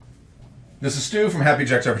This is Stu from Happy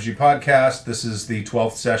Jack's RPG Podcast. This is the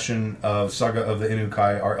 12th session of Saga of the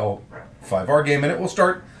Inukai RL5R game, and it will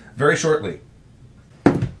start very shortly.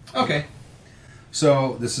 Okay.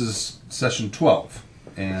 So, this is session 12,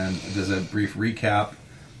 and as a brief recap,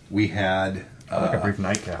 we had... like a brief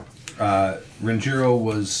nightcap. Renjiro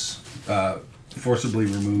was forcibly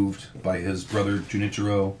removed by his brother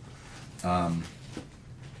Junichiro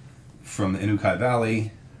from the Inukai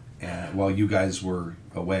Valley while you guys were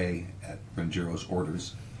away at Renjiro's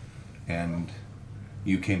orders. And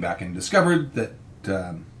you came back and discovered that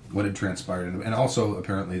what had transpired, and also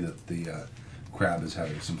apparently that the crab is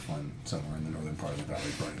having some fun somewhere in the northern part of the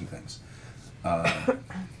valley burning things.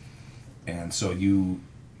 And so you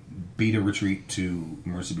beat a retreat to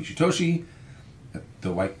Murasubishi Toshi,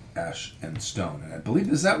 the White Ash and Stone. And I believe,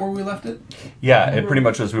 is that where we left it? Yeah, it pretty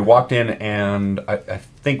much was. We walked in, and I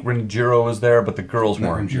think Renjiro was there, but the girls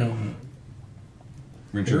weren't.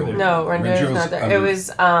 Renjiro. No, Renjiro's not there. It was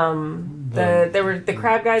the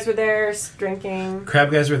crab guys were there drinking.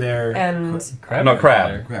 Crab guys were there. And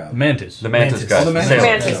Crab. Mantis. The Mantis guys. Oh, the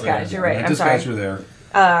Mantis guys. You're right. Mantis I'm sorry. guys were there.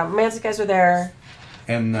 Mantis guys were there.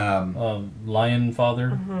 And Lion Father.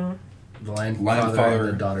 Mm-hmm. The Lion Father, and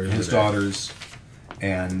the daughters. His daughters.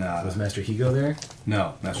 And was Master Higo there?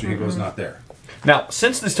 No, Master Higo was not there. Now,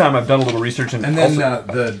 since this time, I've done a little research, and then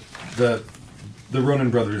also, the Ronin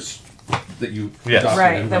brothers that you adopted.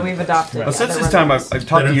 Right, that we've adopted. But since this time, I've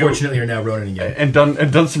talked to you. Unfortunately, are now Ronin again. And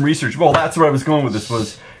done some research. Well, that's where I was going with this,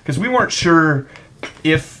 was because we weren't sure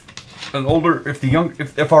if our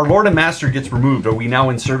Lord and Master gets removed, are we now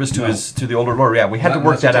in service to the older Lord? Yeah, we had to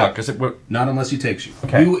work that out because not unless he takes you.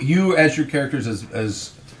 Okay. You as your characters,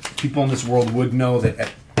 as people in this world would know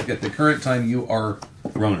that at the current time you are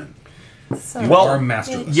Ronin. You are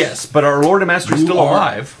masterless. Yes, but our Lord and Master is still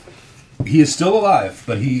alive. He is still alive,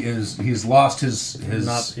 but he's lost his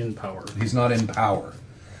not in power. He's not in power.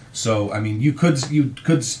 So I mean, you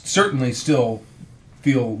could certainly still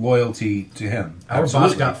feel loyalty to him. Our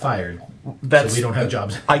boss got fired. So we don't have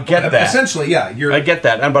jobs. I get that. Essentially, yeah. I get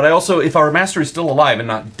that. But I also, if our master is still alive and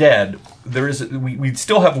not dead, we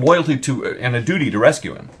still have loyalty to and a duty to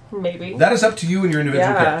rescue him. Maybe. That is up to you and your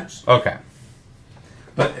individual characters. Okay.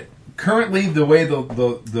 But currently, the way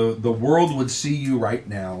the world would see you right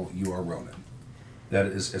now, you are Ronin. That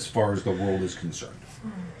is as far as the world is concerned.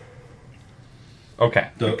 Okay.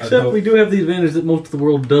 Except we do have the advantage that most of the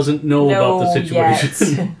world doesn't know about the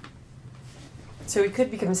situation. So we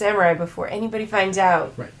could become samurai before anybody finds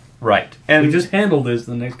out. Right. And we just handle this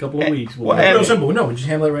the next couple of weeks. No, simple. No, we just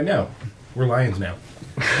handle it right now. We're lions now.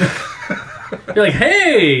 You're like,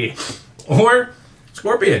 hey! Or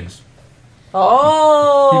scorpions.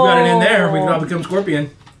 Oh! You've got it in there, we can all become scorpion.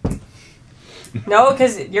 No,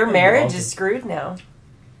 because your marriage is screwed now.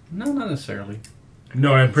 No, not necessarily.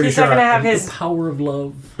 No, I'm pretty sure. He's not going to have his... The power of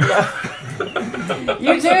love.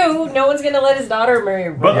 You do. No one's going to let his daughter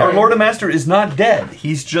marry. But our Lord and Master is not dead.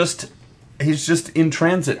 He's just in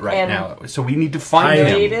transit right now. So we need to find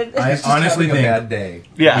him. I honestly think a bad day.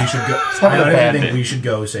 Yeah. We should go. I think we should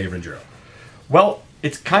go save Renjiro. Well,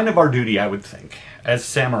 it's kind of our duty, I would think, as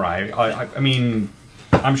samurai. I mean,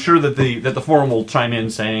 I'm sure that the forum will chime in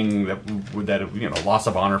saying that loss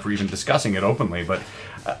of honor for even discussing it openly. But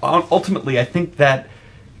ultimately, I think that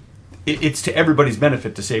it's to everybody's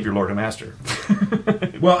benefit to save your Lord and Master.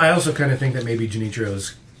 Well, I also kind of think that maybe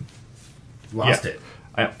Junichiro's lost it.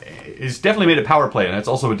 It's definitely made a power play, and it's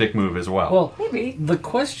also a dick move as well. Well, maybe. The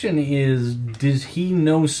question is, does he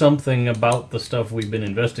know something about the stuff we've been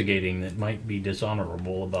investigating that might be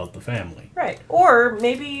dishonorable about the family? Right. Or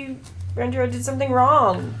maybe Renjiro did something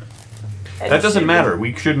wrong. That doesn't matter.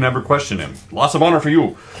 We should never question him. Loss of honor for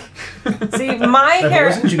you. See, my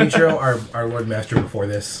character... Wasn't Junichiro our Lord Master before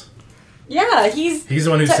this? Yeah, he's the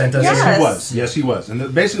one who sent us. Yes. Yes, he was.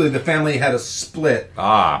 And basically, the family had a split.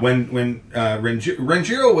 When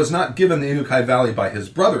Renjiro was not given the Inukai Valley by his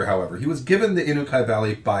brother, however, he was given the Inukai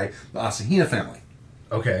Valley by the Asahina family.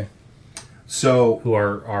 Okay. So who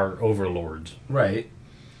are our overlords, right?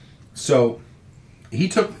 So he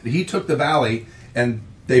took the valley, and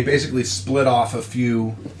they basically split off a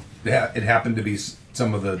few. It happened to be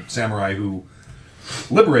some of the samurai who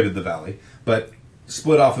liberated the valley, but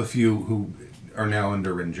split off a few who are now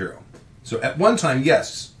under Renjiro. So at one time,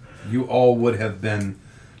 yes, you all would have been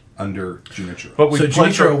under Junichiro. But so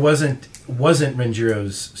Junichiro wasn't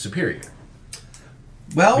Renjiro's superior.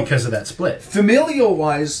 Well, because of that split.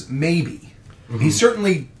 Familial-wise, maybe. Mm-hmm. He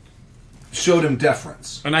certainly showed him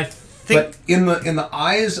deference. And I think... But in the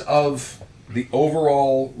eyes of the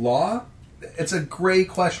overall law, it's a gray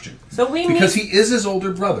question. So we because need- he is his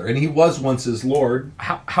older brother, and he was once his lord.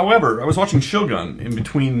 However, I was watching Shogun in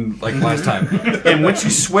between, like, last time, and once you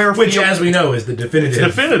swear, Which, as we know, is the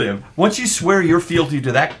definitive. Once you swear your fealty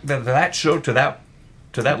to that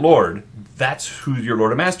lord, that's who your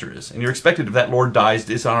lord and master is, and you're expected if that lord dies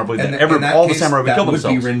dishonorably, And then in that all case, the samurai would that kill would be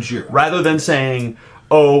themselves, Renjiro. rather than saying,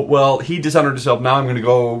 "Oh, well, he dishonored himself. Now I'm going to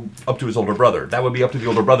go up to his older brother." That would be up to the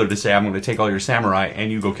older brother to say, "I'm going to take all your samurai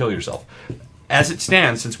and you go kill yourself." As it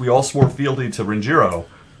stands, since we all swore fealty to Renjiro,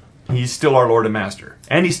 he's still our lord and master,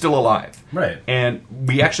 and he's still alive. Right. And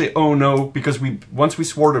we actually owe no, because once we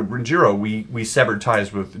swore to Renjiro, we severed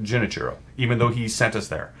ties with Jinichiro, even though he sent us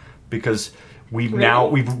there, because we've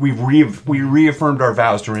reaffirmed our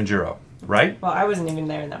vows to Renjiro, right? Well, I wasn't even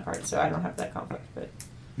there in that part, so I don't have that conflict. But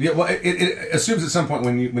Yeah, well, it assumes at some point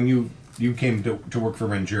when you came to work for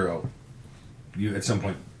Renjiro, you at some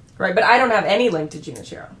point. right, but I don't have any link to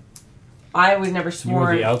Junichiro. I was never You were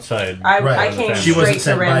sworn. the outside. I came She straight wasn't to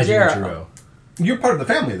sent by Renjiro. Junichiro. You're part of the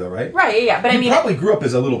family, though, right? Right, yeah, but You I mean, probably grew up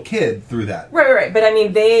as a little kid through that. right. But I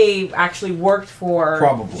mean, they actually worked for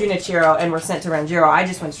Probably. Junichiro and were sent to Renjiro. I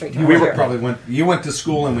just went straight to You Renjiro. You went to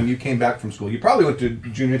school, and when you came back from school, you probably went to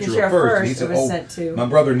Junichiro Junichiro first. And he first, said, it was "Oh, sent to- my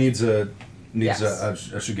brother needs a Yes.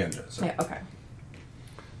 Shugenja." So. Yeah, okay.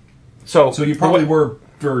 So So you probably were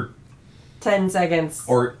for 10 seconds.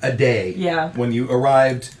 or a day. Yeah. When you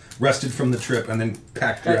arrived, rested from the trip, and then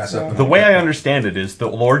packed your That's ass up. right. and the went way I back. understand it is the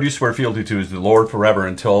lord you swear fealty to is the lord forever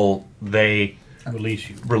until they Release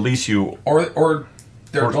you. release you, or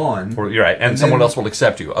they're gone. or you're right, and And someone then else will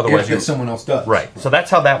accept you. Otherwise, if someone else does. right. So that's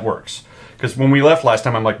how that works. Because when we left last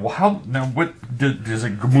time, I'm like, well, how now? What does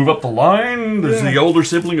it move up the line? Does the older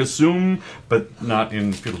sibling assume? But not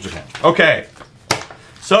in feudal Japan. Okay,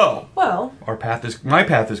 so Well, my path is clear. My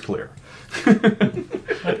path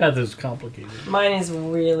is complicated. mine is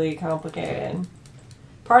really complicated.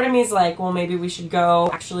 Part of me is like, well, maybe we should go,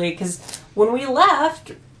 actually, because when we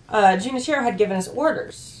left, Junichiro had given us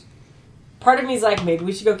orders. Part of me is like, maybe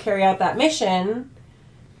we should go carry out that mission,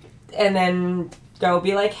 and then go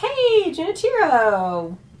be like, hey,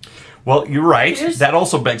 Junichiro! Well, you're right. Here's- That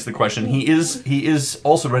also begs the question. He is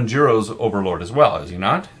also Renjiro's overlord as well, is he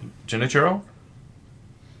not? Jinichiro?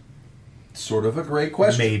 Sort of a great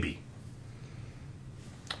question. Maybe.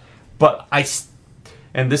 But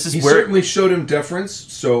and this is He where certainly showed him deference,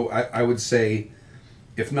 so I would say,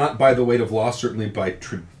 if not by the weight of law, certainly by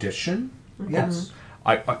tradition. Yes,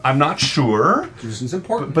 I'm not sure. tradition's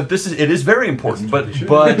important. But it is very important. But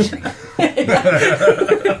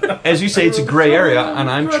as you say, it's a gray area, and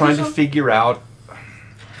I'm trying to figure out.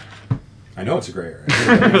 I know it's a gray area.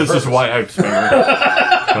 This is why I've spent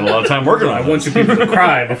a lot of time working on I it. want you people to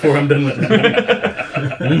cry before I'm done with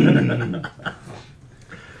it.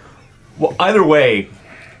 Well, either way,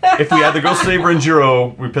 if we either go save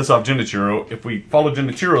Renjiro, we piss off Jinichiro. If we follow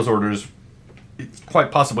Jinichiro's orders, it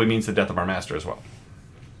quite possibly means the death of our master as well.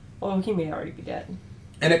 Well, he may already be dead.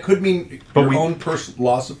 And it could mean But your we- own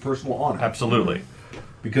loss of personal honor, Absolutely.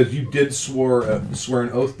 because you did swear an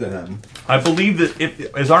oath to him. I believe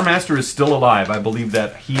that as our master is still alive, I believe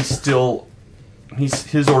that his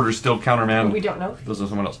orders still countermand. But we don't know. Those are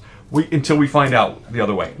someone else. Until we find out the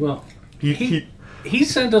other way. Well, He he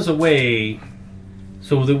sent us away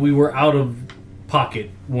so that we were out of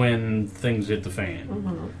pocket when things hit the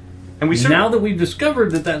fan. and we Now that we've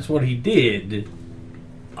discovered that that's what he did,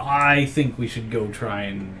 I think we should go try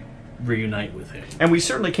and reunite with him. and we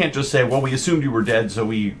certainly can't just say, well, we assumed you were dead, so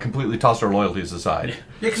we completely tossed our loyalties aside. Yeah,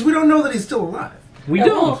 because we don't know that he's still alive. We Yeah,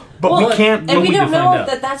 don't. well- But we can't. And we we don't can know find out.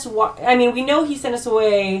 that that's why. I mean, we know he sent us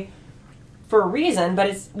away for a reason,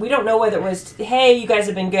 but we don't know whether it was, hey, you guys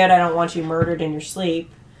have been good, I don't want you murdered in your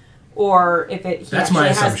sleep. Or if it. That's actually my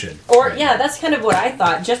has- assumption. Or, Right. yeah, that's kind of what I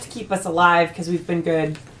thought, just to keep us alive because we've been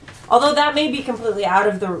good. Although that may be completely out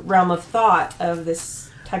of the realm of thought of this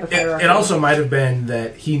type of hierarchy. It also might have been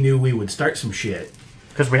that he knew we would start some shit.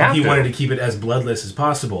 Because we have He to. wanted to keep it as bloodless as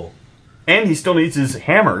possible. And he still needs his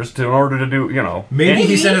hammers in order to do, Maybe and-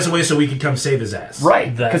 he sent us away so we could come save his ass. Right,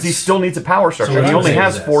 because That's- he still needs a power structure. So and he let's only say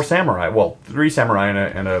has this. 4 samurai. Well, 3 samurai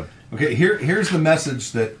and a Okay, here's the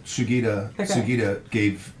message that Sugita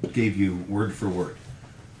Okay. gave you word for word.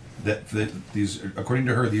 That these, according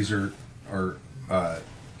to her, these are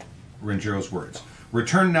Renjiro's words.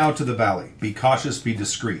 Return now to the valley. Be cautious, be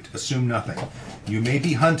discreet. Assume nothing. You may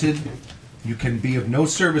be hunted. You can be of no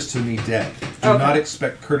service to me dead. Do Okay. not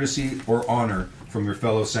expect courtesy or honor from your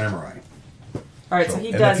fellow samurai. Alright, so he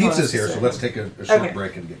and does. the want us pizza's to here, so serve. let's take a short Okay.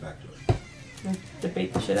 break and get back to it.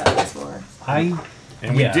 Debate the shit out of this more.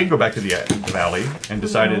 And we Yeah. did go back to the valley and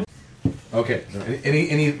decided. Okay. So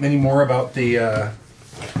any more about the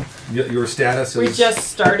Your status We is... just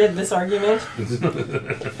started this argument.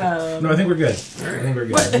 No, I think we're good. I think we're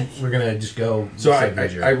good. We're gonna just go. So save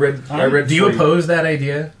Renjiro. I read... Do you for- oppose that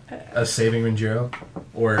idea of saving Renjiro,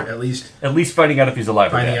 or at least At least finding out if he's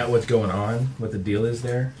alive. or finding dead. out what's going on, what the deal is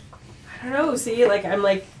there? I don't know. See, like I'm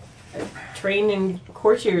like trained in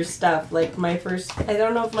courtier stuff. Like my first. I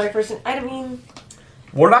don't know if my first. I mean,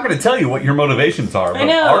 We're not going to tell you what your motivations are, but I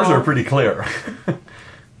know. ours are pretty clear.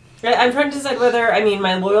 I'm trying to decide whether. I mean,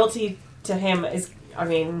 my loyalty to him is. I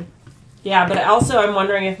mean, yeah, but also I'm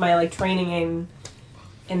wondering if my like training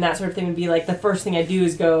in that sort of thing would be like the first thing I do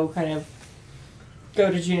is go to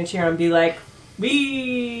Junichiro and be like,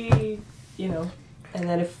 and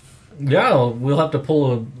then if. Yeah, we'll have to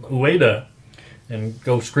pull a Ueda and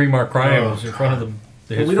go scream our crimes in front of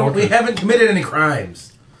his We fortress. haven't committed any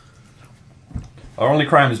crimes. Our only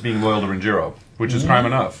crime is being loyal to Renjiro, which is crime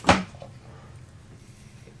enough.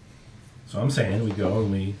 So I'm saying we go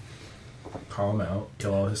and we call him out,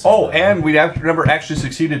 kill all his. Oh, and we never actually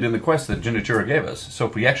succeeded in the quest that Junichiro gave us. So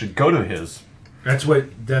if we actually go to his... That's what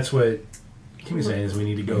Kimmy's saying is we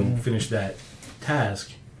need to go finish that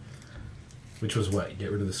task, which was what?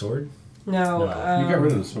 Get rid of the sword. No, No, you got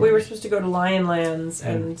rid of the sword. we were supposed to go to Lionlands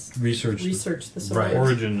and research research the sword. Right. the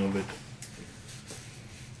origin of it.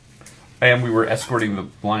 And we were escorting the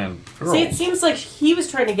lion girl. See, it seems like he was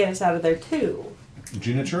trying to get us out of there too.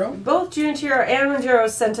 Junichiro? Both Junichiro and Renjiro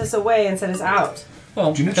sent us away and sent us out.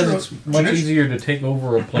 Well, because Junichiro's- it's much Junichiro- easier to take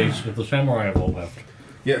over a place if the samurai have all left.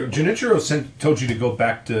 Yeah, Junichiro told you to go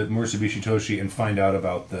back to Murasabishin Toshi and find out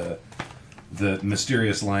about the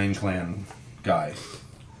mysterious Lion Clan guy.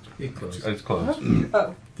 It closed. It's closed.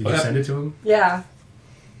 Oh, Did you send it to him? yeah.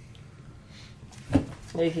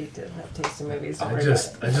 Maybe he didn't have taste in movies. Don't I worry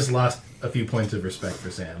just about lost a few points of respect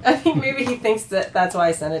for Sam. it. I think maybe he thinks that's why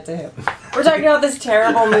I sent it to him. We're talking about this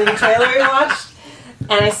terrible movie trailer we watched,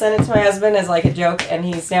 and I sent it to my husband as like a joke, and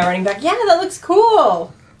he's now writing back, "Yeah, that looks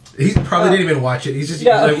cool." He probably didn't even watch it. He's just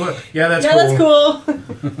No. like, what? Yeah, that's Yeah, cool. that's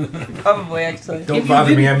cool. Probably actually. Don't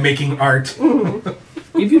bother me. I'm making art.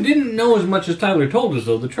 If you didn't know as much as Tyler told us,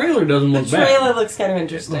 though, the trailer doesn't The look trailer bad. looks kind of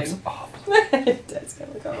interesting. It does kind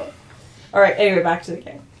of look awful. All right. Anyway, back to the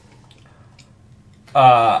game.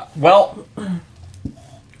 Well,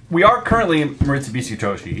 we are currently in Murasabishin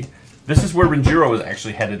Toshi. This is where Renjiro is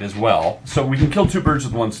actually headed as well. So we can kill two birds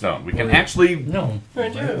with one stone. We can actually... No.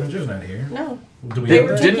 Renjiro's not here. No. Do we They, were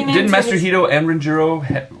have taking didn't him Master to his- Hito and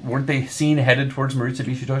Renjiro, weren't they seen headed towards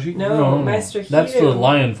Murasabishin Toshi? No, Master That's Hido. the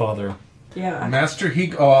lion father. Yeah. Master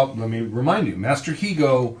Higo... Oh, let me remind you. Master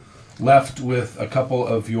Higo left with a couple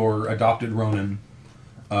of your adopted Ronin.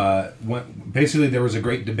 Basically, there was a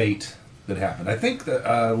great debate that happened. I think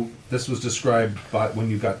that this was described by when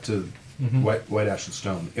you got to White Ash and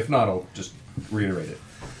Stone. If not, I'll just reiterate it.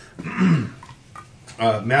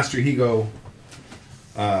 Master Higo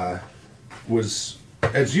was,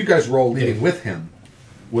 as you guys were all leading with him,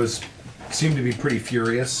 seemed to be pretty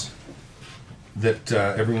furious that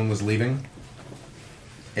everyone was leaving.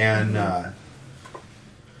 And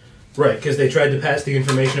Right, because they tried to pass the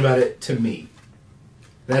information about it to me.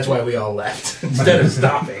 That's why we all left instead of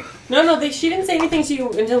stopping. No, she didn't say anything to you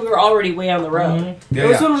until we were already way on the road. Yeah, It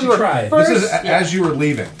was yeah. when we She were tried. first. this is yeah. as you were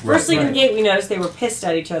leaving. First leaving right. the gate, we noticed they were pissed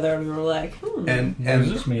at each other, and we were like, And does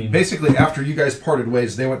this mean? basically, after you guys parted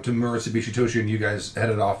ways, they went to Murasabishin Toshi, and you guys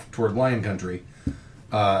headed off toward Lion Country.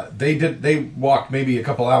 They walked maybe a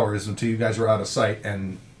couple hours until you guys were out of sight,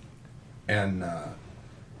 and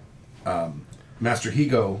Master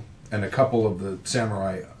Higo and a couple of the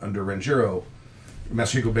samurai under Renjiro,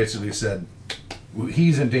 Master Higo basically said,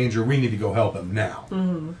 "He's in danger. We need to go help him now."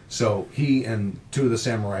 Mm-hmm. So he and two of the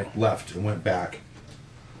samurai left and went back,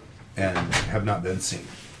 and have not been seen.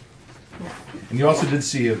 And you also did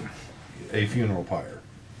see a funeral pyre.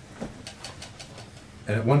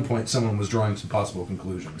 And at one point, someone was drawing some possible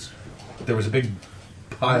conclusions. There was a big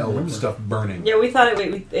pile of stuff burning. yeah, we thought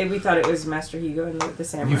it was Master Higo and the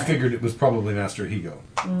samurai. You figured it was probably Master Higo.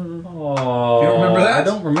 Oh, You don't remember that? I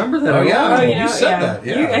don't remember that. Oh, at yeah. all. Oh, You said that,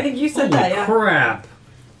 yeah. I think you said Holy that, yeah. crap.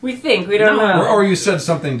 We think, we don't know. Or you said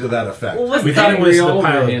something to that effect. Well, was We there- thought it was the all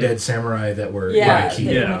pile over of him. dead samurai that were yeah, key.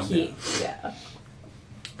 the Yeah. keep. Yeah.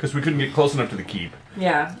 Because we couldn't get close enough to the keep.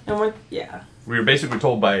 Yeah. And we're, yeah. We were basically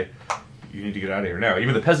told by, you need to get out of here now.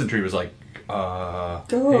 Even the peasantry was like, Go.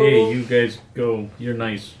 Hey, you guys go. You're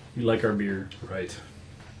nice. You like our beer. Right.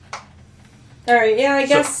 Alright, yeah, I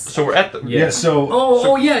guess. So we're at the... Yeah, so...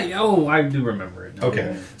 Oh, yeah. Oh, I do remember it. now.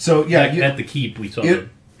 Okay. So, yeah, Back at the keep, we saw I-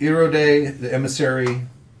 Irode, the emissary,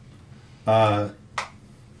 Master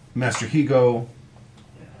Higo,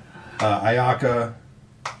 Ayaka,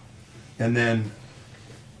 and then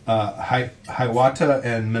Hiawatha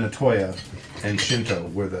and Minatoya and Shinto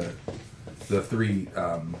were the three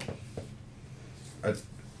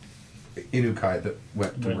Inukai that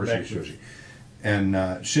went to Went Mercy back to- Shoshi.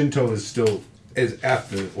 And Shinto is at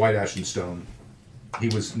the White Ashen Stone. He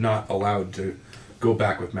was not allowed to go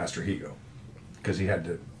back with Master Higo because he had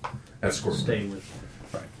to escort him. Stay with.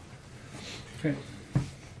 Right. Okay.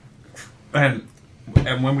 And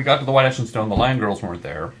when we got to the White Ashen Stone, the Lion Girls weren't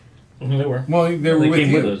there. They were. Well, they were They with came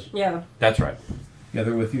you. with us, Yeah. That's right. Yeah,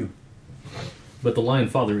 they're with you. but the Lion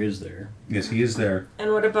Father is there. Yes, he is there.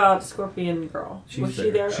 And what about Scorpion Girl? She's Was she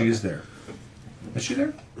there. there? She is there. Is she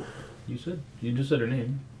there? You just said her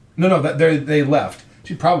name. No, they left.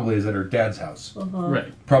 She probably is at her dad's house.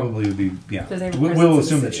 Right. Probably would be, yeah. 'Cause they have We'll presence in the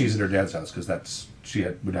assume that city. she's at her dad's house because that's she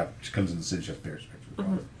comes in the city. She has to pay respect to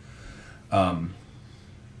her father.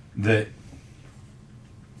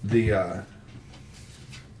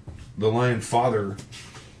 The Lion Father.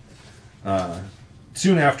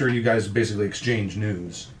 Soon after you guys basically exchange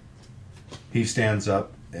news, he stands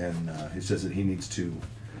up and he says that he needs to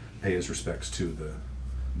pay his respects to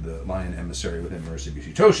the Lion emissary within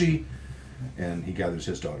Murasagi Toshi, and he gathers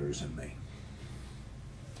his daughters and they.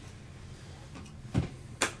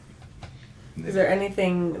 Is there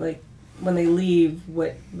anything like when they leave?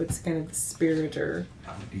 What's kind of the spirit or?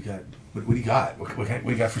 You got what do you got? What do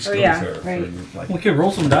you got for skills yeah, there? right. For, like, We can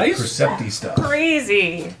roll some dice. percepty stuff.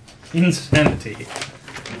 Crazy. Insanity.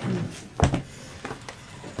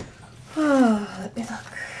 Let me look.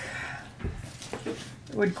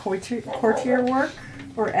 Would courtier work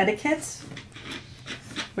or etiquette?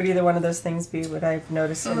 Would either one of those things be? Would I have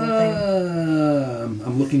noticed anything?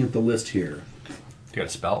 I'm looking at the list here. You got a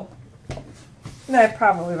spell? No, I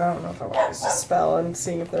probably. But I don't know if I want to use a spell and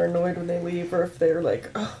seeing if they're annoyed when they leave or if they're like,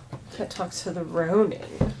 oh, can't talk to the Ronin.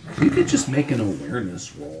 You could just make an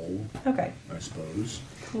awareness roll, Okay, I suppose.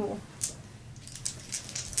 cool.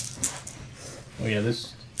 Oh yeah,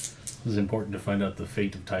 this is important to find out the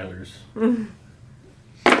fate of Tyler's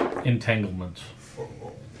entanglements.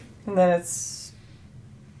 And then it's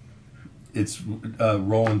It's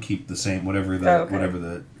roll and keep the same, whatever okay. whatever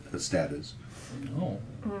the stat is. Oh,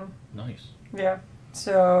 nice. yeah.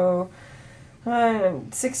 So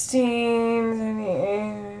 16,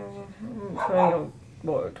 78, 20,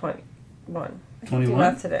 well, 21. I can't do 21?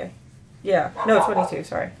 math today. Yeah, no, 22.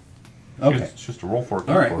 Sorry. Okay. It's just a roll for it.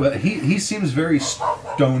 All right. Well, he seems very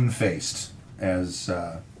stone faced as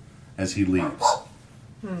he leaves.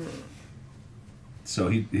 So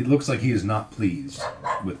he looks like he is not pleased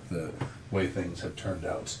with the way things have turned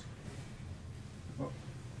out.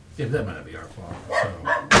 Yeah, but that might not be our fault. So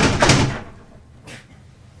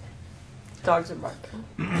Dogs are barking.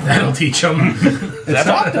 that'll teach them.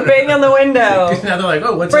 Bang on the window. now they're like,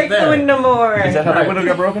 oh, what's Break up there? the window more. Is that how the window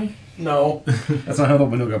got broken? No. That's not how the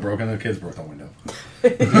window got broken. The kids broke the window.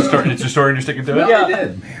 It's your story and you're sticking to it? Yeah. They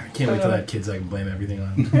did. I can't wait till that kid's I can blame everything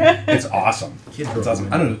on. It's awesome. Kids It's broke awesome.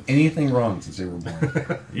 the I window. don't do anything wrong since they were born.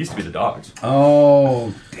 It used to be the dogs.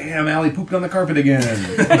 Oh, damn! Allie pooped on the carpet again.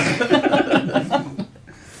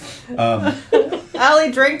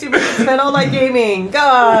 Allie drank too much and spent all night gaming.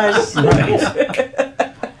 Gosh.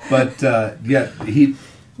 But yeah, he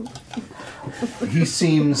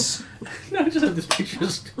seems. No, I just have this picture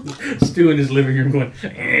of Stu in his living room going.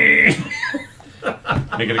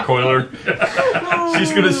 Making a coiler.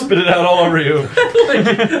 She's going to spit it out all over you.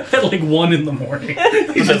 At like 1 in the morning.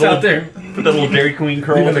 He's just out there. Put that little Dairy Queen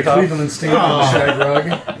curl on the top. stamp on the shag rug.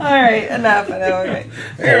 All right, enough. I know. Okay.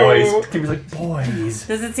 Boys. He was like, boys.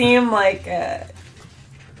 Does it seem like?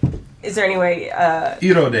 Is there any way?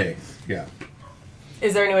 Irode. Yeah.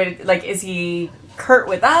 Is there any way to like? Is he curt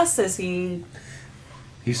with us? Is he?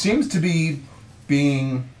 He seems to be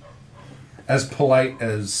being as polite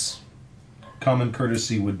as common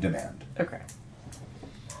courtesy would demand. Okay.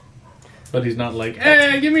 But he's not like,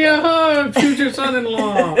 hey, give me a hug, shoot your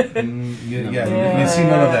son-in-law. You see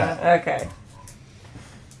none of that. Okay.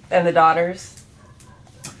 And the daughters?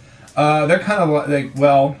 They're kind of like,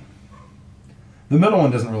 well, the middle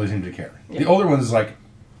one doesn't really seem to care. The older one is like,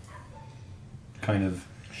 kind of,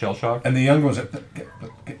 Shell shock. and the younger one's like,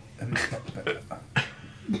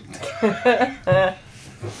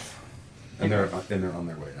 and they're on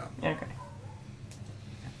their way out. Okay.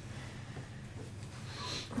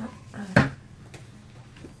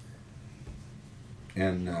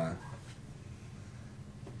 And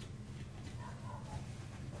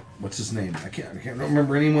what's his name? I can't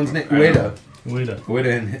remember anyone's name. Ueda.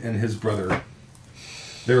 Ueda and his brother.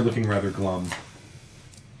 They're looking rather glum.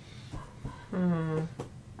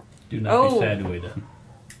 Do not Oh. be sad, Ueda.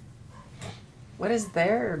 What is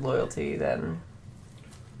their loyalty then?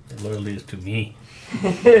 Their loyalty is to me.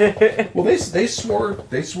 Well, they swore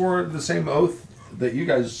the same oath that you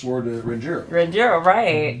guys swore to Renjiro. Renjiro,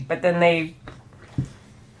 right? But then they.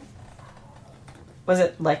 Was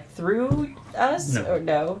it like through us No. or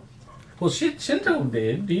no? Well, Shinto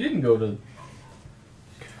did. He didn't go to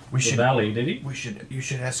We the valley, did he? You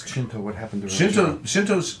should ask Shinto what happened to Renjiro.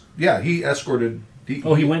 Shinto's he escorted. He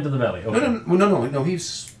went to the valley. Okay. No.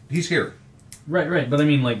 He's here. Right. But I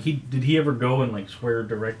mean, like, did he ever go and like swear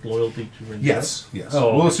direct loyalty to Renjiro? Yes.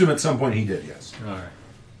 Oh, We'll okay. assume at some point he did. Yes. All right.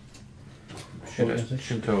 Should ask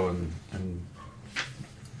Shinto and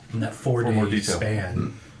In that For more 4-day detail.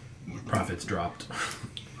 span, profits dropped.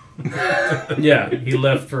 Yeah, he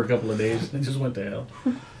left for a couple of days and just went to hell.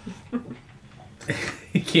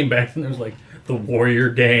 He came back and there was like the warrior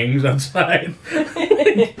gangs outside.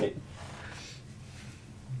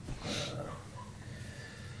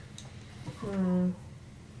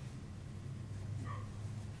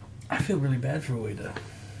 I feel really bad for Ueda.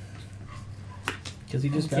 Because he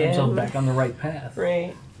just got himself back on the right path.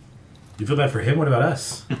 Right. You feel bad for him? What about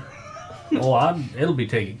us? Oh, it'll be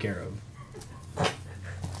taken care of.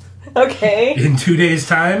 Okay. In 2 days'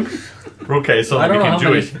 time? Okay, so I that don't know became how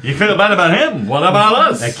Jewish. You feel bad about him. What about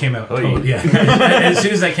us? That came out. Oh, Oh, yeah. yeah. As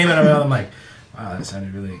soon as that came out of my mouth, I'm like, wow, that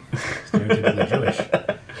sounded really stereotypically Jewish.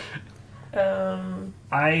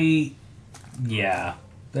 Yeah.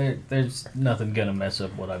 There's nothing gonna mess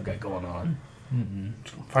up what I've got going on.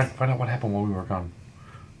 Find out what happened while we were gone.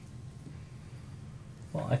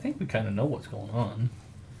 Well, I think we kind of know what's going on.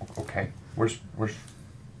 Okay. Where's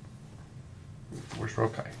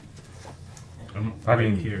Rokai? I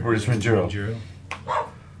mean, where's Renjiro?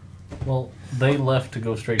 Well, they left to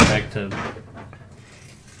go straight back to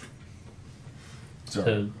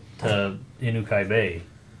Inukai Bay.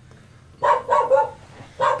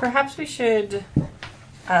 Perhaps we should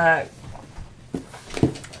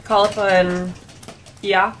call upon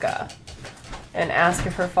Iaka and ask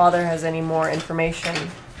if her father has any more information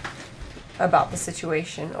about the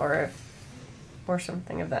situation or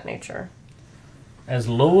something of that nature. As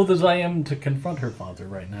loath as I am to confront her father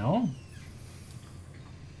right now,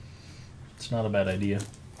 it's not a bad idea.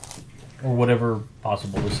 Or whatever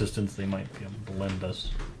possible assistance they might be able to lend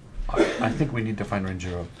us. I think we need to find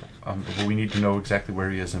Renjiro. But we need to know exactly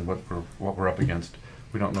where he is and what we're up against.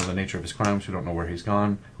 We don't know the nature of his crimes. We don't know where he's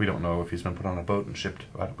gone. We don't know if he's been put on a boat and shipped.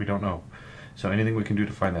 We don't know. So anything we can do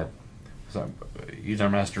to find that. He's our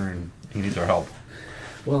master and he needs our help.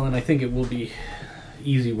 Well, and I think it will be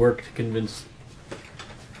easy work to convince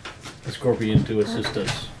the Scorpion to assist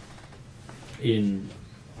us in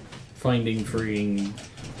finding, freeing,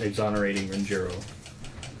 exonerating Renjiro.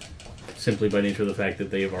 Simply by nature of the fact that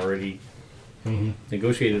they have already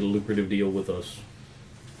negotiated a lucrative deal with us.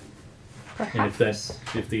 And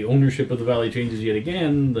if the ownership of the valley changes yet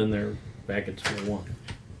again, then they're back at square one.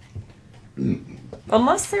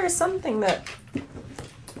 Unless there is something that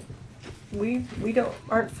we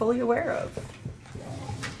aren't fully aware of.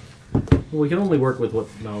 Well, we can only work with what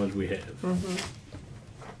knowledge we have. Well,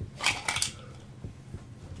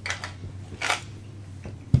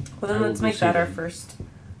 then I will let's make that our proceed.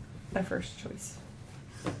 first choice.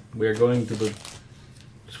 We are going to the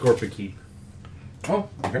Scorpion Keep. Oh,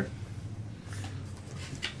 okay.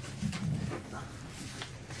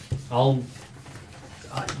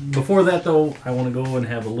 Before that, though, I want to go and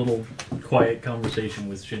have a little quiet conversation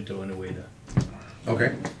with Shinto and Ueda.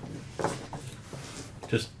 Okay.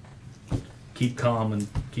 Just keep calm and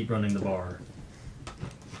keep running the bar.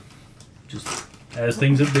 Just as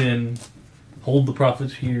things have been, hold the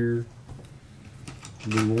profits here.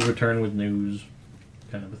 We will return with news,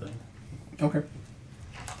 kind of a thing. Okay.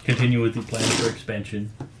 Continue with the plans for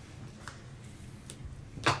expansion.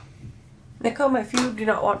 Nicoma, if you do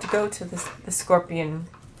not want to go to the Scorpion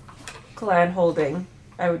clan holding,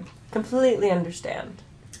 I would completely understand.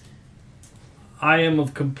 I am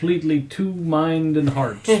of completely two mind and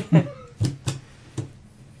heart.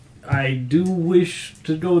 I do wish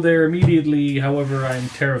to go there immediately, however, I am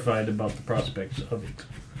terrified about the prospects of it.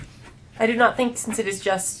 I do not think since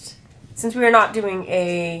we are not doing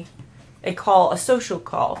a social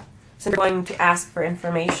call, since we're going to ask for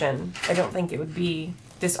information, I don't think it would be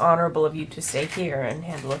dishonorable of you to stay here and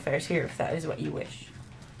handle affairs here if that is what you wish.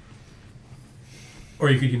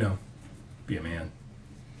 Or you could, be a man.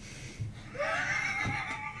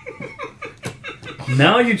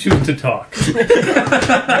 Now you choose to talk.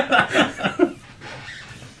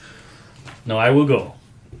 No, I will go.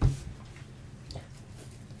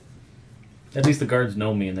 At least the guards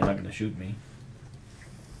know me and they're not going to shoot me.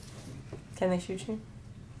 Can they shoot you?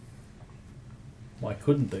 Why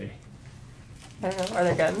couldn't they? I don't know. Are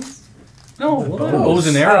there guns? No, well, bows. bows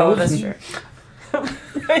and Oh, arrows. that's true.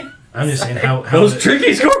 I'm just saying how Those would it,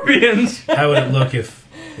 tricky scorpions. how would it look if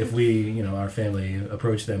we, our family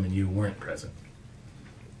approached them and you weren't present?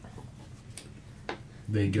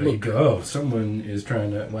 They'd go, oh, someone is trying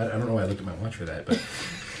to. Well, I don't know why I looked at my watch for that, but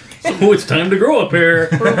So it's time to grow a pair.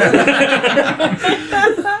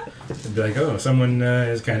 they'd be like, oh, someone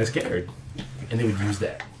is kind of scared, and they would use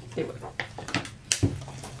that. It would.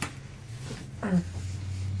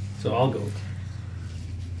 So I'll go.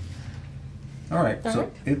 All right. So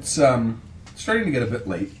Alright. it's starting to get a bit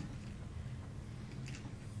late.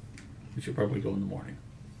 We should probably go in the morning.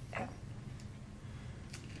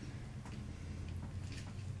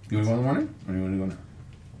 You want to go in the morning, or you want to go now?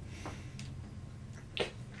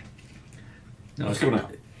 No, Let's go now.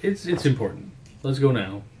 It's important. Let's go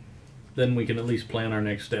now. Then we can at least plan our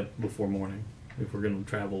next step before morning, if we're going to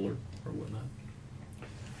travel or whatnot.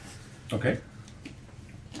 Okay.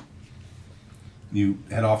 You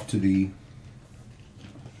head off to the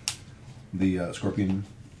Scorpion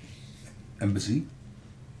embassy,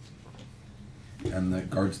 and the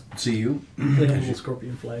guards see you. They have little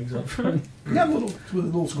scorpion flags up front. Yeah, with a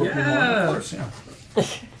little scorpion on, Yeah. of course, yeah.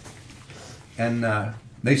 And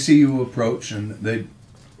they see you approach, and they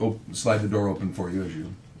slide the door open for you as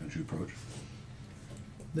you approach.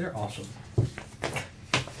 They're awesome.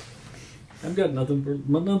 I've got nothing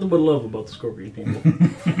but love about the scorpion people.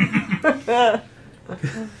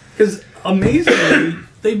 Because amazingly,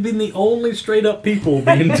 they've been the only straight up people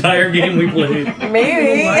the entire game we played.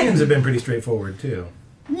 Maybe. Lions have been pretty straightforward too.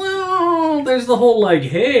 Well, there's the whole like,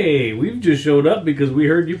 hey, we've just showed up because we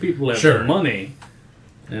heard you people have Sure. some money,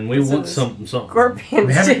 and we So want the something. Scorpions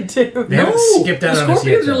They haven't- did too. they haven't skipped out the on us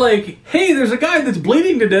scorpions yet, are though. like, hey, there's a guy that's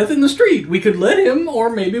bleeding to death in the street. We could let him, or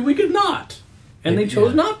maybe we could not. And they chose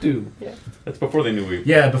Yeah. not to. That's before they knew we.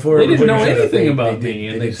 Yeah, before They didn't before know you showed up, anything they- about they me,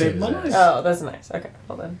 did- and they did saved save my his life. ass. Oh, that's nice. Okay,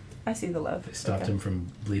 well then. I see the love. They stopped Okay. him from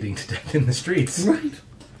bleeding to death in the streets. Right.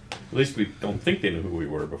 At least we don't think they knew who we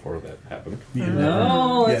were before that happened.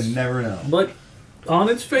 No, You it's- never know. but on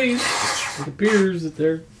its face, it appears that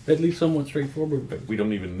they're at least somewhat straightforward. But we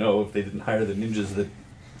don't even know if they didn't hire the ninjas that.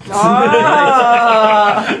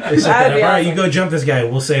 Ah, They said, that'd be all right, awesome. you go jump this guy.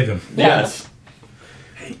 We'll save him. Yeah. Yes.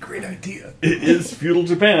 Hey, great idea. It is feudal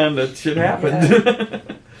Japan. That shit happened.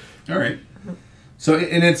 All right. So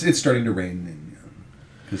and it's starting to rain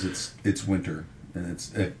because it's winter and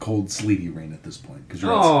it's a cold, sleety rain at this point because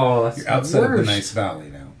you're, Oh, you're outside of the worst. nice valley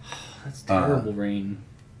now. That's terrible rain.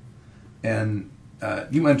 And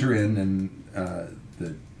you enter in, and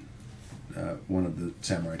the one of the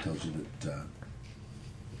samurai tells you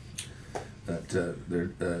that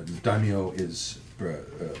the daimyo is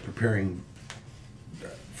preparing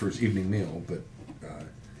for his evening meal, but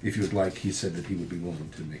if you would like, he said that he would be willing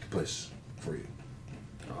to make a place for you.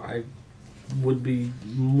 I would be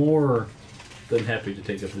more than happy to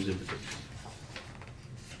take up his invitation.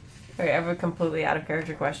 Okay, I have a completely out of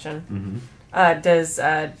character question. Does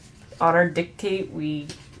honor dictate we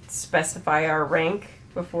specify our rank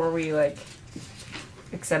before we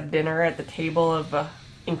accept dinner at the table of a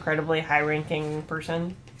incredibly high-ranking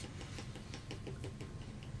person?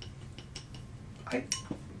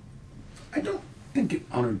 I don't think it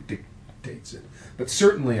honor dictates it, but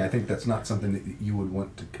certainly I think that's not something that you would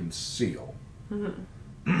want to conceal.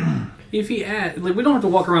 If he we don't have to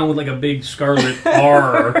walk around with a big scarlet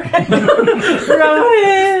R.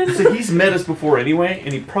 Ronan! So he's met us before anyway,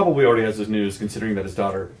 and he probably already has his news, considering that his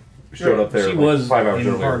daughter showed up there She was 5 hours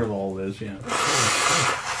in earlier. part of all this, yeah.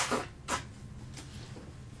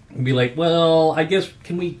 And be like, well, I guess,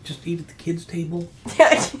 can we just eat at the kids' table?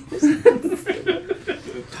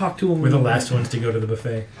 Talk to them. We're the last ones to go to the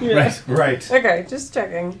buffet. Yeah. Right. Okay, just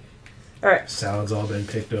checking. Alright. Salad's all been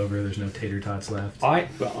picked over. There's no tater tots left. I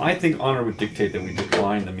think honor would dictate that we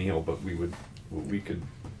decline the meal, but we could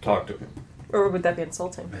talk to him. Or would that be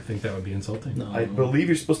insulting? I think that would be insulting. No. I believe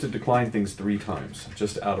you're supposed to decline things 3 times,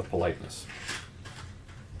 just out of politeness.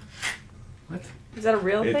 What? Is that a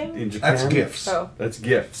real It- thing? in Japan, That's gifts. Oh. That's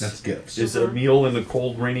gifts. That's gifts. Is a meal in a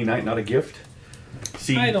cold, rainy night not a gift?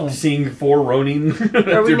 I don't- Seeing 4 Ronin at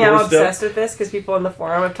Are we your now doorstep? obsessed with this? Because people in the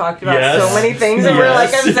forum have talked about Yes. so many things and we're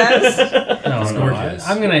Yes. obsessed? No, It's no, gorgeous.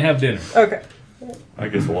 I'm going to have dinner. Okay. I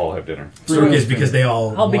guess we'll all have dinner. Is because they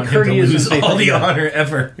all I'll be want him to courteous and lose say all the thank you. honor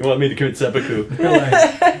ever. You want me to commit seppuku? They're like,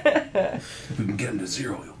 If we can get him to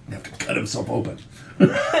 0, he'll have to cut himself open.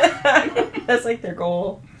 That's their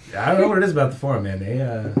goal. I don't know what it is about the forum, man. They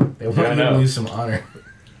want Yeah, I him know. to lose some honor.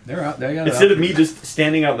 They're out. They got Instead of me just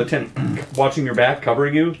standing out in the tent, watching your back,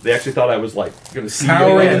 covering you, they actually thought I was going to see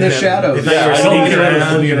Cowering you in the tent. shadows. They thought you were I sneaking thought around,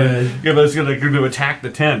 I was gonna- gonna- yeah, but I was going to attack the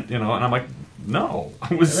tent, and I'm like, No,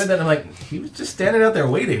 I I was. read that and I'm like, he was just standing out there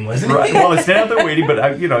waiting, wasn't he? Right. Well, I stand out there waiting, but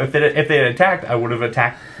if they had attacked, I would have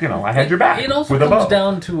attacked. I had your back. It also with a comes bow.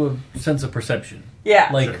 down to a sense of perception. Yeah.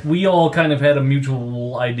 Like, we all kind of had a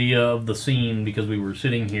mutual idea of the scene because we were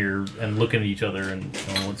sitting here and looking at each other and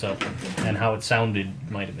what's up, and how it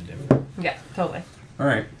sounded might have been different. Yeah, totally. All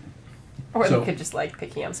right. Or So- they could just like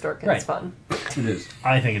pick Yam Store because Right. it's fun. It is.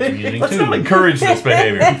 I think it's amusing, Let's too. not encourage this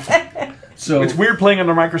behavior. So It's weird playing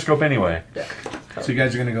under a microscope anyway. So you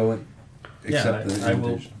guys are going to go and accept the I will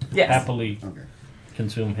invitation? Yes. happily Okay.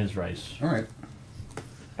 consume his rice. All right.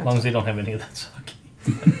 As long as they don't have any of that sake.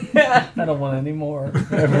 I don't want any more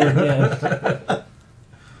ever again.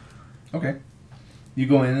 Okay. You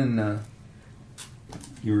go in and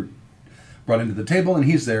you're brought into the table, and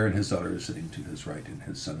he's there, and his daughter is sitting to his right, and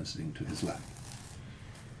his son is sitting to his left.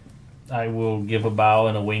 I will give a bow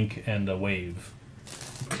and a wink and a wave.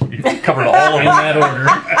 You covered all In of that order.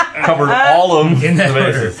 covered all of In that the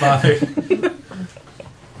order, bases. Father.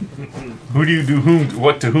 Who do you do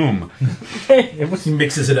what to whom? It was He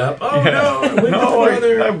mixes it up. Oh no! I went No, with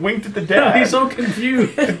the I mother. winked at the dad. He's so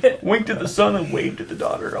confused. Winked at the son and waved at the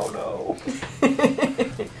daughter. Oh no.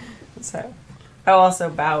 So I'll also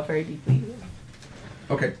bow very deeply.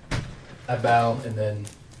 Okay. I bow and then.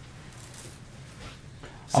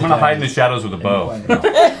 I'm gonna hide in the shadows with a bow.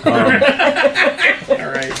 All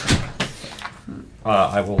right.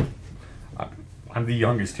 I will. I'm the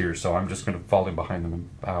youngest here, so I'm just gonna fall in behind them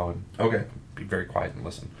and bow and Okay. be very quiet and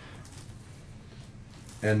listen.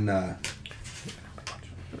 And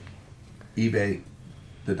eBay,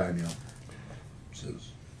 the daimyo, says,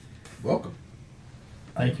 "Welcome.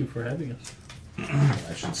 Thank you for having us.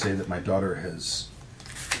 I should say that my daughter has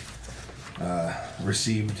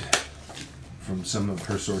received from some of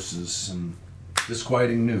her sources some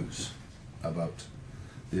disquieting news about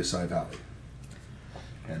the Asai Valley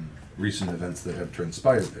and recent events that have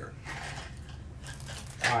transpired there.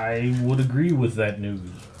 I would agree with that news.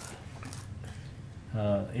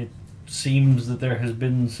 It seems that there has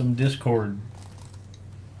been some discord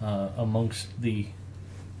amongst the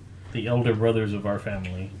elder brothers of our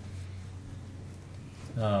family.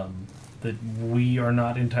 That we are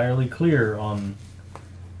not entirely clear on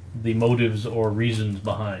the motives or reasons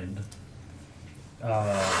behind.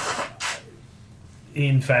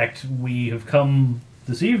 In fact, we have come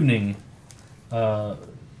this evening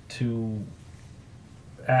to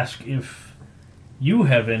ask if you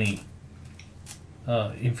have any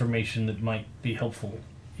information that might be helpful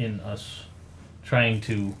in us trying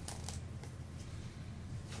to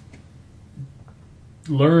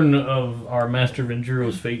learn of our Master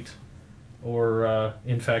Venjuro's fate, or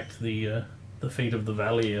in fact the fate of the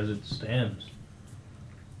valley as it stands.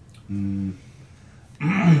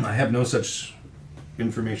 I have no such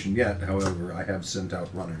information yet. However, I have sent out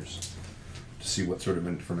runners to see what sort of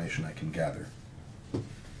information I can gather.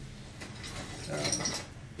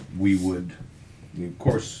 We, of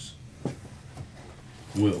course,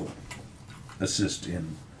 will assist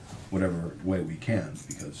in whatever way we can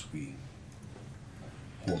because we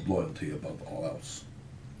hold loyalty above all else.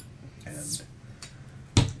 And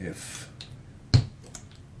if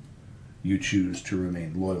you choose to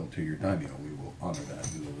remain loyal to your daimyo, we will honor that.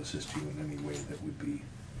 We will assist you in any way that would be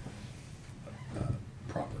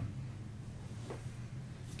proper.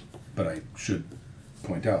 But I should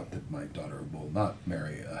point out that my daughter will not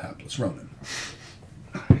marry a hapless Ronin.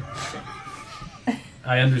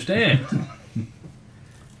 I understand.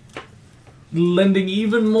 Lending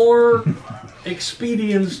even more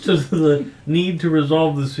expedience to the need to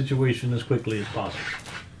resolve the situation as quickly as possible.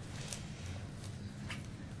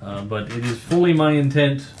 But it is fully my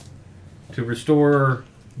intent to restore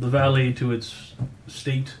the valley to its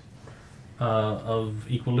state of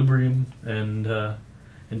equilibrium and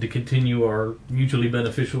to continue our mutually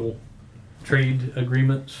beneficial trade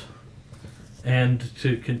agreements and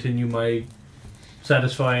to continue my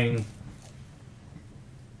satisfying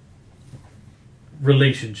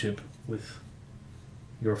relationship with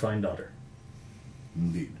your fine daughter.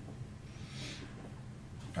 Indeed.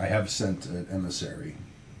 I have sent an emissary.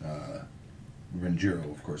 Renjiro,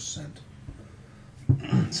 of course, sent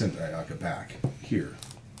Ayaka back here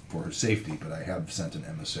for her safety, but I have sent an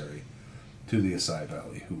emissary to the Asai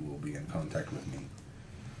Valley who will be in contact with me.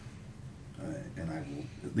 And I will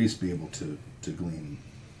at least be able to glean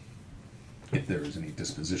if there is any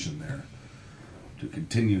disposition there to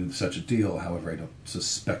continue such a deal. However, I don't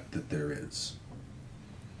suspect that there is.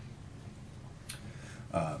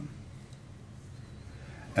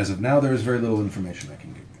 As of now, there is very little information I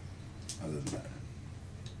can give you, other than that.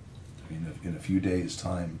 In a few days'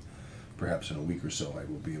 time, perhaps in a week or so, I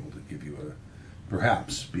will be able to give you a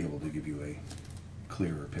perhaps be able to give you a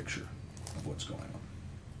clearer picture of what's going on.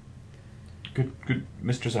 Good,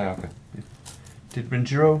 Mr. Sayaka. Did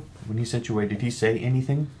Renjiro, when he sent you away, did he say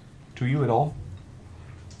anything to you at all?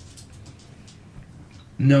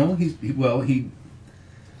 No, he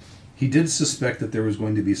did suspect that there was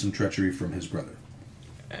going to be some treachery from his brother.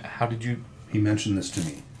 How did you... He mentioned this to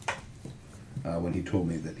me when he told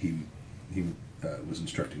me that he was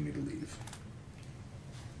instructing me to leave.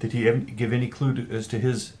 Did he give any clue as to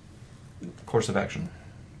his course of action?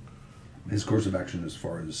 His course of action as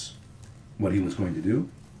far as what he was going to do?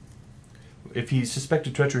 If he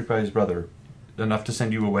suspected treachery by his brother enough to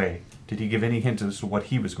send you away, did he give any hint as to what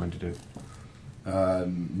he was going to do?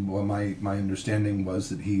 Well, my understanding was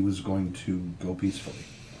that he was going to go peacefully.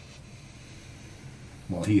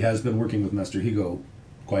 Well, he has been working with Master Higo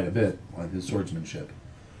quite a bit on his swordsmanship.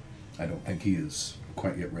 I don't think he is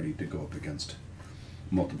quite yet ready to go up against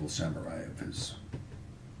multiple samurai of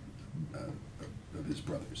his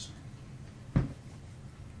brothers.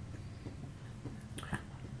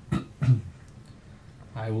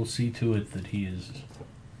 I will see to it that he is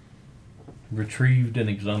retrieved and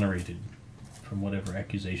exonerated from whatever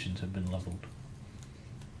accusations have been leveled.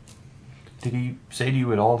 Did he say to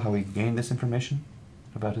you at all how he gained this information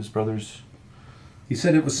about his brother's... He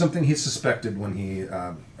said it was something he suspected when he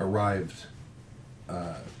arrived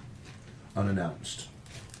unannounced.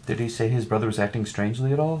 Did he say his brother was acting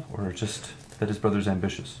strangely at all, or just that his brother's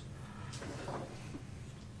ambitious?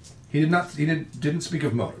 He did not. He didn't speak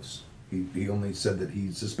of motives. He only said that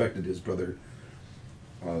he suspected his brother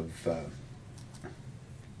of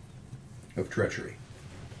treachery.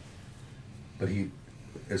 But he,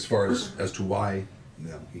 as far as to why,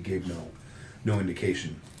 no, he gave no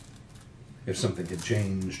indication if something had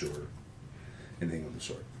changed or anything of the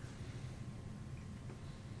sort.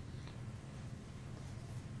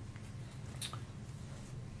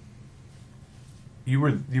 You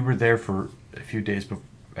were there for a few days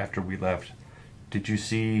after we left. Did you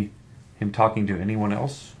see him talking to anyone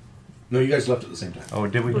else? No, you guys left at the same time. Oh,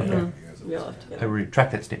 did we? Mhm. Okay. You guys We left. all left I together.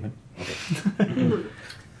 retract that statement.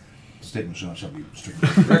 Statement shall be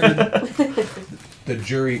strictly record. The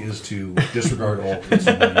jury is to disregard all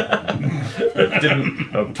testimony.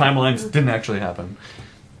 Timelines didn't actually happen.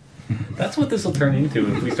 That's what this will turn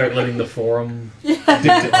into if we start letting the forum,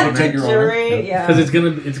 Dictate your honor. Jury, yeah. because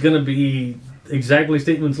it's gonna be exactly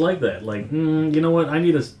statements like that. Like, you know what? I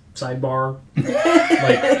need a sidebar. Like,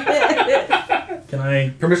 can I?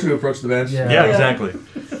 Permission to approach the bench. Yeah. Yeah, exactly.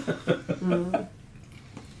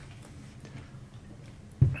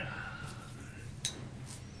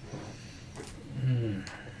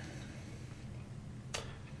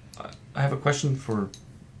 I have a question for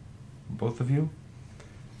both of you.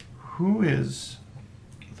 Who is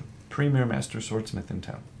the premier master swordsmith in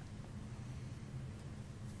town?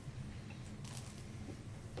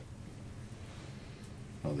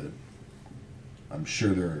 Well, I'm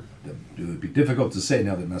sure it would be difficult to say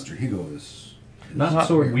now that Master Higo is Not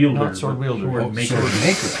sword wielder. Not sword but wielder. Sword Oh, maker. sword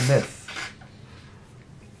maker. Smith.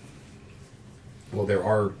 Well, there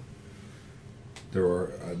are.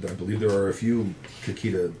 I believe there are a few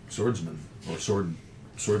Kakita swordsmen or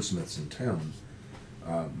swordsmiths in town.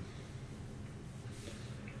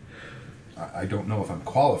 I don't know if I'm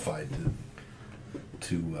qualified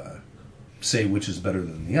to say which is better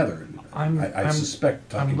than the other. I suspect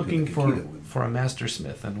talking I'm looking to the Kakita for a master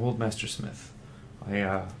smith, an old master smith. I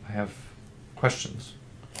have questions,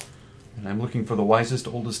 and I'm looking for the wisest,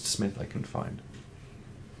 oldest smith I can find.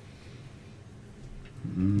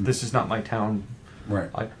 This is not my town. Right.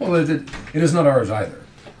 I- Well, it is not ours either.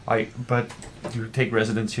 But you take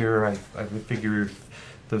residence here. I would figure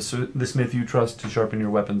the smith you trust to sharpen your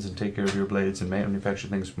weapons and take care of your blades and manufacture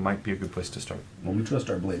things might be a good place to start. Well, we trust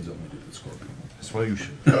our blades only to the Scorpion. That's why you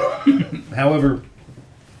should. However,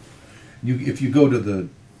 if you go to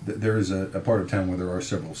there is a part of town where there are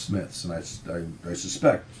several smiths, and I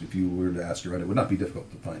suspect if you were to ask around, it would not be difficult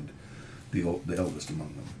to find the eldest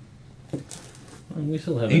among them. Well, we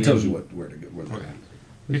still have. He an tells in- you where to go. Where to go.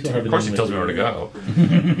 we still have Of an course, he in tells with me where to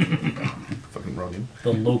the- go. Fucking Rogan.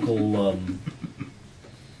 The local,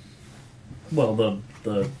 well,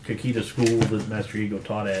 the Kakita school that Master Ego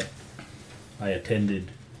taught at, I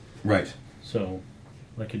attended, Right. so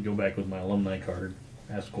I could go back with my alumni card,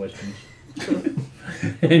 ask questions.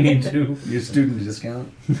 I need to. Your student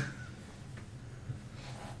discount.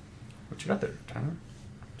 What you got there, Tyler?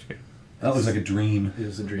 What you get? That looks like a dream. It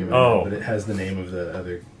was a dream, Oh. but it has the name of the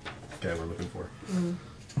other guy we're looking for.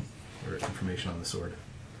 Or information on the sword.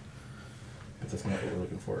 But that's not what we're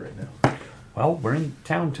looking for right now. Well, we're in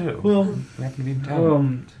town too. Well, we happen to be in town.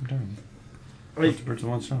 um, Same time. I- Birds of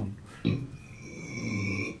one stone.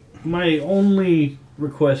 My only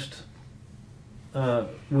request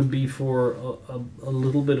would be for a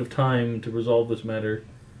little bit of time to resolve this matter,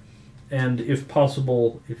 and if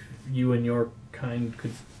possible, if you and your kind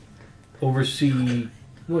could oversee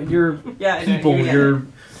your Yeah, I know, people, you're your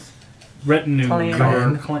retinue, Clan.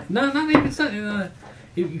 your clan. No, not even. It's not,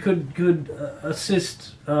 you could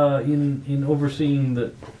assist in overseeing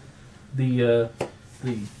the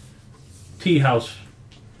tea house,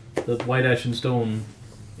 the White Ash and Stone,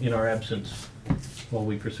 in our absence, while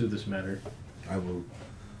we pursue this matter. I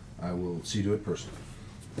will see to it personally.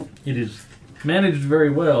 It is managed very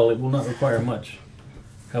well. It will not require much.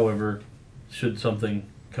 However, should something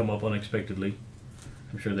come up unexpectedly,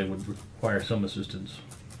 I'm sure they would require some assistance,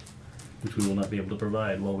 which we will not be able to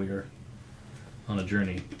provide while we are on a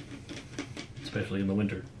journey, especially in the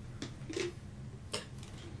winter.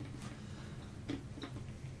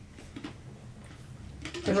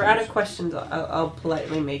 If we're out of questions, I'll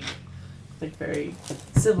politely make like very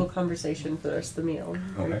civil conversation for the rest of the meal.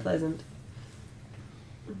 Very Okay. pleasant.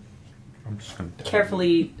 I'm just going to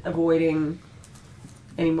Carefully avoiding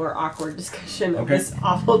any more awkward discussion of Okay. this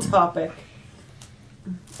awful topic.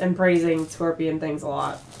 And praising scorpion things a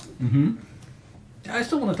lot. Mm-hmm. I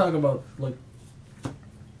still want to talk about, like,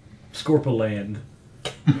 Scorpoland.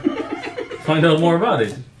 Find out more about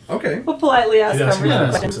it. Okay. We'll politely ask Dude, that's not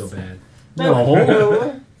questions. so bad.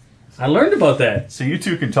 No. I learned about that. So you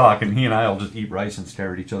two can talk, and he and I will just eat rice and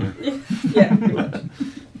stare at each other. Yeah, pretty much.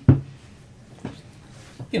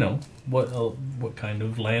 You know, what kind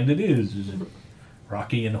of land it is. Is it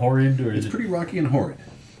rocky and horrid, or is It's it... pretty rocky and horrid.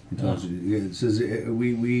 It tells you. It says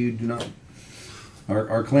we do not.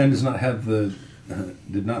 Our clan does not have the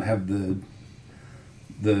did not have the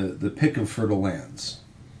pick of fertile lands,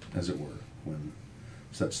 as it were, when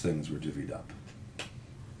such things were divvied up.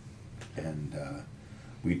 And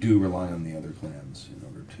we do rely on the other clans in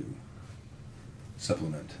order to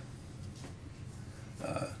supplement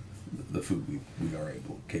the food we are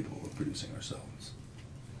capable of producing ourselves.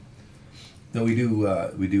 Though we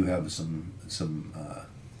do have some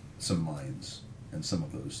mines, and some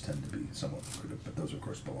of those tend to be somewhat lucrative, but those of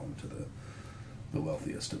course belong to the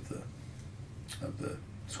wealthiest of the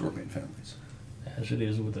scorpion families. As it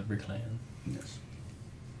is with every clan. Yes.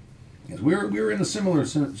 Yes, we're in a similar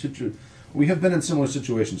situation. We have been in similar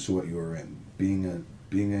situations to what you are in. Being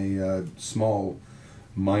a small,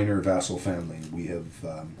 minor vassal family, we have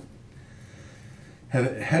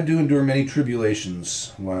had to endure many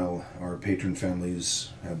tribulations while our patron families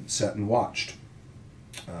have sat and watched,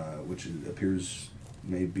 which it appears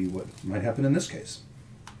may be what might happen in this case.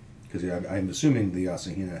 Because I'm assuming the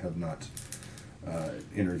Asahina have not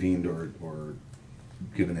intervened or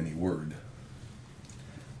given any word.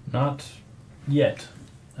 Not yet.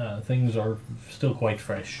 Things are still quite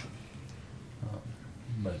fresh.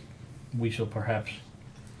 But we shall perhaps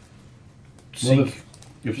seek... Well,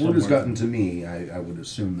 if word has somewhere. gotten to me, I would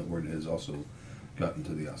assume that word has also gotten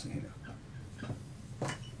to the Asahina.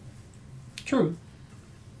 True.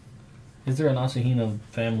 Is there an Asahina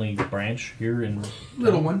family branch here in...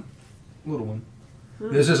 Little one.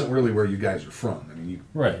 This isn't really where you guys are from. I mean,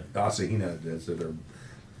 Right. Asahina is their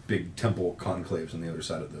big temple conclaves on the other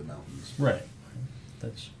side of the mountains. Right.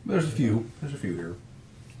 That's... There's a few here.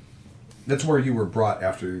 That's where you were brought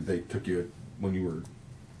after they took you when you were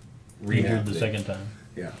Injured rehabbed. the second time.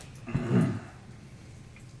 Yeah.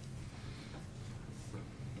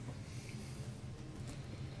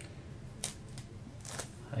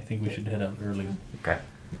 I think we should head out early. Okay.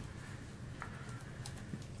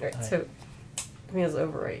 Right, so meal's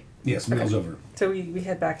over, right? Yes, meal's over. So we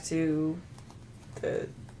head back to the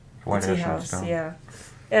White tea Ash and house, Stone. yeah.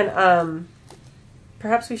 And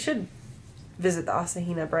perhaps we should visit the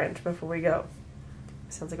Asahina branch before we go.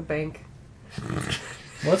 Sounds like a bank.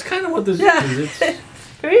 Well, that's kind of what this Yeah. is. It's,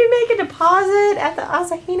 Can we make a deposit at the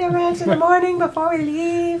Asahina ranch in the morning before we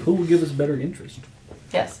leave? who will give us better interest?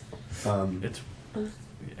 Yes.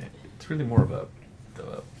 It's really more of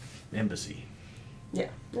the embassy. Yeah.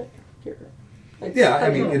 You're right. Yeah, I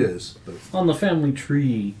mean, it is. But On the family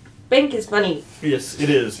tree. Bank is funny. Yes, it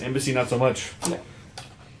is. Embassy, not so much. No.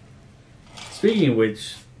 Speaking of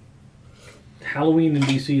which, Halloween in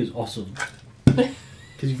DC is awesome.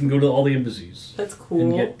 Because you can go to all the embassies That's cool.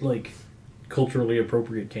 and get, like, culturally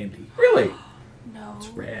appropriate candy. really, No. It's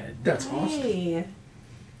rad. that's awesome. Hey.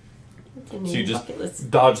 That's a So new you just bucket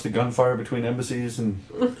list. dodge the gunfire between embassies and...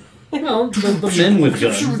 Well, the men with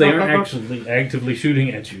guns, they aren't actually actively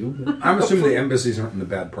shooting at you. I'm assuming the embassies aren't in the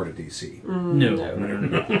bad part of DC.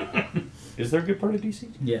 No. Is there a good part of DC?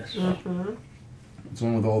 Yes. Mhm. It's the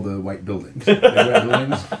one with all the white buildings. The white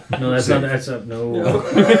buildings. No, that's Safe. not. That's not. No.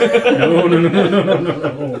 No.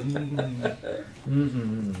 No.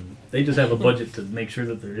 Mm-mm. They just have a budget to make sure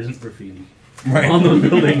that there isn't graffiti Right. on the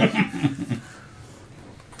building.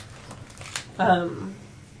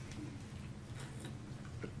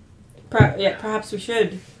 Perhaps we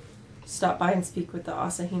should stop by and speak with the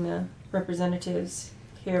Asahina representatives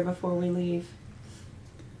here before we leave,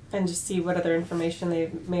 and just see what other information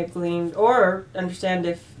they may have gleaned, or understand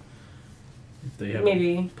if They have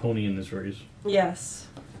maybe a pony in this race. yes,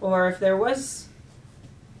 or if there was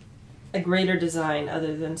a greater design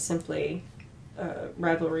other than simply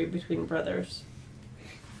rivalry between brothers.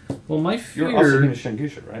 Well, my You're fear. Asahina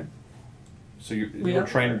Shengisha, right? So We you're are.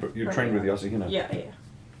 trained. You're Right. trained with the Asahina. Yeah, yeah.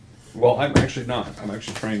 Well, I'm actually not. I'm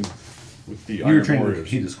actually trained with the You Iron were trained Warriors.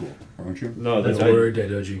 at Hida school, weren't you? No, That's that's word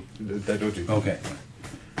Daidoji. Daidoji. Okay.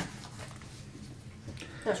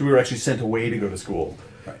 So we were actually sent away to go to school.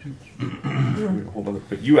 Right. Hold on,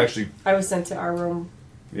 but you actually, I was sent to our own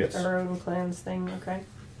yes. clans thing. Okay.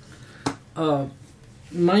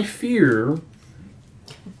 My fear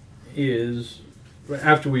is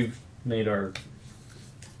after we've made our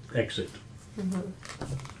exit,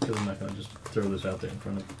 because I'm not going to just throw this out there in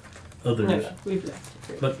front of others. No, we've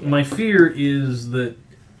left. But my fear is that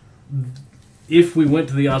if we went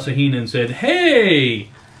to the Asahina and said, "Hey,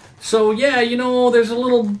 so yeah, you know, there's a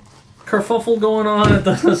little kerfuffle going on at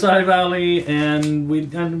the Asai Valley, and we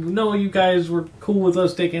know you guys were cool with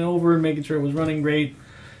us taking over and making sure it was running great,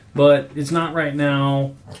 but it's not right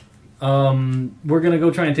now. We're gonna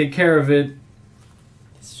go try and take care of it."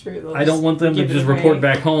 It's true. They'll I don't want them to give it just away. report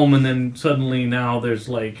back home and then suddenly now there's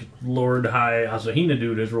like Lord High Asahina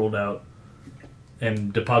dude has rolled out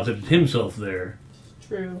and deposited himself there.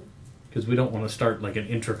 True. Because we don't want to start like an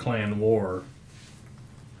intra-clan war.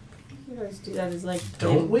 You guys do that as like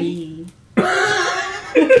Don't plan we? B.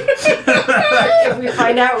 If we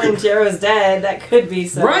find out when Jero's dead, that could be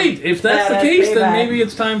some Right! If that's the badass case, then payback. maybe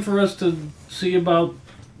it's time for us to see about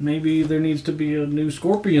maybe there needs to be a new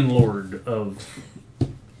Scorpion Lord of...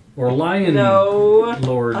 Or Lion No,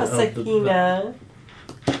 Lord of the... Asahina.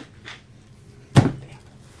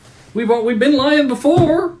 We've been Lion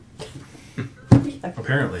before!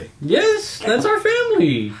 Apparently. Yes! That's our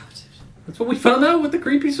family! That's what we found out with the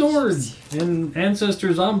creepy sword and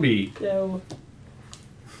Ancestor Zombie. No.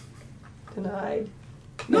 Denied.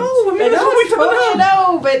 No, I mean, I that's know what we it's found totally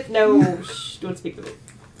out! no, but no. Shh, don't speak of it.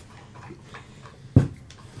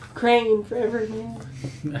 Crane forever, man.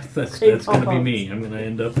 That's gonna be me. I'm gonna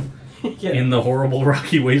end up Yeah. in the horrible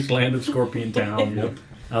rocky wasteland of Scorpion Town,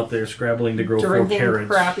 out there scrabbling to grow 4 Drinking carrots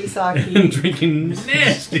crappy and sake. drinking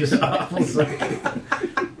nasty stuff.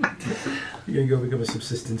 You're gonna go become a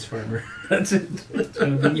subsistence farmer. That's it. That's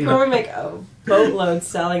gonna be You me. probably make a boatload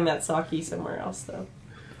selling that sake somewhere else, though.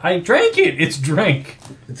 I drank it. It's drank.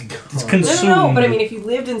 It's gone. It's consumed. No, but I mean, if you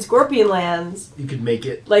lived in Scorpion lands, You could make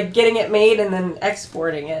it. like getting it made and then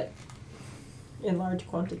exporting it in large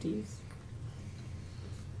quantities.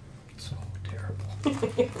 So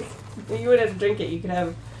terrible. You would have to drink it. You could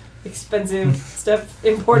have expensive stuff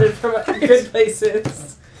imported from good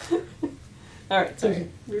places. Alright, sorry.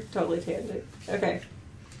 We're totally tangent. Okay.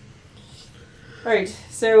 Alright,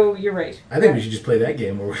 so you're right. I think we should just play that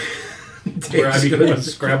game where Where I become a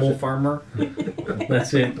Scrabble farmer.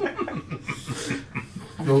 That's it.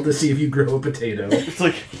 roll to see if you grow a potato. It's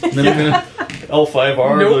like And then I'm gonna.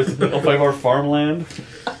 L5R, Nope. the L5R farmland.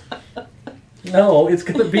 No, it's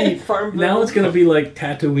gonna be. Farm Now it's gonna be like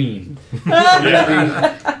Tatooine.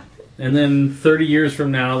 Yeah. And then 30 years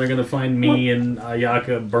from now, they're gonna find me and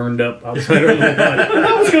Ayaka burned up outside our little hut.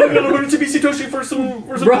 I was gonna go to Mitsubishi Toshi for some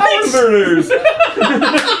Right. power burners.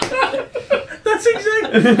 That's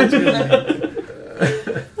exactly.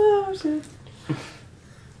 Oh, shit.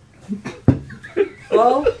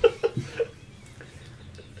 Well,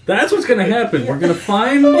 That's what's gonna happen. We're gonna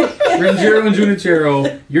find Renjiro and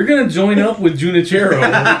Junichiro. You're gonna join up with Junichiro,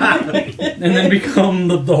 and then become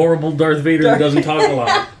the horrible Darth Vader who doesn't talk a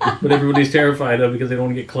lot, but everybody's terrified of because they don't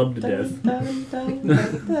want to get clubbed to death.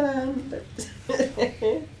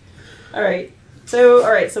 Alright,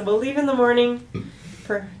 so we'll leave in the morning.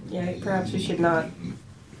 Perhaps we should not.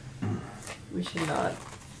 We should not.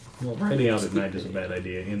 Well, riding out at night is a bad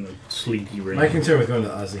idea in the sleety rain. My concern with going to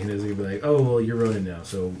Asahina is going to be like, oh, well, you're Ronin now,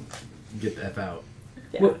 so get the F out.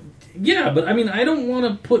 Yeah. Well, yeah, but I mean, I don't want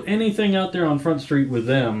to put anything out there on Front Street with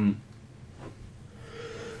them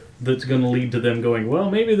that's going to lead to them going,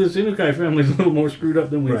 well, maybe this Inukai family's a little more screwed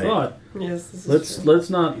up than we Right. thought. Yes, this is true.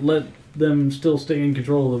 Let's not let them still stay in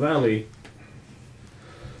control of the valley.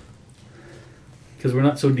 Because we're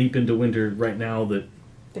not so deep into winter right now that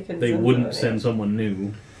they wouldn't send someone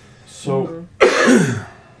new. So,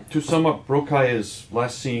 to sum up, Rokai is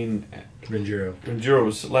last seen. Renjiro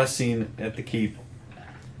was last seen at the keep.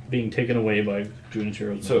 Being taken away by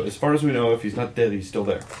Junichiro's. So, as far as we know, if he's not dead, he's still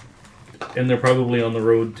there. And they're probably on the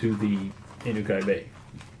road to the Inukai Bay.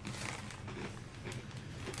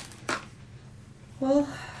 Well,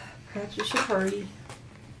 perhaps we should hurry.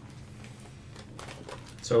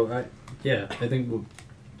 So, I think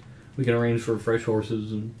we can arrange for fresh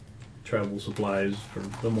horses and travel supplies for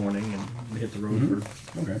the morning and hit the road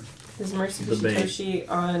for... Okay. Is Mercy The bay. Toshi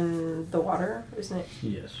on the water, isn't it?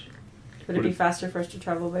 Yes. Would it be faster for us to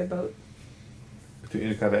travel by boat? To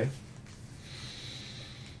Inukai Bay?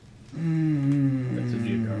 That's a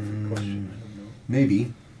geographic question. I don't know.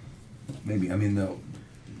 Maybe. I mean, though,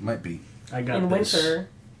 might be. I got In this. winter.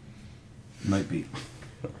 Might be.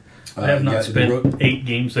 I have not yeah, spent 8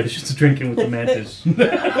 game sessions drinking with the mantis. For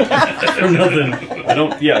nothing. I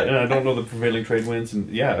don't. Yeah, and I don't know the prevailing trade winds, and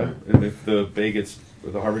and if the bay gets,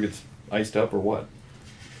 or the harbor gets iced up, or what?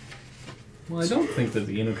 Well, I don't think that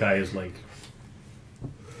the Inukai is like...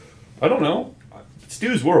 I don't know.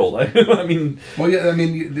 Stu's world. I mean, Well, yeah, I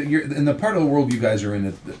mean, you're, in the part of the world you guys are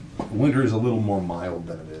in, winter is a little more mild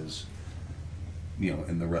than it is,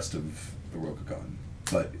 in the rest of the Rokugan.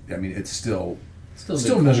 But, I mean, it's still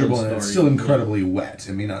miserable and it's still incredibly wet.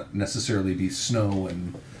 It may not necessarily be snow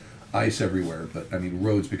and ice everywhere, but, I mean,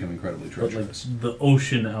 roads become incredibly But like treacherous. the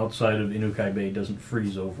ocean outside of Inukai Bay doesn't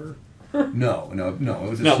freeze over. No.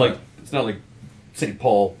 it's not like St.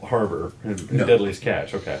 Paul Harbor and No. Deadliest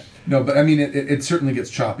Catch. Okay. No, but I mean, it certainly gets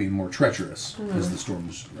choppy and more treacherous as the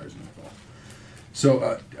storms rise and fall.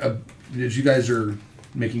 So, as you guys are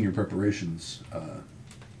making your preparations,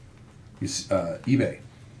 eBay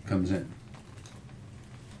comes in.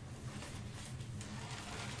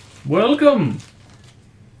 Welcome!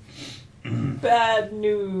 Bad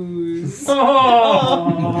news.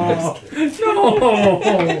 Oh!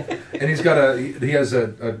 No! And he has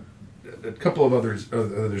a couple of other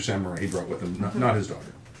samurai he brought with him, not his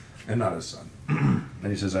daughter, and not his son.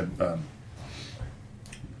 And he says, I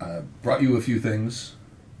brought you a few things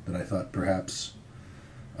that I thought perhaps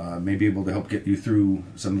may be able to help get you through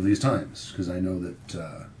some of these times, because I know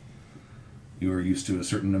that you are used to a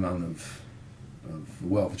certain amount of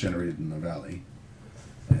wealth generated in the valley,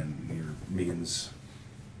 and your means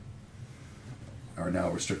are now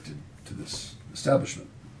restricted to this establishment.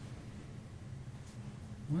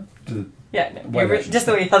 What? To the, Yeah, no, White Ashes. just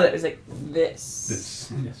the way you held it was like this.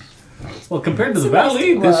 this. Yes. Well, compared to the It's a nice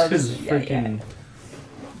valley, well, this is yeah, freaking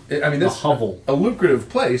I mean, a this hovel. a lucrative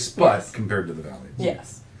place, but Yes. compared to the valley.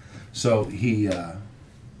 Yes. So the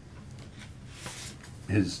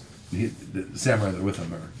samurai that are with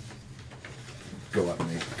him go up and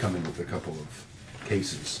they come in with a couple of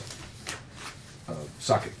cases of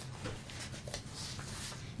sake,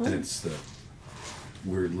 and it's the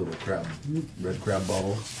weird little red crab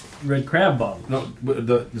bottle. Red crab bottle. No,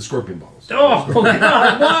 the scorpion bottles. Oh,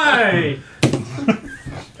 God, why?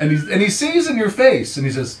 And he sees in your face, and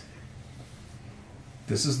he says,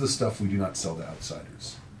 "This is the stuff we do not sell to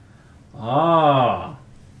outsiders." Ah.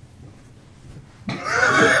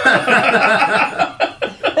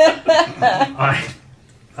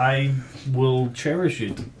 I will cherish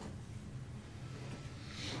it.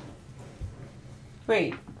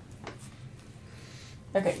 Wait.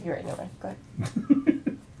 Okay, you're right. No, go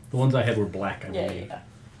ahead. The ones I had were black, I Yeah, believe. yeah.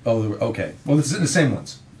 Oh, they were, okay. Well, it's the same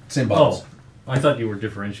ones, same bottles. Oh, I thought you were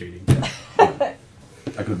differentiating. I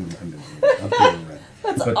couldn't. I'm feeling red.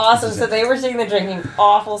 That's But awesome. it's the So same. they were sitting there drinking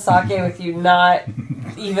awful sake with you, not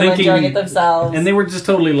even Thinking- enjoying it themselves. And they were just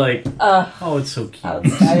totally like, Ugh. oh, it's so cute.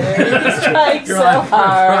 Outsiders. He's trying so Brought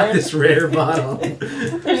hard. this rare bottle.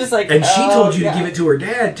 They're just like, And she oh, told you God. to give it to her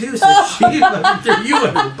dad, too, so she threw you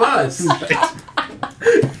under the bus.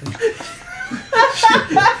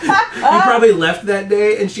 You probably left that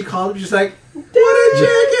day, and she called him just like, what a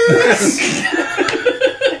jackass!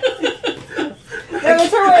 No,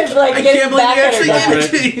 it's her way of like I getting can't believe back you at her actually dad.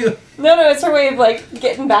 gave it to you. No, it's her way of like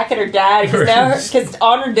getting back at her dad because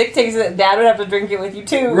honor dictates that dad would have to drink it with you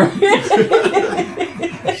too.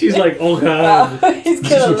 She's like, oh, God. He's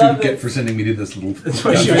This is gonna what you love get it. for sending me to this little. That's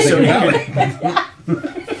why she was so happy.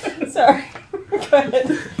 Sorry. Go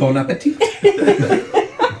ahead. Bon appetit.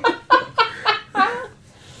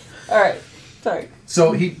 All right. Sorry.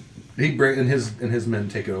 So he and his men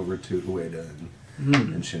take it over to Ueda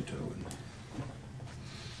and Shinto, and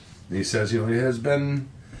he says, it has been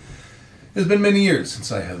many years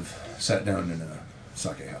since I have sat down in a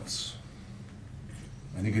sake house.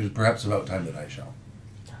 I think it is perhaps about time that I shall.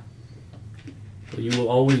 Well, you will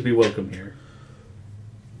always be welcome here.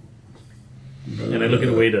 And I look at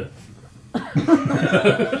Ueda.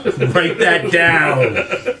 Write that down.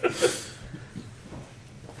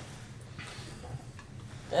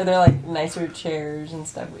 Are there like nicer chairs and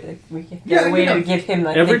stuff? We can Yeah, get a way you know, to give him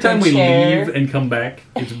like Every the time good we chair. leave and come back,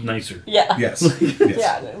 it's nicer. Yeah. Yes. Yes.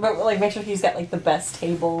 Yeah, but like make sure he's got like the best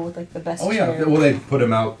table with like the best Oh chair. yeah. Well, they put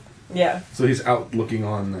him out, Yeah. so he's out looking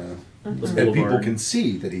on, The and people boulevard. can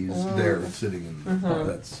see that he's there sitting. And oh,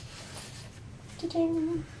 that's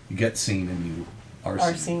Cha-ching. you get seen and you are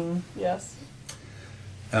Our seen. scene, yes.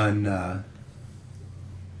 And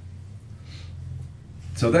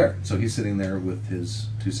so he's sitting there with his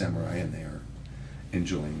two samurai, and they are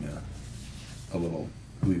enjoying a little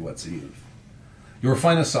huiwatsi of your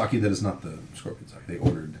finest sake that is not the scorpion sake. They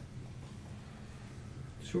ordered.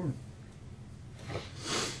 Sure.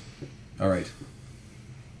 All right.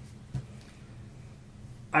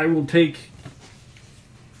 I will take.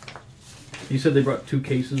 You said they brought 2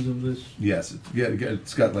 cases of this? Yes.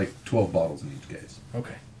 It's got like 12 bottles in each case.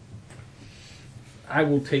 Okay. I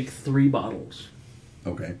will take 3 bottles.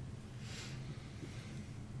 Okay.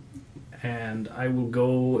 And I will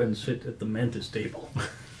go and sit at the Mantis table.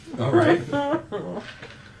 All right.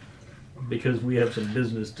 Because we have some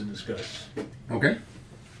business to discuss. Okay.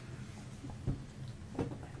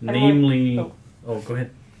 Namely. Oh. Oh, go ahead.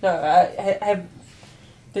 No,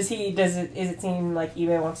 is it seem like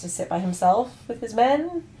eBay wants to sit by himself with his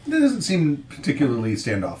men? That doesn't seem particularly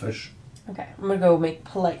standoffish. Okay, I'm gonna go make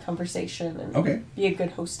polite conversation and Okay. be a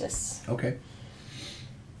good hostess. Okay.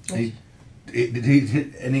 And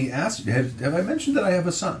he asked, have I mentioned that I have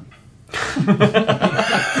a son?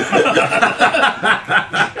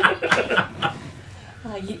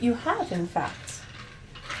 You have, in fact.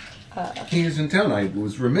 He is in town. I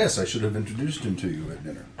was remiss. I should have introduced him to you at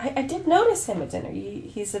dinner. I did notice him at dinner.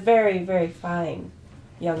 He's a very, very fine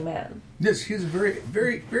young man. Yes, he's a very,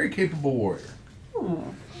 very, very capable warrior.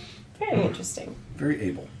 Very interesting. Very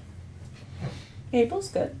able. Abel's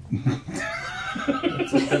good.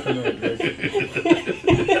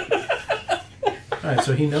 Alright,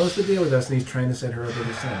 so he knows the deal with us and he's trying to set her up with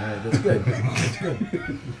his son. Alright, that's good. That's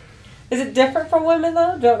good. Is it different for women,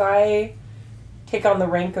 though? Don't I take on the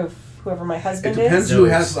rank of whoever my It husband depends is? who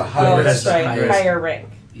has the Oh, highest. that's right. highest- Higher rank.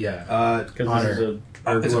 Yeah. Because Honor. this is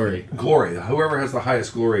a It's glory. Glory. Whoever has the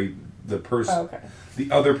highest glory, the person, Oh, okay.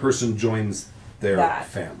 the other person joins their That.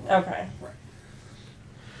 family. Okay.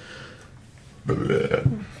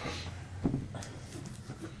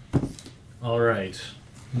 All right.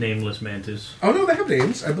 Nameless Mantis. Oh no, they have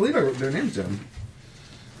names. I believe I wrote their names down.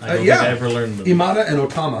 I don't yeah. think I ever learned them. Imada and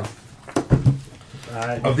Otama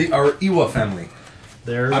of the our Iwa family.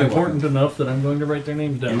 They're Iwa. important enough that I'm going to write their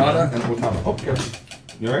names down. Imada and Otama. Oh, careful.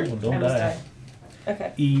 You all right? Well, I don't must die. die.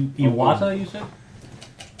 Okay. Iwata, you said?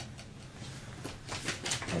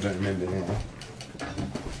 I don't remember now.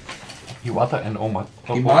 Iwata and Oma.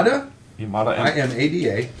 Imada, Imada and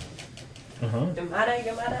IMADA, Uh-huh.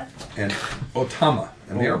 Yamada. and Otama,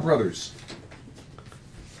 and they are brothers.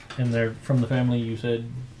 And they're from the family you said?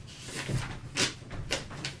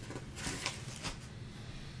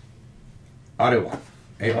 Ariwa,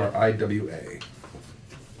 ARIWA.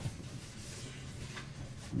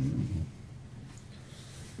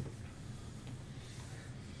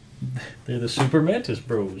 They're the Super Mantis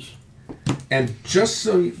Bros. And just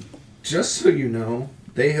so you know,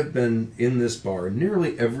 they have been in this bar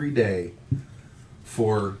nearly every day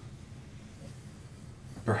for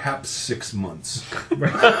perhaps 6 months.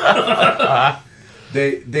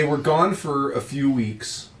 They were gone for a few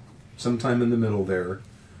weeks, sometime in the middle there,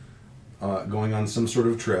 going on some sort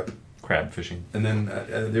of trip, crab fishing. and then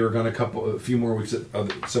they were gone a few more weeks at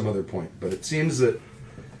some other point. But it seems that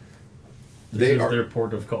This is their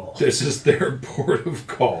port of call. This is their port of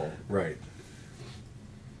call, right?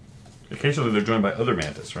 Occasionally they're joined by other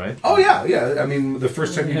mantis, right? Oh yeah. I mean, the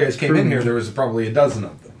first time you Yeah, guys came in true. here, there was probably a dozen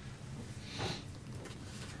of them.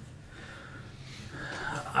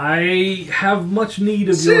 I have much need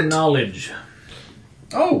of your Sit. knowledge.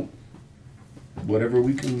 Oh, whatever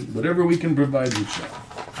we can provide you shall.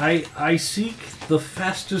 I seek the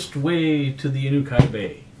fastest way to the Inukai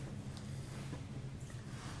Bay.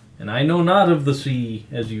 And I know not of the sea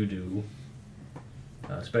as you do,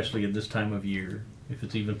 especially at this time of year, if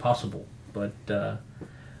it's even possible. But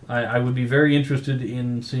I would be very interested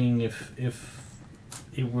in seeing if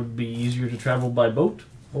it would be easier to travel by boat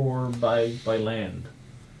or by land.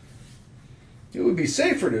 It would be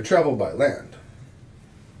safer to travel by land,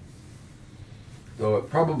 though it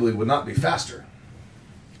probably would not be faster.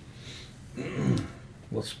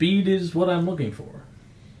 Well, speed is what I'm looking for.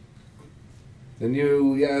 Then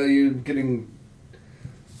you're getting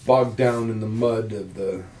bogged down in the mud of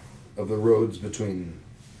the of the roads between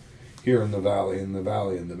here in the valley and the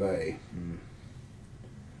valley and the bay.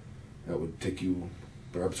 That would take you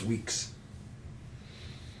perhaps weeks.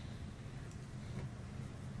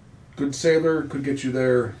 Good sailor could get you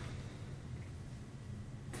there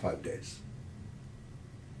 5 days.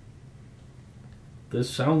 This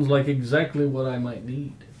sounds like exactly what I might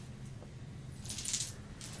need.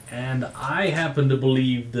 And I happen to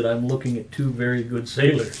believe that I'm looking at two very good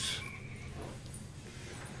sailors.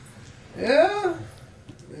 Yeah.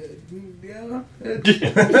 Yeah.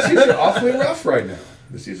 The seas are awfully rough right now.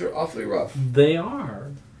 The seas are awfully rough. They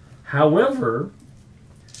are. However,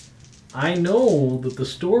 I know that the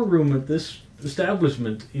storeroom at this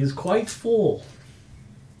establishment is quite full.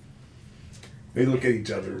 They look at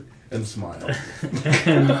each other and smile.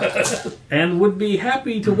 And would be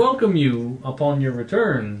happy to welcome you upon your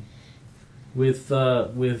return with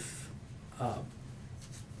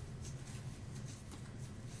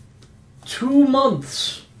 2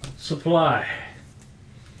 months supply.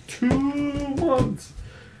 2 months.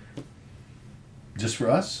 Just for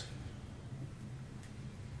us?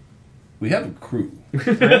 We have a crew.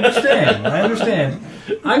 I understand.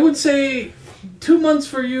 I would say 2 months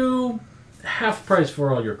for you, half price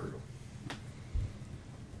for all your crew.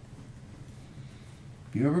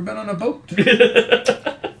 You ever been on a boat?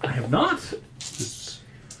 I have not. This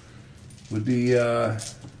would be an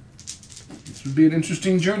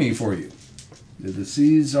interesting journey for you. The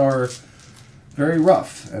seas are very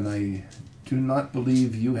rough, and I do not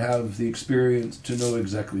believe you have the experience to know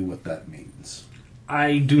exactly what that means.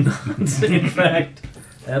 I do not, in fact,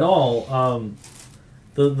 at all.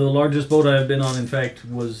 The largest boat I've been on, in fact,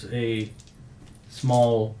 was a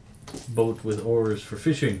small boat with oars for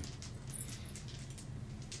fishing.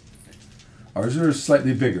 Ours are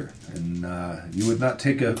slightly bigger, and you would not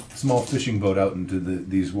take a small fishing boat out into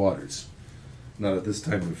these waters. Not at this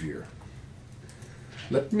time of year.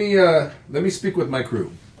 Let me speak with my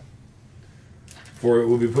crew, for it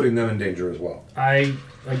will be putting them in danger as well. I,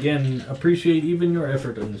 again, appreciate even your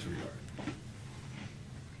effort in this regard.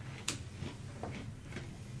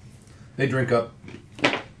 They drink up.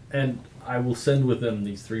 And I will send with them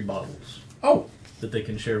these 3 bottles Oh, that they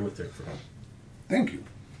can share with their crew. thank you.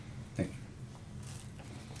 Thank you.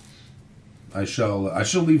 I shall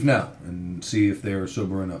leave now and see if they are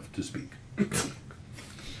sober enough to speak.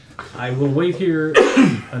 I will wait here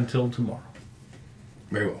until tomorrow.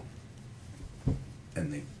 Very well.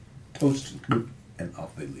 And they toast and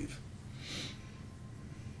off they leave.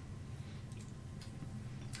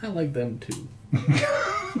 I like them too.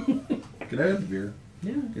 Could I have the beer?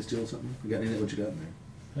 Yeah. Can I steal something? You got any? What you got in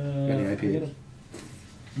there? Uh, Got any IPAs?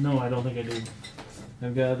 No, I don't think I do.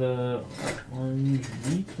 I've got orange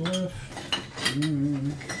wheat left.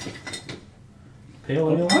 Pale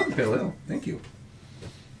ale. Oh, pale ale. Thank you.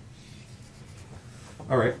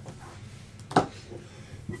 All right.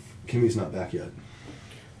 Kimmy's not back yet.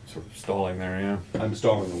 Sort of stalling there, yeah. I'm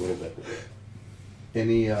stalling a little bit.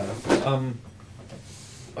 Any? I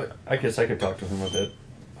guess I could talk to him a bit.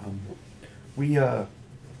 We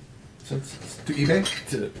since To eBay?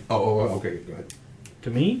 to, Oh, okay. Go ahead. To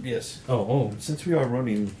me? yes, Oh. since we are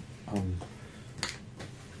running,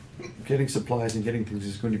 getting supplies and getting things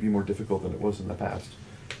is going to be more difficult than it was in the past.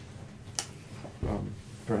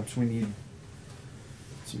 Perhaps we need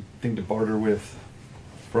something to barter with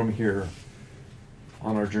from here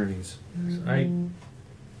on our journeys.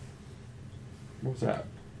 What was that?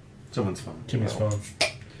 Someone's phone. Jimmy's Well. phone.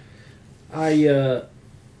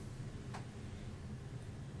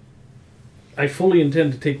 I fully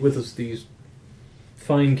intend to take with us these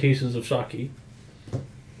fine cases of sake.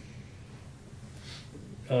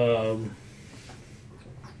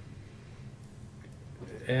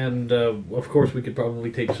 And of course, we could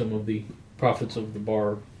probably take some of the profits of the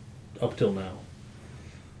bar up till now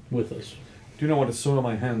with us. Do you know what to soil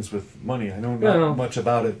my hands with money? I know not Well. much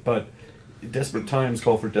about it, but desperate times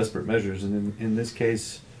call for desperate measures, and in this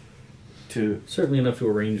case, to Certainly enough to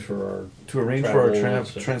arrange for our. arrange for our Travel,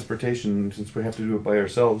 so. transportation, since we have to do it by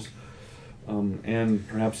ourselves, and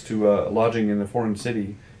perhaps to lodging in a foreign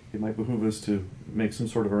city, it might behoove us to make some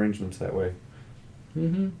sort of arrangements that way.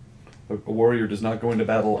 Mm-hmm. A warrior does not go into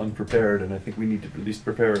battle unprepared, and I think we need to at least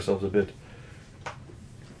prepare ourselves a bit.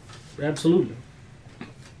 Absolutely.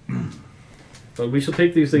 But we shall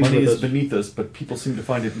take these things Money with is us. beneath us, but people seem to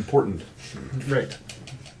find it important. Right.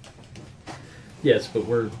 Yes, but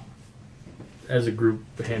we're, as a group,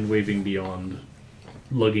 hand waving beyond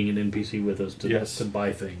lugging an NPC with us to, Yes. to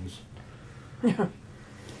buy things.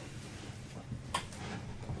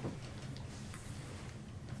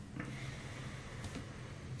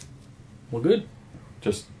 Well, good.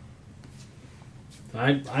 Just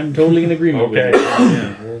I'm totally in agreement Okay. with you.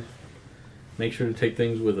 Yeah, we'll make sure to take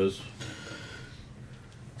things with us.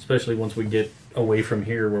 Especially once we get away from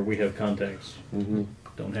here where we have contacts. Mm-hmm.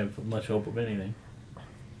 Don't have much hope of anything.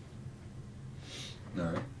 All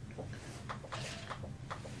right.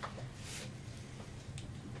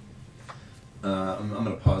 I'm going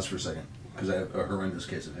to pause for a second because I have a horrendous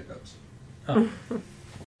case of hiccups. Oh.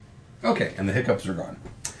 Okay, and the hiccups are gone.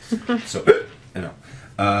 So, you know.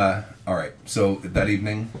 All right. So that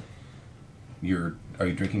evening, are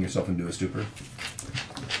you drinking yourself into a stupor?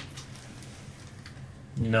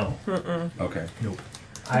 No. Okay. Nope.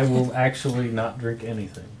 I will actually not drink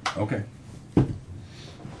anything. Okay.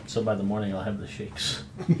 So by the morning I'll have the shakes.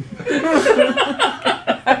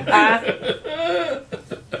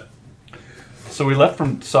 So we left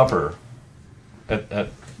from supper at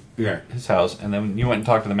Yeah. his house, and then you went and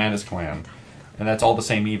talked to the Mantis clan, and that's all the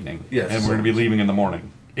same evening. Yes. And we're going to be leaving in the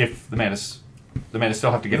morning. If the Mantis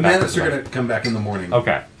still have to get The back. Mantis to are them. going to come back in the morning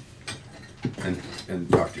Okay. and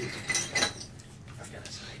talk to you. I've got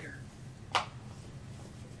a cider.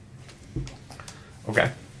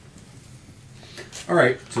 Okay. All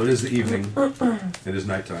right. So it is the evening. It is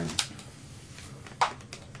nighttime.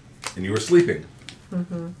 And you are sleeping.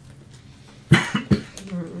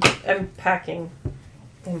 I'm packing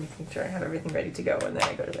and making sure I have everything ready to go, and then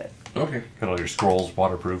I go to bed. Okay. Got all your scrolls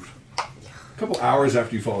waterproofed. A couple hours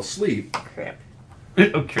after you fall asleep, Crap.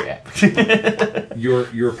 Oh crap.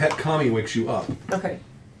 your pet Kami wakes you up, Okay.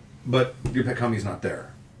 but your pet Kami's not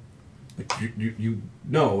there. Like you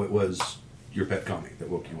know it was your pet Kami that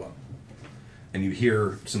woke you up, and you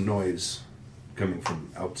hear some noise coming from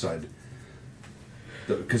outside.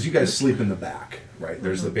 Because you guys sleep in the back, right?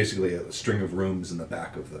 There's basically a string of rooms in the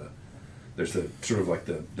back of the. There's the sort of like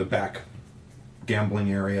the back gambling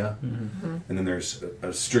area, and then there's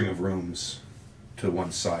a string of rooms to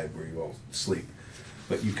one side where you all sleep.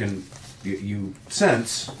 But you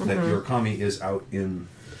sense that your Kami is out in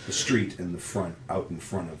the street in the front, out in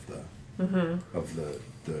front of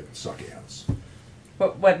the sake house.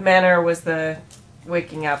 What manner was the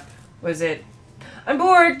waking up? Was it, I'm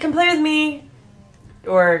bored, come play with me?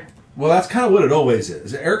 Or, Well, that's kind of what it always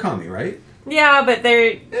is. Air Kami, right? yeah, but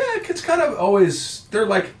they're, Yeah, it's kind of always. They're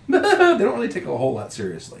like they don't really take a whole lot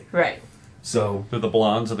seriously. right. So They're the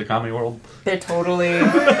blondes of the commie world. They're totally,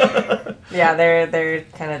 yeah, they're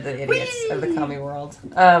kind of the idiots of the commie world.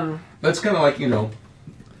 that's kind of like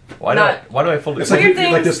Why Not- do I feel it's this? like Weird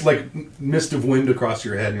like things. this like mist of wind across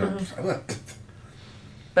your head. And you're like,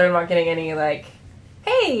 But I'm not getting any, like,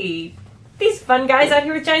 hey, these fun guys out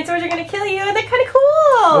here with giant swords are going to kill you, and they're kind of cool.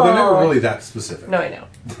 well, they're never really that specific. No, I know.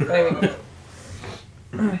 But I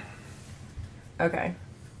mean, okay.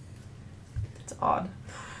 That's odd.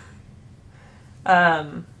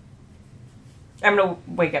 I'm gonna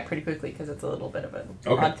wake up pretty quickly because it's a little bit of an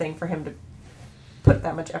Okay. odd thing for him to put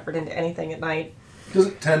that much effort into anything at night.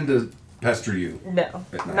 Doesn't tend to pester you No,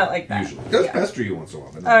 at night. not like that. Usually, it does Yeah. pester you once in a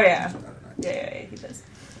while. But Oh, yeah. not at night. Yeah, he does.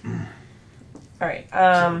 All right.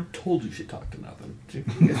 Told you she talked to nothing.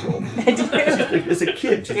 As a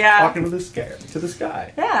kid, she's Yeah. talking to this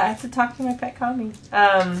guy. Yeah, I have to talk to my pet Kami.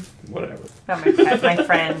 Whatever. Not my pet,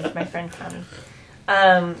 my friend Kami.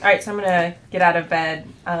 All right, so I'm gonna get out of bed.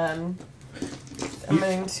 I'm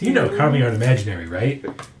going to. You know Kami aren't imaginary, right?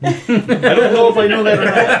 I don't know if I know that or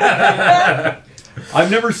not. I've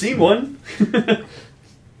never seen one.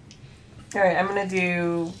 All right, I'm gonna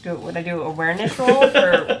would I do awareness roll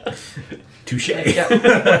for Touche. like,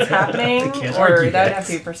 what's happening, Can't or argue that would that. have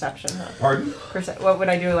to be perception? Huh? Pardon? What would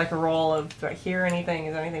I do? Like a roll of do I hear anything?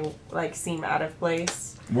 Is anything like seem out of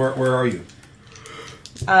place? Where are you?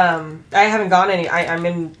 I haven't gone any. I'm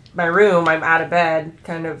in my room. I'm out of bed,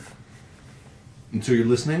 kind of. And so you're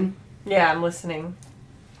listening. Yeah, I'm listening.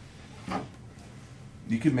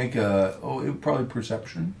 You could make probably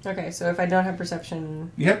perception. Okay, so if I don't have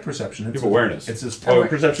perception, You have perception. It's You have awareness. It's a, Oh,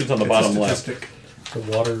 perception's on the it's bottom a left. statistic. The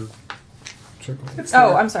water circle. It's oh,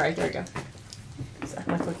 there. I'm sorry. There we go. So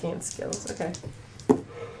I'm looking at skills. Okay.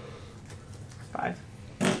 5.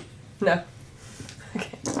 No.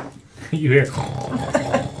 Okay. You hear.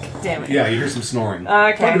 Damn it. Yeah, you hear some snoring.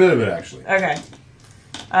 Okay. Quite a bit of it, actually. Okay.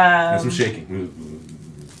 And some shaking.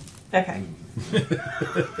 Okay.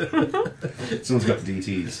 Someone's got the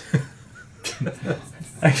DTs.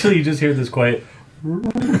 Actually, you just hear this quiet.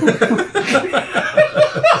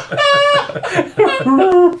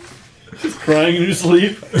 Just crying in your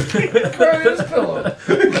sleep. Crying in his pillow.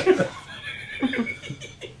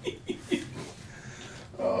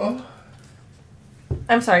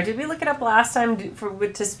 I'm sorry. Did we look it up last time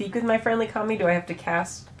to speak with my friendly Kami? Do I have to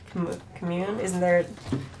cast commune? Isn't there?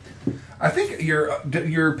 I think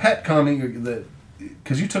your pet Kami,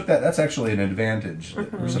 because you took that. That's actually an advantage or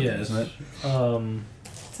something, Yes. isn't it?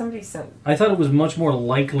 Somebody sent. I thought it was much more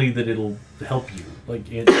likely that it'll help you.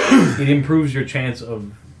 Like it improves your chance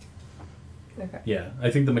of. Okay. Yeah,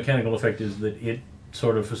 I think the mechanical effect is that it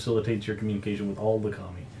sort of facilitates your communication with all the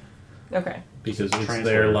kami Okay. because it's Transfer.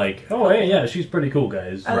 they're like, oh hey, yeah, she's pretty cool,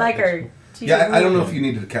 guys. I like her. She's Yeah, I don't know really- if you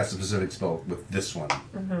need to cast a specific spell with this one.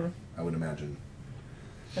 I would imagine.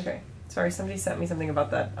 Okay. Sorry, somebody sent me something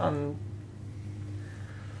about that.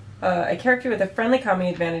 A character with a friendly kami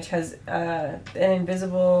advantage has an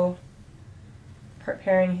invisible part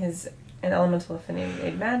pairing an elemental affinity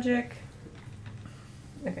aid magic.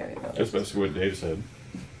 Okay, I didn't know That's this. basically what Dave said.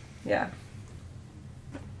 Yeah.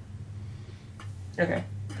 Okay.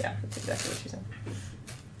 Yeah, that's exactly what she said.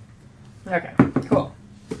 Okay, cool.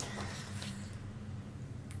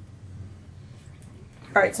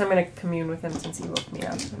 Alright, so I'm gonna commune with him since he woke me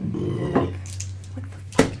up. And be like, what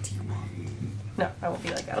the fuck do you want? No, I won't be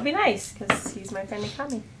like that. I'll be nice, because he's my friendly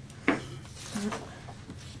Kami.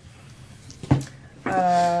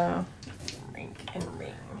 Rink and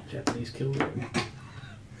ring. Japanese Kilroy.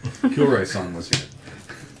 Kilroy song was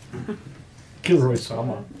here. Kilroy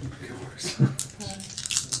Sama.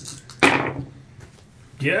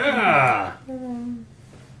 Yeah.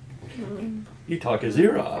 You talk his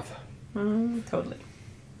ear off. Totally.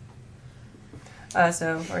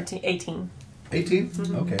 So, 18. 18?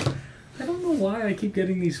 Okay. I don't know why I keep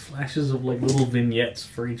getting these flashes of like little vignettes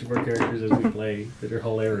for each of our characters as we play that are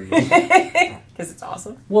hilarious. Because it's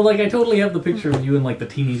awesome. Well, like I totally have the picture of you in like the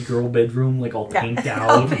teenage girl bedroom, like all Yeah. pinked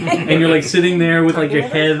out, and you're like sitting there with like your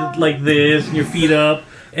head like this and your feet up,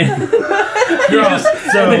 and you're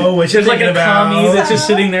just So, what you're there's like thinking a commie about? that's just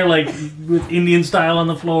sitting there like with Indian style on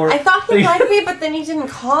the floor. I thought he liked me, but then he didn't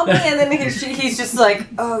call me, and then he's just like,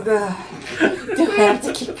 oh god, do I have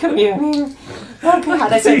to keep communing? Oh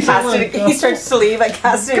god, I started casting it. He starts to leave, I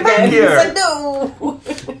cast it again. He's here. like, no!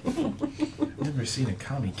 Never seen a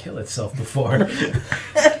kami kill itself before.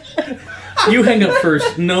 You hang up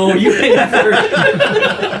first. No, you hang up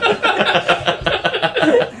first.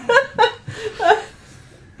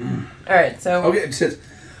 Alright, so. Okay, it says,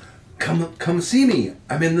 come see me.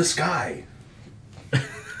 I'm in the sky.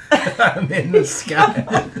 I'm in the sky.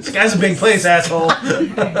 The sky's a big place, asshole.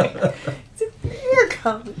 You're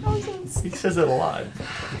coming. He says it a lot.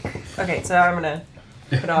 Okay, so I'm gonna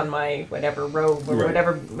put on my whatever robe or Right.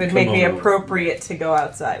 whatever would make me Kimono. appropriate to go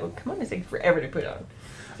outside. Well, kimonos take forever to put on.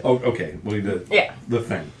 Oh, okay. Well, Yeah. the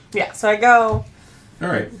thing. Yeah, so I go. All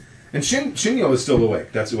right. And Shinyo is still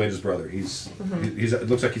awake. That's Ueda's brother. He's it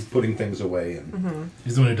looks like he's putting things away. And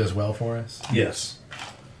He's the one who does well for us. yes,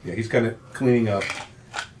 yeah, he's kind of cleaning up.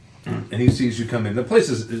 And he sees you come in. The place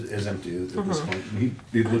is empty at this point. And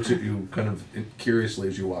he looks at you kind of curiously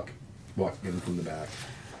as you walk in from the back.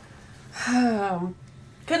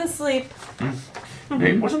 Couldn't sleep.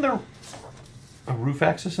 Hey, wasn't there a roof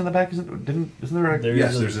access in the back? Isn't there a...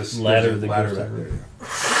 Yes, there's this ladder there's a that ladder goes back to the there.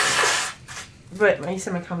 roof. But you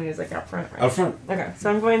said my company was like out front, right? Out front. Okay, so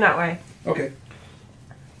I'm going that way. Okay.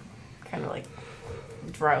 Kind of like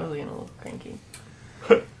drowsy and a little cranky.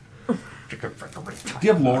 Do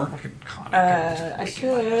you have lore? I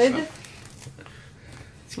should.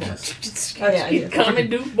 Yes. Oh, yeah, I do. Common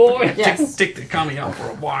dude boy. Yes. Take the commie out for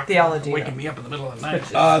a walk. Theology. Waking me up in the middle of the night.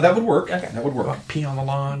 That would work. Okay. That would work. Pee on the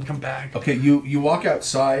lawn, come back. Okay, you walk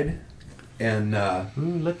outside, and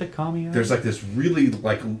Ooh, let the commie out. there's like this really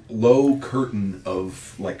like low curtain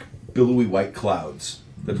of like billowy white clouds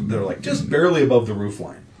that are like just barely above the roof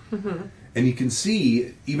line. And you can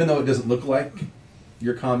see, even though it doesn't look like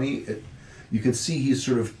your kami, you can see he's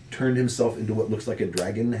sort of turned himself into what looks like a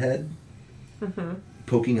dragon head,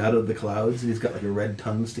 poking out of the clouds, and he's got like a red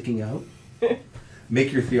tongue sticking out.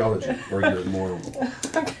 Make your theology or your lore roll.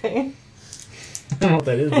 Okay. I don't know what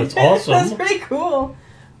that is, but it's That's awesome. pretty cool.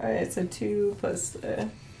 Alright, so 2 plus.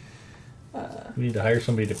 We need to hire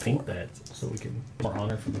somebody to paint that so we can more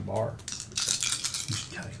honor for the bar. You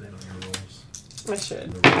should calculate on your rolls. I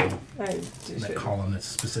should. The roll, I do that should. column that's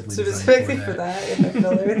specifically So designed specifically for for that. that, if I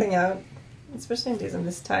fill everything out. Especially on days I'm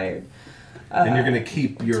just tired. And you're going to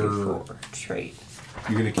keep your 2, 4 trait.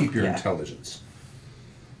 Yeah. intelligence.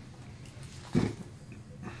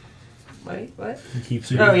 Wait, what? It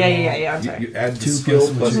keeps Oh, yeah, I'm sorry. You add the 2 skill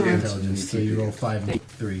plus plus your int, intelligence, and so keep you it. roll 5 and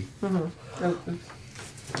 3. Oh, oops.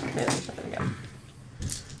 Yeah, let me try that again.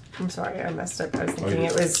 I'm sorry, I messed up. I was thinking you it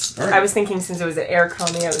did. was. All right. I was thinking since it was an air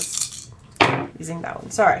commie, I was using that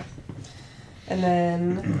one. Sorry. And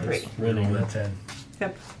then 3. Running. Roll that 10.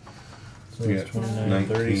 Yep. So Yeah, it's 29,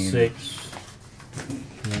 19. 36.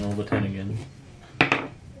 And then roll the 10 again.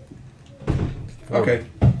 Okay.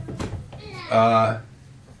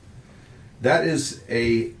 That is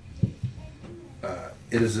a.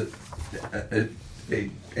 It is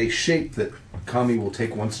a shape that Kami will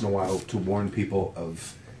take once in a while to warn people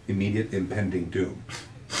of immediate impending doom.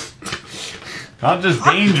 Not just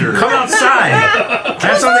danger. Come outside! I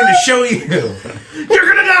have something to show you! You're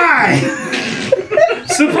gonna die!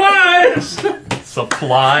 Supplies!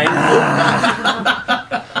 Supply.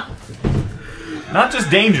 Not just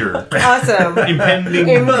danger. Awesome.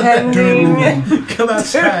 Impending. Come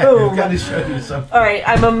outside! I've got to show you something. All right,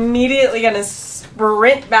 I'm immediately gonna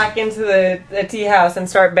sprint back into the tea house and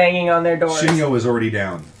start banging on their doors. Shinyo is already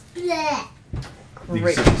down.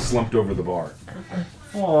 Great. He's slumped over the bar.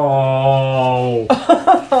 Oh.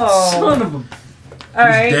 Son of a... All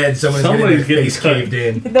right. Dead. Someone's Somebody's getting their getting face cut. caved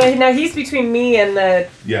in. Now he's between me and the.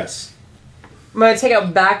 Yes. I'm gonna take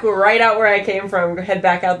out back right out where I came from. Head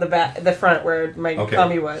back out the front where my Okay.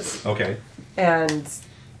 Kami was, Okay. and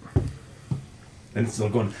And it's still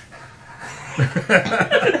going.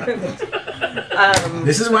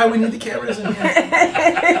 This is why we need the cameras in here.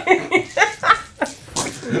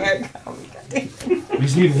 yeah, Kami, goddamn. We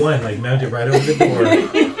just need one, like mount it right over the door.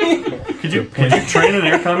 Could you train an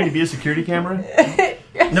air coming to be a security camera?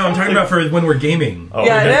 No, I'm talking about for when we're gaming. Oh,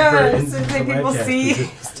 Yeah, For- no, for- so for that people webcast, see. we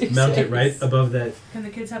just mount it right above that. Can the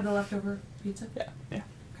kids have the leftover pizza? Yeah.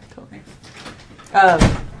 Okay.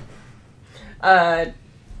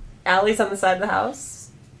 Alleys on the side of the house,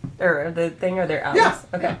 or the thing, or their alleys. Yeah.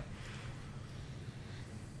 Okay.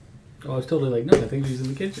 Oh, I was totally like, no, I think he's in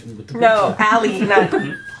the kitchen with the No, pizza. alley, not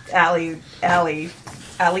alleys,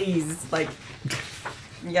 like,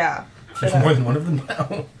 yeah. There's more than one of them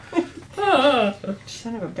now.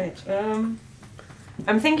 Son of a bitch.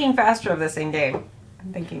 I'm thinking faster of this in game.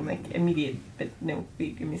 I'm thinking like immediate, but no,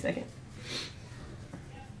 wait, give me a second.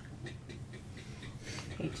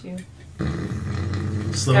 Hate you.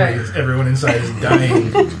 Slowly, Alright. everyone inside is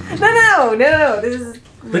dying. No, this is.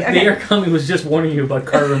 The air coming was just warning you about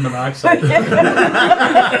carbon monoxide. The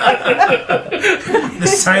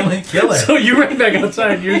silent killer. So you ran back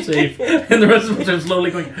outside and you're safe. And the rest of us are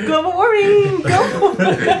slowly going, Good morning. Go.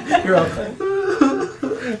 You're all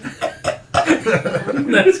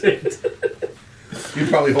that's it. You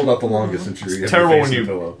probably hold out the longest since you're Terrible when you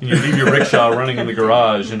leave your rickshaw running in the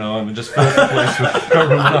garage, and it just fills the place with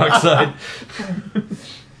carbon monoxide.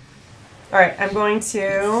 All right, I'm going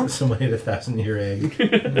to. Someone had to fasten your egg.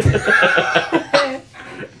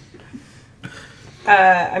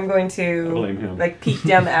 I'm going I blame to him. like peek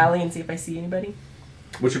down the alley and see if I see anybody.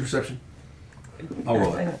 What's your perception? I'll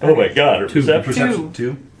roll it. Oh my god, Perception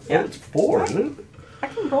 2? Yeah. It's 4, isn't it? I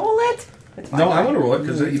can roll it. It's fine. No, I want to roll it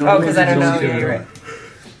because you don't. Oh, 'cause I don't know. you Yeah, you're right.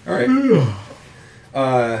 All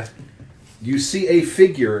right. You see a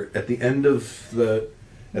figure at the end of the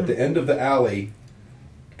alley,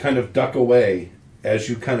 kind of duck away as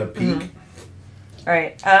you kind of peek. All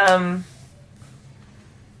right.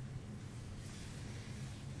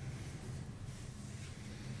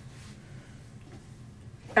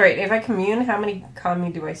 All right. If I commune, how many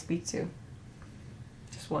Kami do I speak to?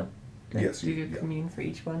 Just one. Yes, Do you yeah. commune for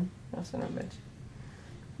each one? No, son of a bitch.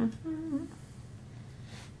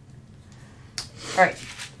 All right.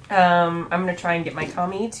 I'm gonna try and get my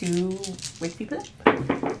Kami to wake people up.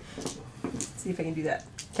 See if I can do that.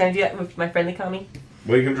 Can I do that with my friendly Kami?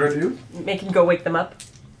 What are you gonna try to do? Make him go wake them up.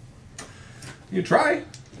 You try.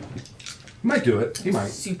 He might do it. He might.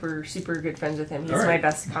 Super, super good friends with him. He's All my right.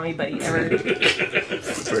 best Kami buddy ever.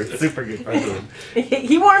 Super good.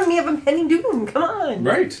 He warned me of impending doom. Come on.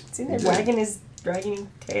 Right. See there wagging his dragging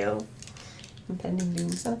tail. Impending doom.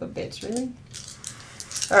 Son of a bitch, really?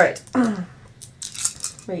 Alright.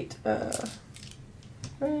 Wait,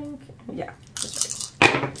 rank. Yeah, that's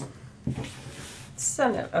right.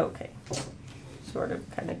 Son of. Okay. Sort of,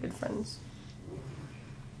 kind of good friends.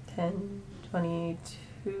 10,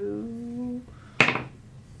 22,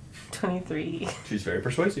 23. She's very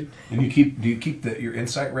persuasive. And do you keep your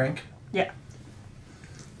insight rank? Yeah.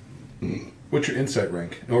 What's your insight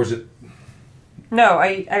rank? Or is it? No,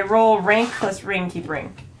 I roll rank plus ring, keep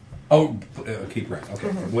ring. Oh, keep rank. Okay.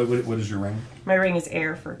 What is your rank? My ring is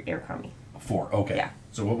air for air Kami. 4. Okay. Yeah.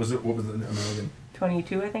 So what was it? What was the number again?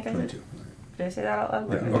 22, I think I said. 22. Did I say that out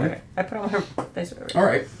loud? Yeah, okay. I put on my dice. All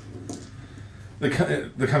right. The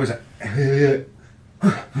Kami's like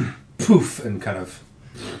poof and kind of.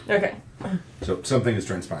 Okay. So something is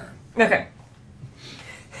transpiring. Okay.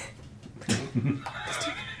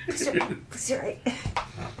 You're right.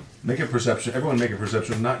 Make a perception. Everyone make a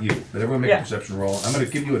perception. Not you, but everyone make a Yeah. perception roll. I'm going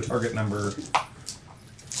to give you a target number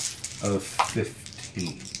of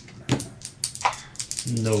 15.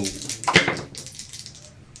 No.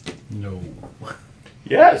 No.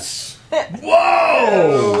 Yes. Whoa!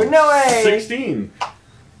 Oh, no way. 16.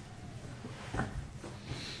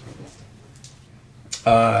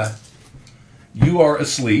 You are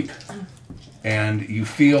asleep, and you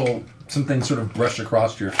feel something sort of brush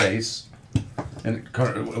across your face, and it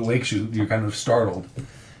kind of wakes you. You're kind of startled,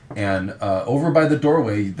 and over by the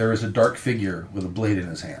doorway there is a dark figure with a blade in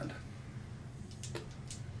his hand.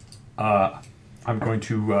 I'm going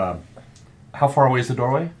to. How far away is the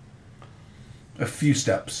doorway? A few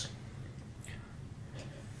steps.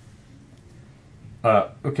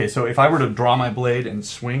 Okay, so if I were to draw my blade and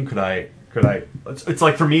swing, could I? It's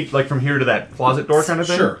like for me, like from here to that closet door kind of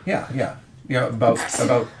thing. Sure. Yeah. About 6,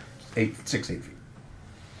 8 feet.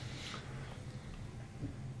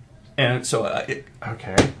 And so,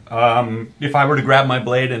 okay. If I were to grab my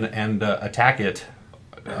blade and attack it,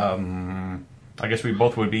 I guess we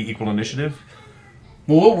both would be equal initiative.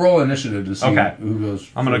 Well, we'll roll initiative to see Okay. who goes.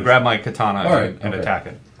 I'm going to first. grab my katana All right, and okay. attack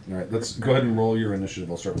it. All right, let's go ahead and roll your initiative.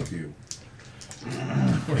 I'll start with you. We're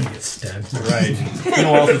gonna get stabbed. Right. It's been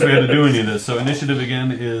a while since we had to do any of this. So initiative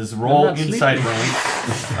again is roll I'm not insight sleeping.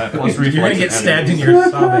 rank plus reflex. You're gonna get and stabbed enemy. and you're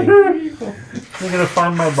sobbing. I'm gonna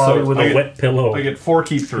find my body So, with I a get- wet pillow. I get 4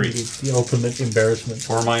 keep 3 It's the ultimate embarrassment.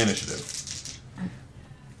 for my initiative.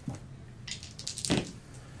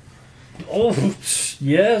 Oh,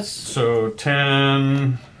 yes. So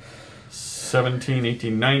 10, 17,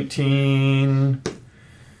 18, 19,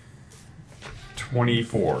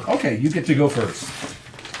 24. Okay, you get to go first.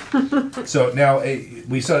 So now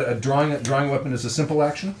we said a drawing weapon is a simple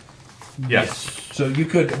action. Yes. So you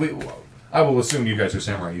could. I will assume you guys are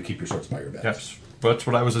samurai. You keep your swords by your bed. Yes. That's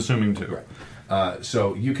what I was assuming too. Right.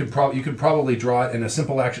 So you could probably draw it in a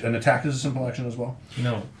simple action. An attack is a simple action as well.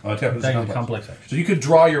 No. Attack is Attack a is a complex action. So you could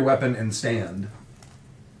draw your weapon and stand.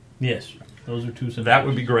 Yes. Those are two simple. That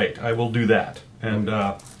would be great. I will do that. And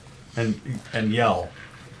yell.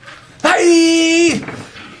 Hi!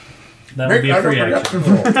 That would be a free action.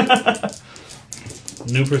 Roll.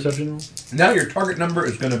 New perception roll? Now your target number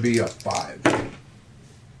is going to be a 5.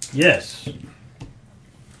 Yes.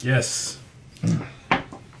 Yes.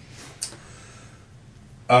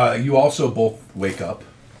 You also both wake up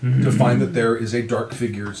to find that there is a dark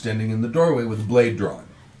figure standing in the doorway with a blade drawn.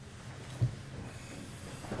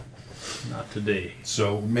 Not today.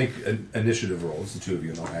 So make an initiative rolls, the two of you,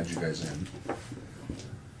 and I'll add you guys in.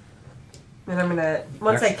 And I'm gonna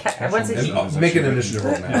once I And make an initiative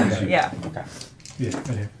roll now. yeah. Okay. Yeah, right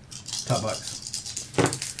here. Top box.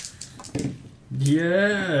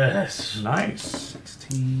 Yes. Nice.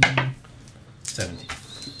 16. 17.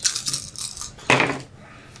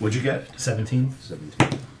 What'd you get? 17.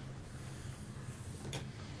 17.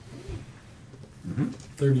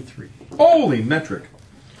 33. Holy metric!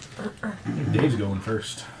 Dave's going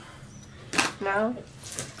first. No.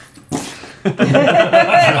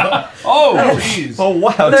 Oh, jeez! Oh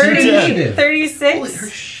wow, 30, 210.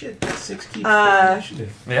 36. shit. 6 keys.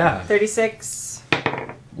 Initiative. Yeah. 36.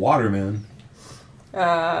 Waterman.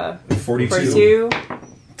 42. 42.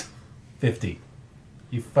 50.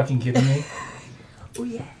 You fucking kidding me? Oh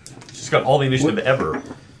yeah. She's got all the initiative ever.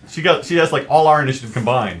 She has like all our initiative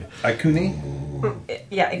combined. Ikuni?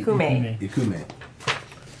 Yeah, Ikume. Ikume.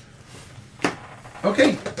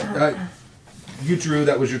 Okay. You drew,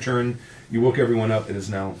 that was your turn. You woke everyone up. It is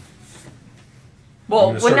now. Well, I'm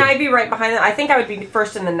gonna wouldn't start- I be right behind them? I think I would be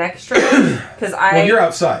first in the next round because Well, you're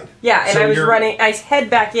outside. Yeah, and So I was you're- running. I head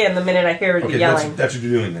back in the minute I hear the Okay, yelling. that's what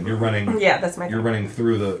you're doing then. You're running. Yeah, that's my. You're running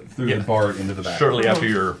through the bar into the back. Shortly after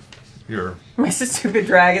your My stupid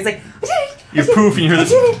drag is like, I did it! you poof and you hear I this.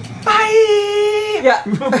 did it! Bye! Yeah.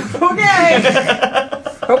 Okay.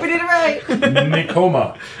 Hope we did it right.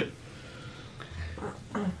 Nikoma.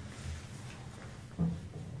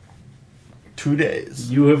 "2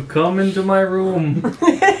 days." You have come into my room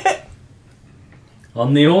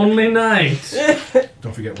on the only night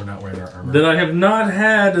Don't forget we're not wearing our armor. that I have not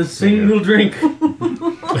had a single drink. I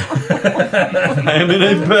am in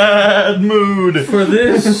a bad mood. For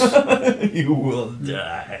this, You will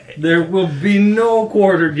die. there will be no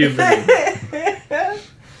quarter given.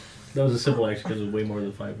 That was a simple action because it was way more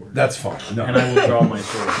than 5 words. That's fine. No. And I will draw my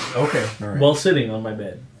sword Okay. All right. while sitting on my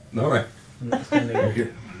bed. All right. I'm not standing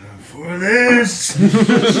there. For this.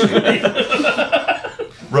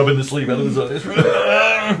 Rubbing the sleep out of his eyes.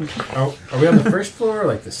 Are we on the first floor or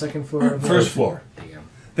like the second floor? First floor. Damn.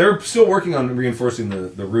 They're still working on reinforcing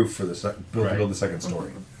the roof for the Right. build the second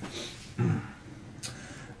story.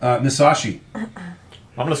 Misashi. I'm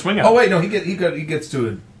gonna swing at Oh him. wait, no, he gets to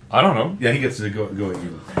it. I don't know. Yeah, he gets to go at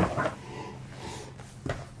you.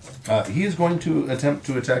 He is going to attempt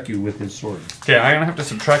to attack you with his sword. Okay, I'm gonna have to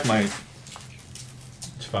subtract my.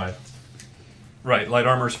 It's 5. Right, light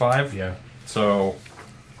armor's 5? Yeah. So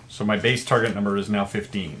my base target number is now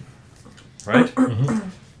 15. Right?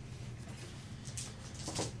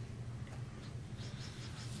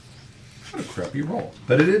 What a crappy roll.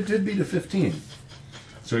 But it did beat a 15.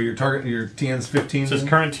 So your TN's 15? It says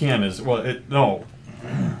current TN is, no.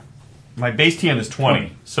 My base TN is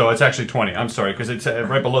 20, so it's actually 20. I'm sorry, because it's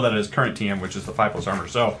right below that is current TN, which is the 5+ armor.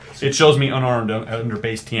 So it shows me unarmed under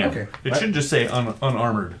base TN. Okay. It should just say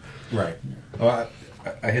unarmored. Right. Oh,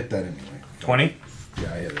 I hit that anyway. 20?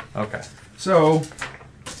 Yeah, I hit it. Okay. So...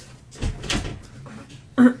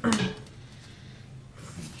 I'm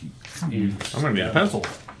going to need a pencil.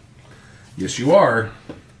 Yes, you are.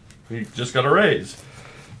 You just got a raise.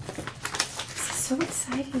 This is so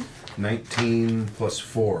exciting. 19 plus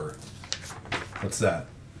 4. What's that?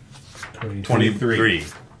 23.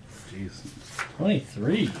 Jeez.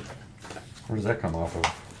 23. Where does that come off of?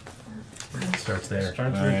 Starts there.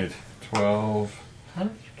 Starts with- Alright, 12, How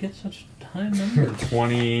did you get such high numbers?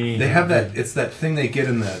 20. They have that. It's that thing they get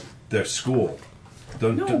in their school.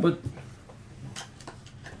 No, but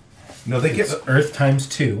no, they It's get Earth times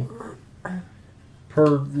 2. per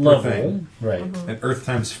level. thing. Right. an Earth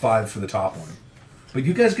times 5 for the top one. But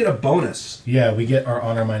you guys get a bonus. Yeah, we get our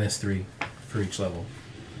honor -3 for each level.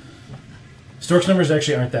 Stork's numbers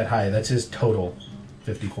actually aren't that high. That's his total,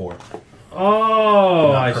 54.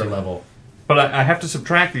 Oh, Not I per see. level. But I have to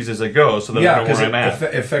subtract these as I go so that I Yeah, know because where it I'm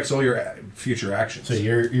at. affects all your future actions. So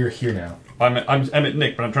you're here now. I'm at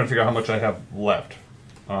Nick, but I'm trying to figure out how much I have left.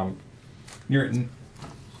 You're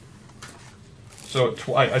So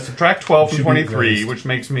I subtract 12 from Should be 23, raised. which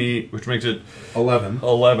makes it 11.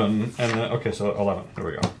 11, and then, okay, so 11. There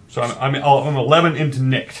we go. So I'm 11 into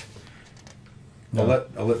nicked. No,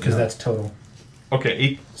 Because because that's total. Okay,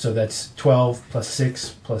 8. So that's 12 plus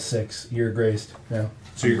 6 plus 6. You're grazed now.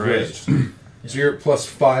 so you're Grazed. grazed. So you're at plus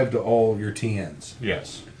 5 to all your TNs.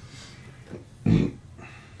 Yes. I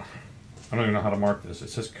don't even know how to mark this. It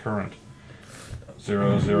says current.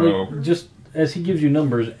 0, 0. Wait, just as he gives you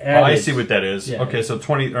numbers, Oh, add I it. see what that is. Yeah. Okay, so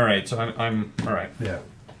 20. All right, so I'm all right. Yeah.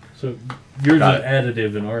 So yours Got is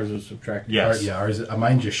additive and ours is subtractive. Yes. Yeah, ours,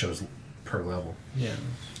 mine just shows per level. Yeah.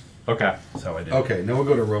 Okay. That's how I did. Okay, now we'll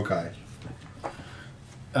go to Rokai.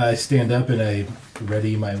 I stand up and I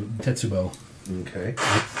ready my Tetsubo. Okay.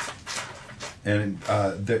 And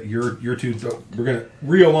that your two, we're gonna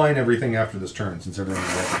realign everything after this turn since everyone's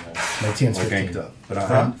My TN's all 15. ganked up.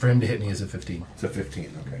 But For him to hit me is a 15. it's a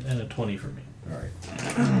 15. Okay. And a 20 for me. All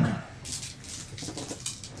right.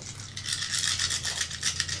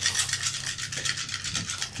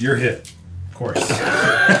 You're hit. Of course.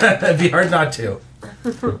 That'd be hard not to.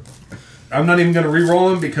 I'm not even going to re-roll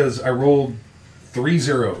them because I rolled 3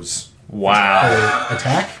 zeros. Wow.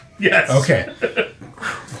 Attack? Yes. Okay.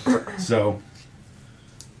 So.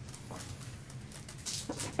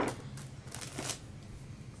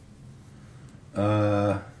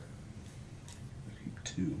 Uh.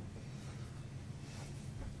 2.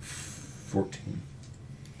 14.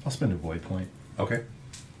 I'll spend a void point. Okay.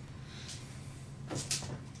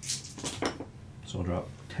 So I'll drop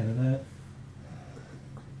 10 of that.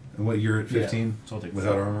 And what, you're at 15? Yeah, so I'll take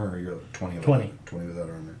without 4. armor, or you're at 20? 20. 20 without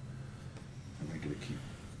armor. I'm going to get a keep.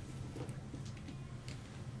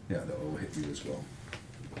 Yeah, that will hit you as well.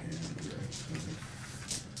 And you're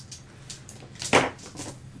at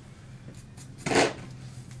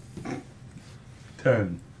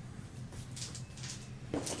 10.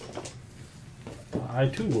 I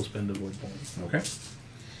too will spend a void point. Okay.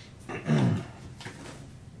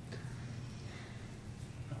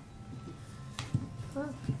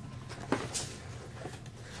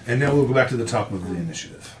 And now we'll go back to the top of the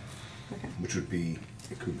initiative, Okay. which would be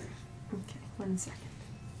Ikumi. Okay, 1 second.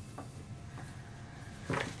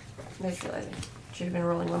 I just realized I should have been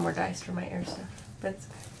rolling one more dice for my air stuff. But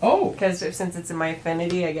Oh! because since it's in my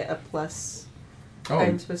affinity, I get a plus.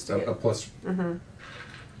 I'm supposed to get. a plus.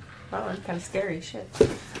 Wow, I'm kind of scary. Shit. All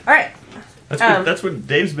right. That's what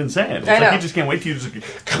Dave's been saying. It's I like know. he just can't wait to use it.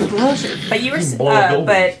 But you were. Blow a building.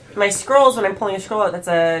 But my scrolls, when I'm pulling a scroll out, that's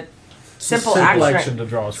a simple action. action to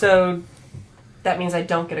draw a scroll. So that means I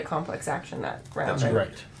don't get a complex action that round. That's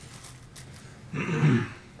right.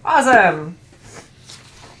 Awesome.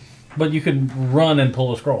 But you can run and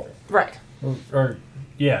pull a scroll. Right. Or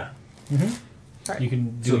yeah. Right. You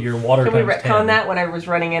can do So your water Can we times retcon 10. that? When I was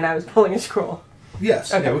running in, I was pulling a scroll.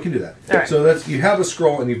 Yes, Okay. yeah, we can do that. All right. So that's you have a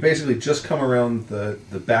scroll, and you basically just come around the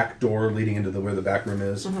back door leading into where the back room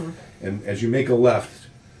is, and as you make a left,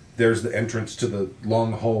 there's the entrance to the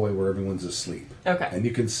long hallway where everyone's asleep. Okay. And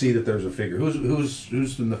you can see that there's a figure.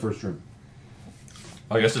 Who's in the first room?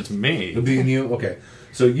 I guess it's me. It'll be in you. Okay,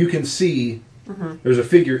 so you can see There's a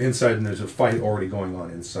figure inside, and there's a fight already going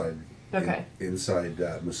on inside. Okay. Inside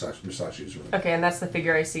Musashi's room. Okay, and that's the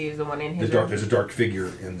figure I see is the one in his room. There's a dark figure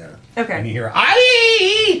in there. Okay. And you hear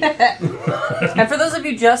 "Aye!" And for those of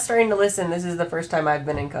you just starting to listen, this is the first time I've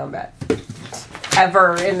been in combat.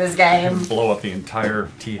 Ever in this game. Blow up the entire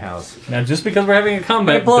tea house. Now, just because we're having a I'm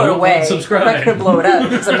combat, gonna blow it don't away. subscribe. I'm not gonna blow it up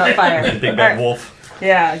because I'm not fire. Big All bad right. wolf.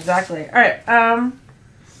 Yeah, exactly. Alright, I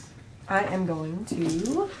am going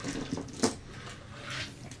to...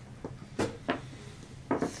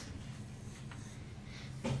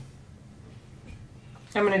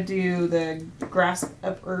 I'm gonna do the Grasp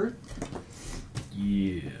of Earth.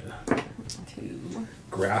 Yeah. Two.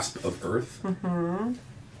 Grasp of Earth.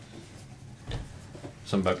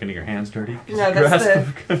 Something about getting your hands dirty? No,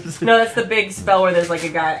 that's the big spell where there's like a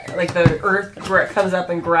guy, like the earth where it comes up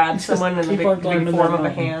and grabs someone in the keep on big climbing form that of a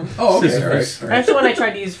mountain. hand. Oh, okay. Scissors. All That's the one I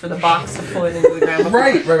tried to use for the box to pull it into the ground. before.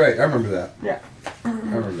 right. I remember that. Yeah. I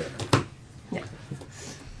remember that.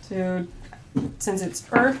 So, since it's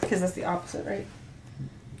Earth, because that's the opposite, right?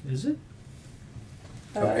 Is it?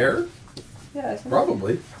 Air? Yeah, isn't it?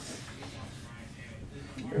 Probably.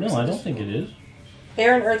 No, I don't think it is.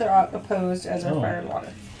 Air and Earth are opposed, as are Oh. fire and water.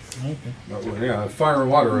 Okay. Well, yeah, fire and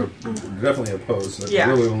water are definitely opposed. So Yeah.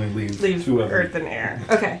 really only leave two of them. Earth and Air.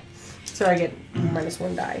 Okay. So I get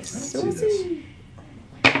 -1 dice. So we'll see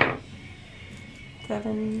see.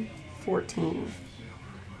 7, 14.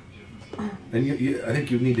 And I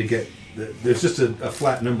think you need to get. There's just a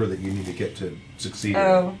flat number that you need to get to succeed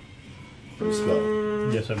Oh. in the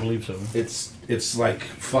spell. Yes, I believe so. It's like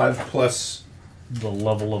 5 plus The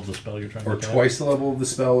level of the spell you're trying or to cast. twice the level of the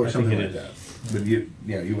spell or I something think like it that. But you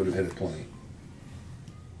would have hit it plenty.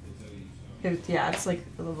 It's like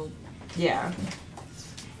a little. Yeah.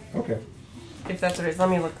 Okay. If that's what it is. Let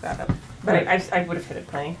me look that up. But I would have hit it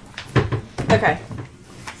plenty. Okay.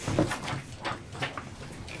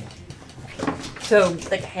 So,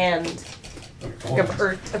 like a hand. Like of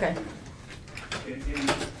Earth. Okay.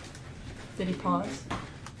 Did he pause?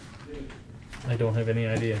 I don't have any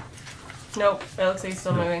idea. Nope. It looks like he's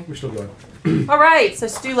still moving. We're still going. All right. So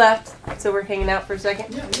Stu left. So we're hanging out for a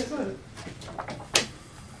second. Yeah,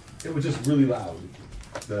 it was just really loud.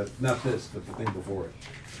 Not this, but the thing before it.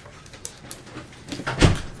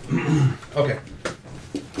 Okay.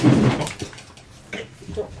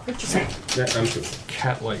 Don't hurt yourself. Yeah, I'm sure.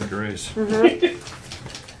 Cat-like grace.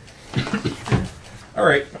 All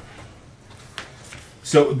right.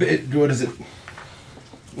 So, what is it?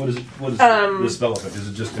 What is the spell of it? Is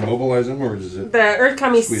it just immobilize him, or is it? The Earth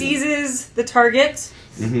Kami Sweet. seizes the target.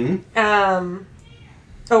 Mm-hmm.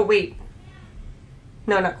 Oh wait.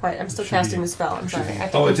 No, not quite. I'm still Should casting be- the spell. I'm sorry. I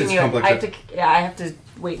have to Oh, it's continue. complex. I have to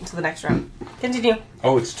wait until the next round. Continue.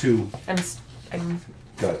 Oh, it's 2. I'm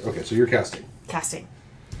Got it. Okay, so you're casting. casting.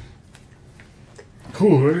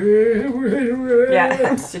 Yeah,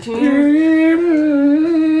 I'm stitching you.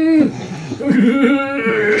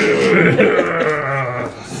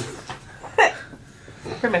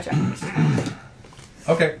 Pretty much. Yeah.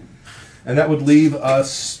 Okay. And that would leave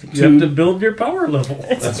us You have to build your power level.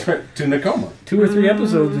 That's right. To Nakoma. 2 or 3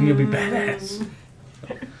 episodes and you'll be badass.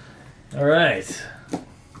 Alright.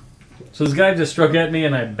 So this guy just struck at me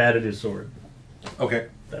and I batted his sword. Okay.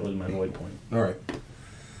 That was my void point. All right.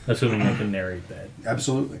 Assuming I can narrate that.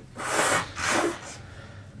 Absolutely.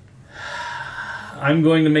 I'm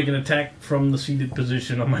going to make an attack from the seated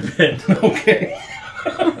position on my bed. Okay.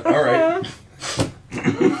 All right.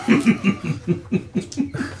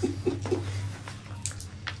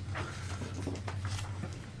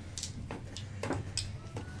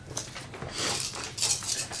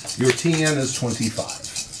 Your TN is 25.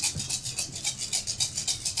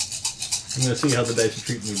 I'm going to see how the dice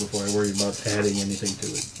treat me before I worry about adding anything to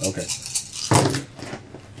it. Okay.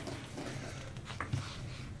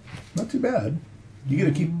 Not too bad. You get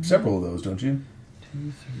to keep several of those, don't you?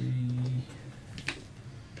 2, 3,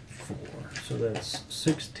 4. So that's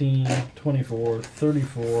 16, 24,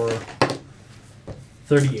 34,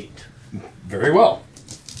 38. Very well.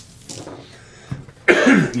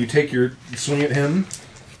 You take your swing at him.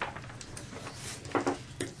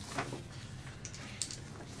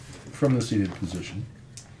 From the seated position.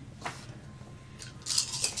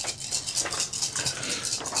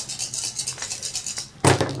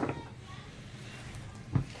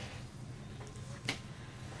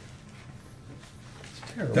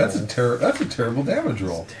 Terrible. That's a terrible damage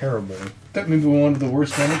roll. Terrible. That may be one of the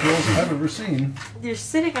worst damage rolls I've ever seen. You're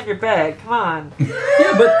sitting on your bed. Come on.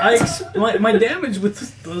 Yeah, but my damage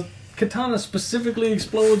with the katana specifically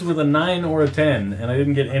explodes with a 9 or a 10, and I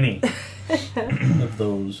didn't get any of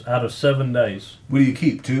those out of 7 dice. What do you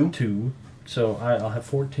keep? 2? 2. So I'll have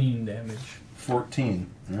 14 damage. 14.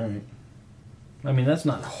 All right. I mean, that's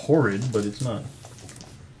not horrid, but it's not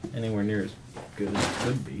anywhere near as good as it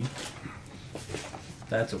could be.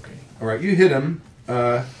 That's okay. All right, you hit him,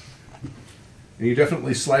 and you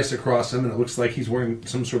definitely slice across him, and it looks like he's wearing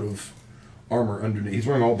some sort of armor underneath. He's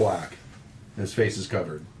wearing all black. His face is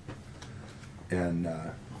covered, and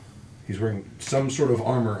he's wearing some sort of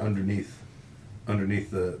armor underneath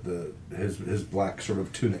his black sort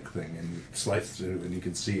of tunic thing, and you slice through, and you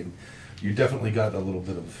can see, and you definitely got a little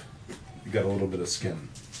bit of skin,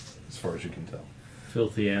 as far as you can tell.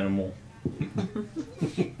 Filthy animal.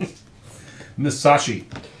 Miss Sashi.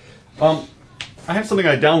 I have something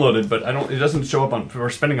I downloaded, but I don't. It doesn't show up on. For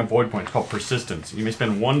spending a void point. It's called persistence. You may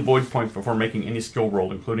spend 1 void point before making any skill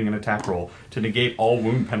roll, including an attack roll, to negate all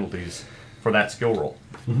wound penalties for that skill roll.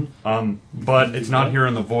 But it's not here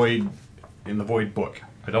in the void book.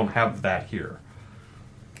 I don't have that here.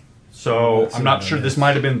 So I'm not sure. This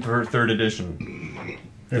might have been for 3rd edition.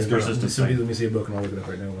 There's persistence thing. Let me see a book and I'll look it up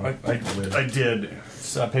right now. I did.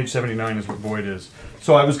 It's, page 79 is what void is.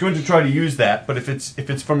 So I was going to try to use that, but if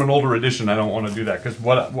it's from an older edition, I don't want to do that because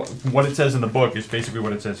what it says in the book is basically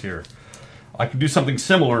what it says here. I could do something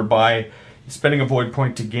similar by spending a void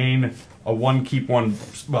point to gain a 1 keep 1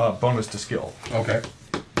 bonus to skill. Okay.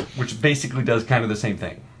 Which basically does kind of the same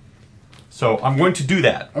thing. So I'm going to do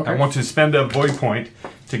that. Okay. I want to spend a void point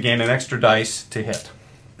to gain an extra dice to hit.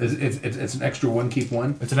 It's an extra 1 keep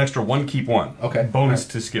 1? It's an extra 1 keep 1. Okay. Bonus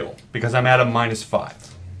Okay. to skill because I'm at a -5.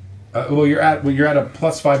 Well, you're at a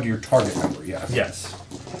 +5 to your target number, yes. Yes.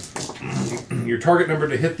 Your target number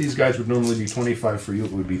to hit these guys would normally be 25. For you,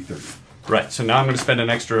 it would be 30. Right. So now I'm going to spend an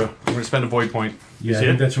extra. I'm going to spend a void point. You Yeah, I see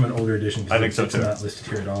think it? that's from an older edition. 'cause I think so, it's too. not listed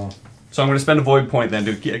here at all. So I'm going to spend a void point then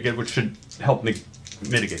to get which should help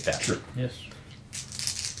mitigate that. Sure. Yes.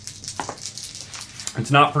 It's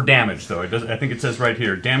not for damage though. It does. I think it says right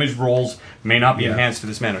here, damage rolls may not be Yeah. enhanced in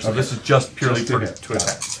this manner. So Okay. this is just purely Just to for hit. to Got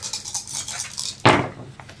attack.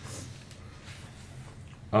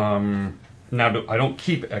 Now I don't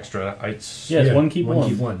keep extra. Yeah, it's 1 keep 1.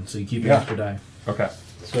 Keep 1, so you keep an Yeah. extra die. Okay.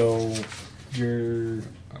 So you're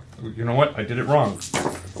You know what? I did it wrong.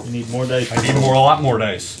 you need more dice. I need a lot more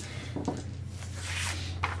dice.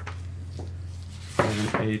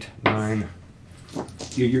 7, 8, 9.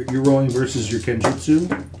 You're rolling versus your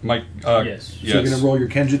Kenjutsu. My Yes. So you're going to roll your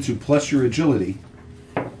Kenjutsu plus your agility.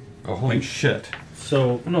 Oh, holy shit!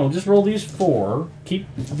 So no, just roll these 4. Keep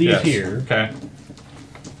these Yes. here. Okay.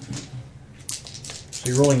 So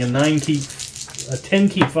you're rolling a 10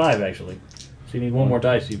 keep 5 actually. So you need 1 more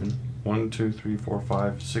dice even. 1, 2, 3, 4,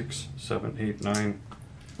 5, 6, 7, 8, 9,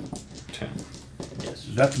 10. Yes.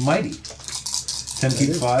 That's mighty. 10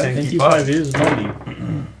 keep 5. 10 10 keep keep 5 is mighty.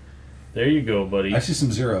 There you go, buddy. I see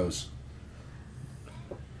some zeros.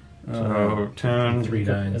 So 10. 3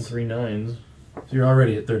 And nines. 3 9s. So you're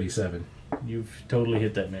already at 37. You've totally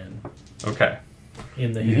hit that man Okay.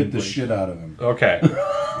 in the You hand hit the plate. shit out of him. Okay.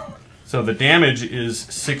 So the damage is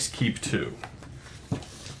 6 keep 2.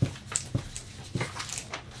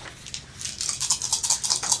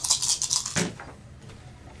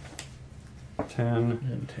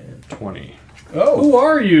 And 10. 20. Oh! Who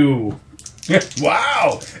are you?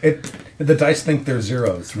 Wow! The dice think they're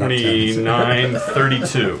zeros. not tens. 29,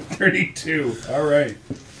 32. 32. All right.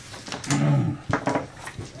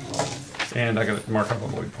 And I gotta mark up a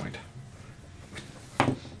void point.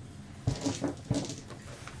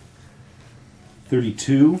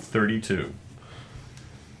 32. 32.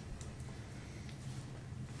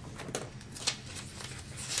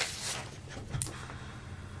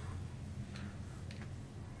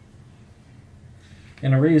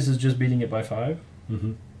 And a raise is just beating it by 5?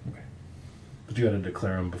 Mm-hmm. Okay. But you got to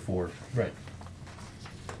declare them before. Right.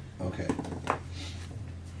 Okay.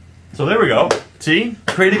 So there we go. See?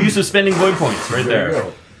 Creative use of spending void points right There you there.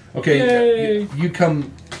 go. Okay. Yay. You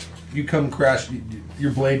come crash.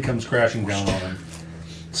 Your blade comes crashing down on him,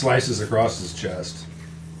 slices across his chest,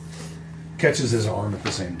 catches his arm at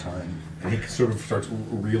the same time, and he sort of starts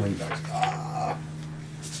reeling back. Ah.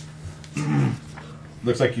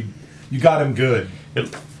 Looks like you got him good.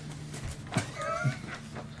 It-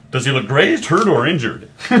 Does he look grazed, hurt, or injured?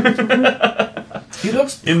 He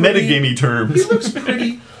looks In pretty- metagamey He terms. looks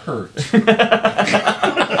pretty hurt.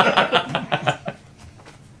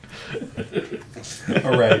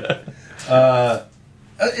 All right.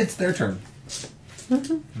 It's their turn.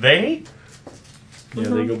 They? Yeah,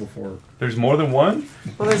 they go before. There's more than one?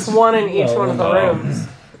 Well, there's one in each one of the Oh. rooms.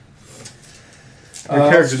 Your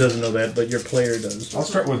character doesn't know that, but your player does. I'll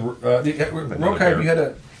start with Rokai. You haven't had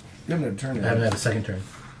a turn I haven't yet. had a second turn.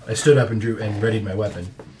 I stood up and drew and readied my weapon.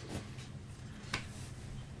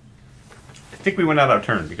 think we went out our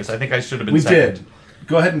turn because I think I should have been. We second. did.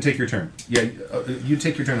 Go ahead and take your turn. Yeah, you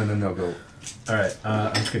take your turn and then they'll go. All right,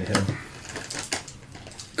 I'm just gonna hit him.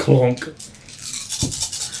 Clunk.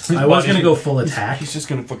 I was gonna go full attack, He's just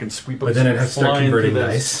gonna fucking sweep up. but then I'd have to start flying converting through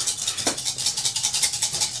dice.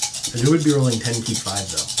 And you would be rolling 10 keep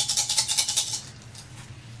 5 though.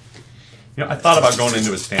 You know, I thought about going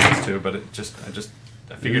into his stance too, but I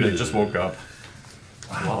figured it just woke up.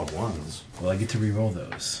 A lot of ones. Well, I get to re-roll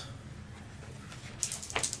those.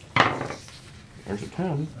 There's a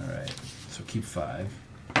 10. All right, so keep 5.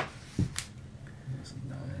 That's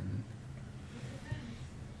 9.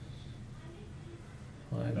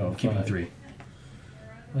 Five Oh, and keeping five. 3.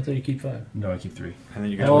 I thought you keep 5. No, I keep 3. And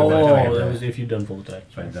then you get to Oh, roll that 10 again. that was if you'd done full attack.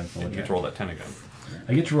 So I've done full You get attack. to roll that 10 again.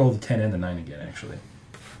 I get to roll the 10 and the 9 again, actually,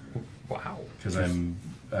 Wow. because I'm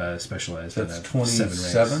specialized. That's and I have 7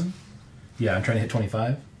 ranks. 27. Yeah, I'm trying to hit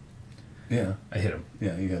 25. Yeah, I hit him.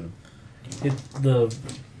 yeah, you got him. The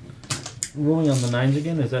rolling on the 9s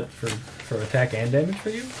again, is that for attack and damage for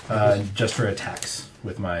you? Just for attacks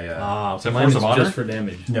with my. So Mine force is of honor? just for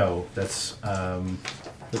damage. No, that's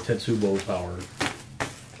The Tetsubo power.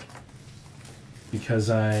 because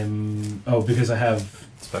I'm. Oh, because I have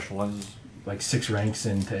Specializes. like 6 ranks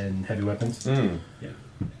in heavy weapons. Mm. Yeah.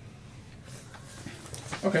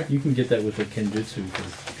 Okay. You can get that with the Kenjutsu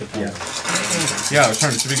for katana. Yeah. Yeah, I was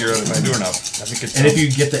trying to figure out if I do or not. I think it's. And if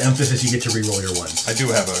you get the emphasis, you get to re-roll your ones. I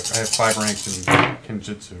have 5 ranks in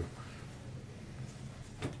Kenjutsu.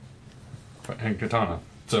 And katana.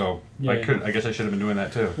 So Yeah, yeah. I guess I should have been doing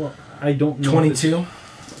that too. Well, I don't know. 22.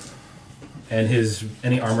 And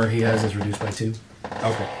any armor he has is reduced by 2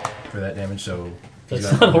 Okay. for that damage. So That's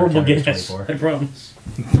he's got not armor horrible counter is gas. 24. I promise.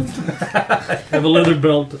 I have a leather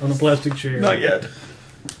belt on a plastic chair. Not yet.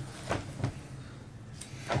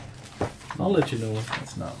 I'll let you know.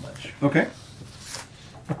 That's not much. Okay.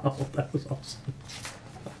 Oh, that was awesome.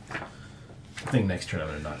 I think next turn I'm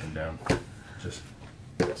gonna knock him down. Just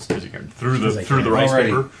Because you can through Because I the can. rice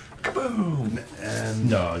Alrighty. paper. And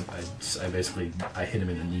no, I basically I hit him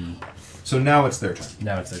in the knee. so now it's their turn.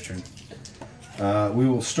 Now it's their turn. We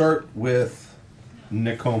will start with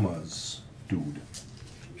Nicoma's dude.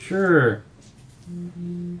 Sure.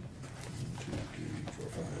 2, 3, 4,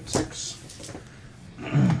 5, 6.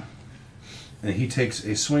 And he takes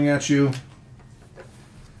a swing at you.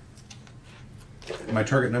 My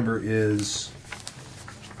target number is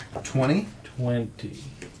 20. 20.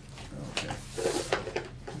 Okay.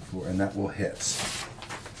 And that will hit.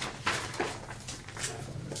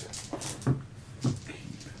 Keep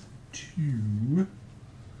 2.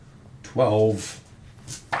 12.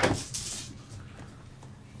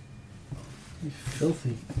 You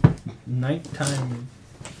filthy nighttime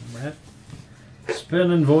rat.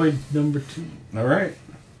 Spin and void number 2. All right.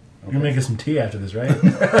 You're making some tea after this, right?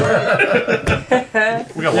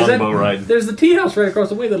 We got longbow ride. There's the tea house right across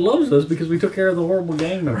the way that loves us because we took care of the horrible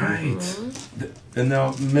gang members. Right. And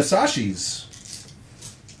now Misashi's.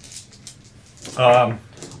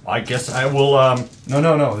 I guess I will.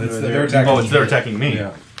 No. They're attacking. Oh, it's they're attacking me.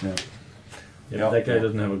 Yeah. Yeah, Yeah. that guy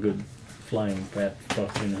doesn't have a good flying fat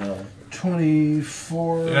fuck in hell.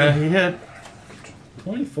 24. Yeah, he hit.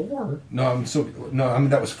 24? No,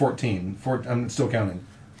 that was 14. I'm still counting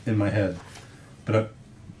in my head. But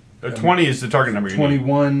 20 is the target number. You need.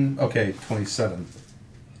 21. Okay, 27.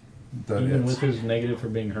 That Even is. with his negative for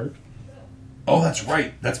being hurt? Oh, that's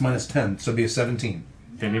right. That's minus 10. So it'd be a 17.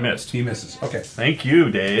 And he missed. He misses. Okay. Thank you,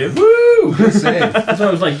 Dave. Woo! Good save. That's why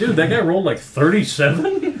I was like, dude, that guy rolled like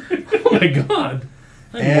 37? Oh my god.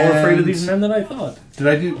 I'm more afraid of these men than I thought. Did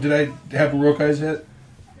I have Urokai's hit?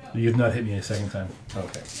 You've not hit me a second time.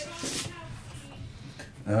 Okay.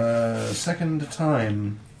 Second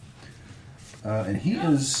time. And he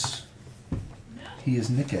is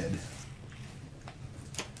Nicked.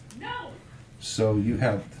 So you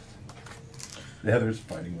have the Heather's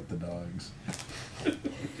fighting with the dogs.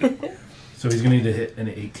 So he's gonna need to hit an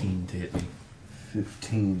 18 to hit me.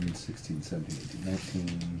 15, 16, 17, 18,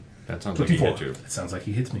 19. That sounds like he 24. hit you. It sounds like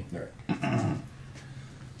he hits me. All right.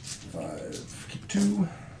 5, keep 2.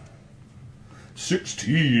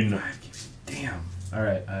 16. Damn. All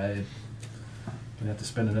right, I'm gonna have to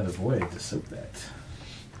spend another void to soak that.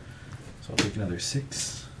 So I'll take another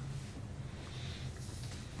 6.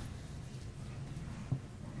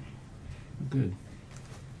 Good.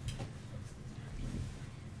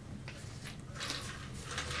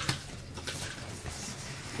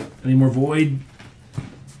 Any more void?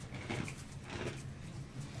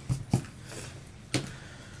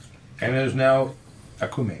 And it is now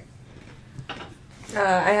Akume.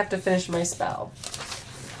 I have to finish my spell.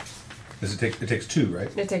 It takes 2,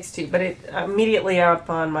 right? It takes 2, but it immediately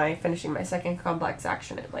upon my finishing my second complex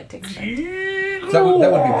action, it like takes 10. So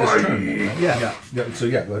that would be this turn, then, right? Yeah. So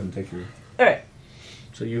yeah, go ahead and take your. All right,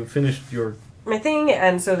 So you finished your. my thing,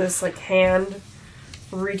 and so this like hand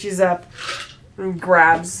reaches up and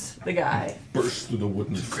grabs the guy. Burst through the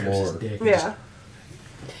wooden Grabs his floor. dick. Yeah.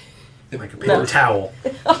 Like a paper towel.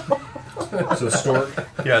 So Stork,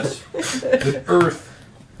 Yes. the earth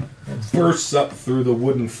bursts up through the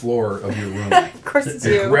wooden floor of your room. Of course it's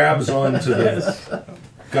It you. grabs onto the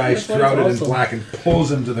guy That's shrouded awesome. in black and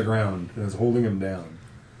pulls him to the ground and is holding him down.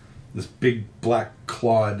 This big black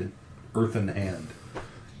clawed earthen hand.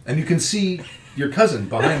 And you can see your cousin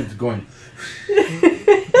behind going,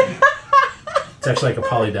 It's actually like a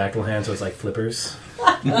polydactyl hand, so it's like flippers.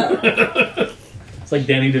 It's like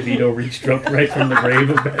Danny DeVito reached up right from the grave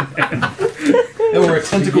of Batman. or a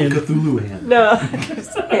tentacle Cthulhu hand. No,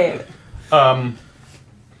 just okay.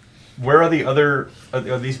 Where are the other?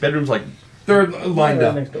 Are these bedrooms like? They're lined Right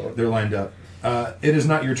up. next door. They're lined up. It is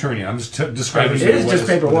not your turn yet. I'm just describing It to you is what just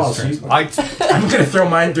paper what walls. this So turns you- like. I'm gonna throw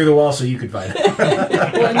mine through the wall so you could find it.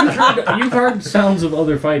 Well, you've heard sounds of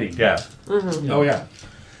other fighting. Yeah. Oh yeah.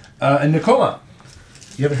 And Nicola.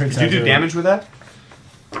 You haven't heard Did you sounds do of- damage with that?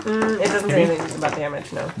 It doesn't say anything about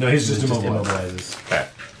damage, no. No, he's It just just immobilized. immobilizes. Okay.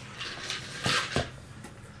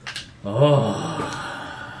 Oh.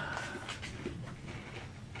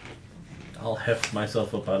 I'll heft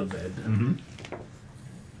myself up out of bed. Mm-hmm.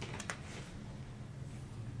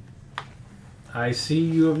 I see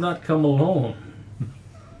you have not come alone.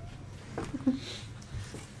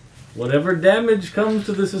 Whatever damage comes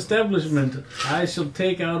to this establishment, I shall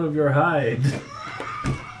take out of your hide.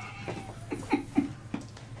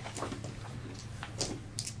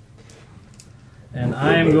 And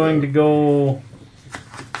I am going to go.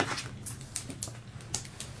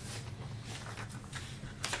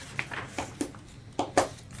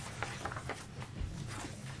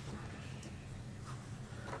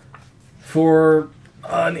 For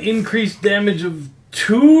an increased damage of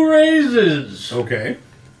 2 raises. Okay.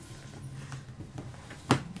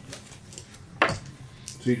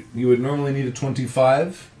 So you would normally need a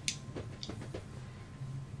 25.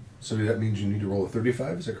 So that means you need to roll a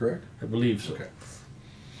 35, is that correct? I believe so. Okay.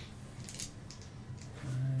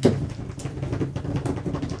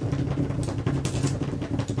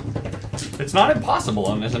 It's not impossible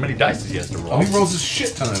on as many dice as he has to roll. Oh, he rolls a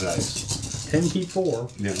shit ton of dice. 10 keep 4.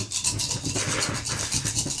 Yeah.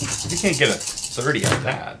 You can't get a 30 out of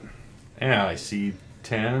that. Yeah, I see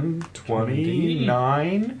 10, 20,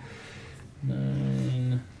 9,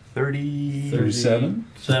 9, 30. 37?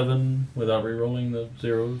 7 without re-rolling the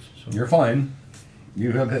zeros. So, You're fine.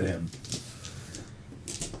 You have hit him.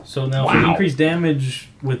 so now for Wow. increased damage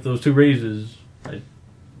with those 2 raises,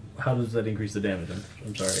 how does that increase the damage?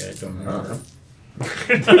 I'm sorry, I don't remember.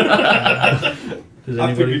 Does I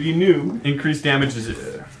figured anybody? you knew. Increased damage is.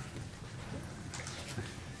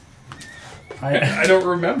 I don't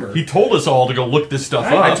remember. He told us all to go look this stuff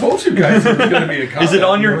I up. told you guys it was going to be a combat. Is it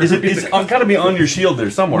on your? You Is were- it? It's got to be on your shield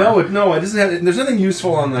there somewhere. No, it doesn't have. There's nothing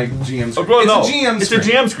useful on like GM screen. Oh, well, no. It's a GM It's screen. a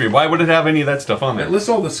GM screen. Why would it have any of that stuff on It there? lists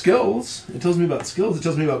all the skills. It tells me about skills. It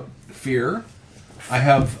tells me about fear. I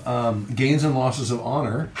have gains and losses of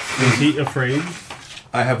honor. Is he afraid?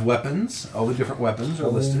 I have weapons. All the different weapons are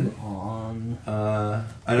listed. On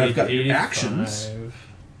And I've got 85. actions.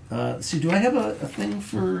 See, do I have a thing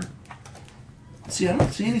for... See, I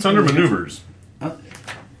don't see anything. It's under maneuvers.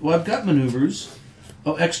 Well, I've got maneuvers.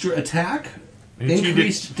 Oh, extra attack. You did-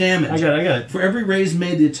 Increased damage. I got it. For every raise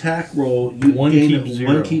made the attack roll, you One gain keep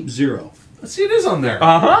 0. 1 keep 0. See, it is on there.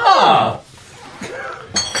 Aha!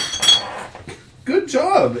 Good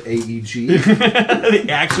job, AEG. They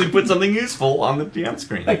actually put something useful on the GM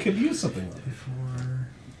screen. I could use something like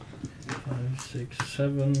that. 4, 5, 6,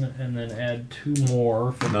 7, and then add 2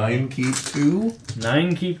 more. For 9 keep 2.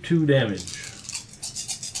 9 keep 2 damage.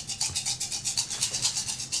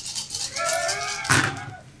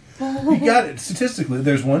 You got it. Statistically,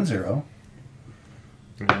 there's 1 0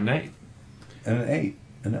 And 8. and an 8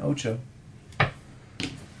 and an ocho.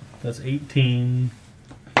 That's 18.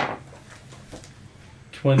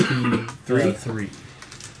 23. 3.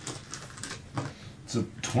 So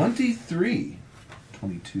 23,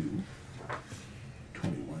 22,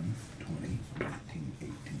 21, 20, 19,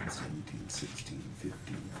 18, 17, 16,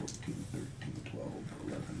 15, 14, 13, 12,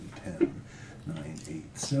 11, 10, 9, 8,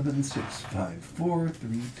 7, 6, 5, 4,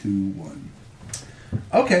 3, 2, 1.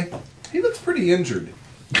 Okay. He looks pretty injured.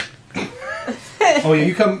 Oh yeah,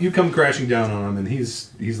 you come crashing down on him, and he's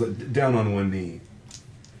down on one knee,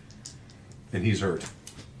 and he's hurt.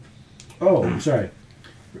 Oh, sorry.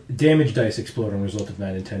 Damage dice explode on result of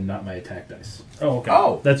 9 and 10, not my attack dice. Oh, okay.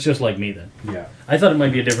 Oh. That's just like me then. Yeah. I thought it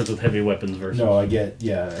might be a difference with heavy weapons versus. No, I get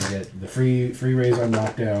the free raise on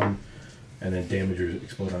knockdown, and then damage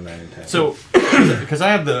explode on 9 and 10. So, because I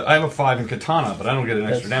have a 5 in katana, but I don't get an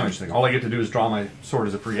extra That's- damage thing. All I get to do is draw my sword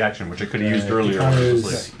as a free action, which I could have used earlier. when I Katana was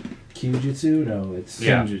is asleep. Kyujutsu? No, it's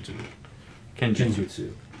Yeah. Kenjutsu. Kenjutsu,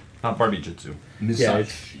 Kenjutsu. not Barbie Jutsu. Yeah,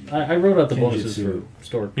 Misashi. it's, I wrote out the bonuses for Kenjutsu.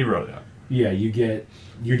 store. He wrote it out. Yeah, you get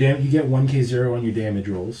you get 1k0 on your damage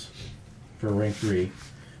rolls for rank 3,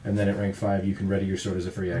 and then at rank 5 you can ready your sword as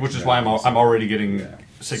a free action. Which is why I'm already getting Yeah.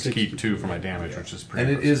 6 Six keep 2 for my damage, which is pretty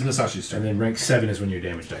And it impressive. is Misashi's turn. And then rank 7 is when your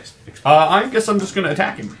damage dice explode. I guess I'm just going to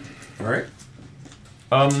attack him. All right.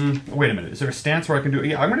 Wait a minute. Is there a stance where I can do it?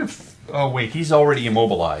 Yeah, I'm going to... Oh, wait. He's already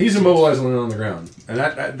immobilized. He's immobilized on the ground, and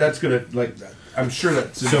that's gonna like. I'm sure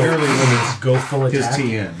that severely limits Go full his attack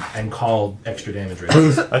TN. and call extra damage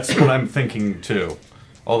raise. That's what I'm thinking, too.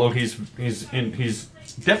 Although he's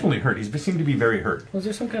definitely hurt. He seemed to be very hurt. Was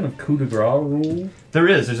there some kind of coup de grace rule? There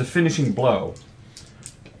is. There's a finishing blow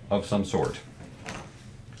of some sort.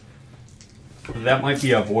 That might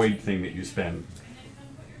be a void thing that you spend.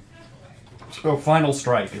 So final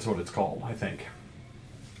strike is what it's called, I think.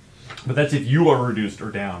 But that's if you are reduced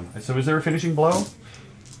or down. So is there a finishing blow?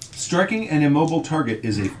 Striking an immobile target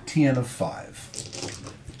is a TN of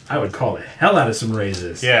 5. I would call the hell out of some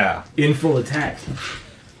raises. Yeah. In full attack.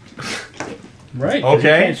 Right. 'cause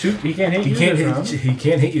Okay. He can't shoot. He can't hit He you can't this hit. round. He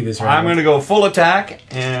can't hit you this round. I'm going to go full attack,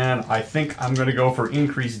 and I think I'm going to go for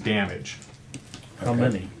increased damage. How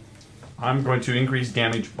many? I'm going to increase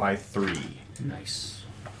damage by 3. Nice.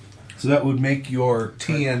 So that would make your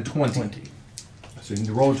TN 20. So you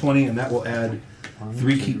can roll a 20, and that will add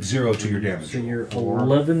 3 keep 0 to your damage. So you're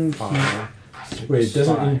 11 keep. Wait, it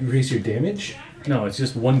doesn't 5. increase your damage? No, it's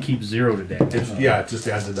just 1 keep 0 to damage. Yeah, it just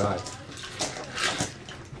adds a die.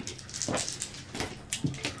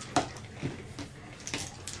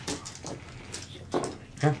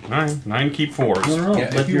 Yeah, 9 keep 4s. No,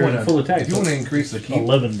 Yeah, but you're in full attack. if you want to increase the keep,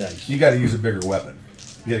 11 dice. you got to use a bigger weapon.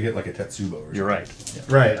 You got to get like a Tetsubo or something. You're right.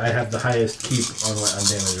 Right, I have the highest keep on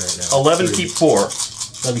damage right now. 11 keep 4.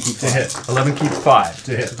 11 keep To 5. hit. 11 keep 5.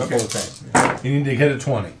 To hit. Full Okay. attack. You need to hit a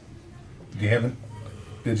 20. You haven't?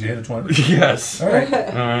 Did you hit a 20? Yes. All right.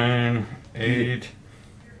 9, 8,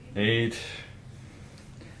 8.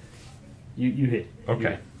 You hit.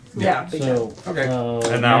 Okay. Yeah, big So, Okay. And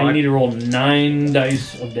now now you I- need to roll 9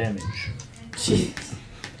 dice of damage. Jeez.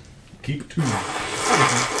 Keep 2.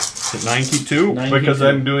 9 keep 2? 9 Because keep 2.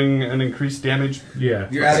 I'm doing an increased damage. Yeah.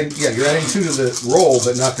 You're adding 2 to the roll,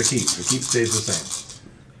 but not the keep. The keep stays the same.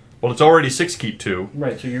 Well, it's already 6 keep 2.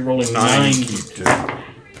 Right, so you're rolling 9 9 keep 2.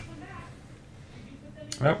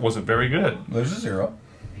 That wasn't very good. There's a 0.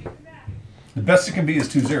 The best it can be is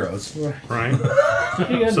 2 zeros. Right?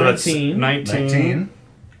 You got So that's 19. 19.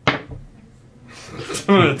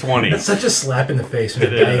 20. It's such a slap in the face when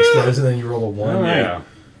It the die is. explodes and then you roll a 1. All right. Yeah.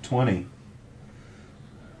 20.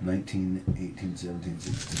 19, 18, 17,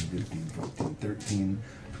 16, 15, 14, 13,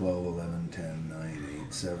 12, 11, 10, 9,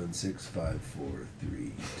 8, 7, 6, 5, 4,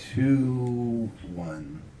 3, 2,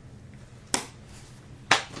 1.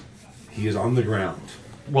 He is on the ground.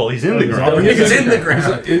 Well, he's in the he's ground. on- He's in the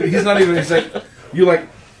ground. He's not even. He's like, you like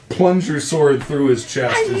plunge your sword through his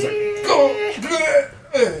chest. He's like,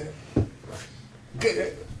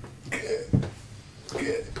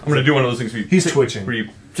 I'm going to do one of those things where you, He's twitching. where you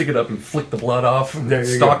pick it up and flick the blood off and There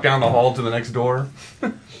you stalk go. down the hall to the next door.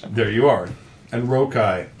 There you are. And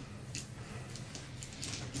Rokai.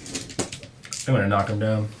 I'm going to knock him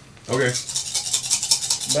down. Okay.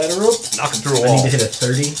 Batter up. Knock him through a I wall. need to hit a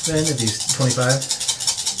 30 then if he's 25.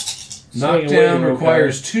 Swing away, Knockdown Rokai.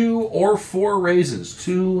 requires 2 or 4 raises.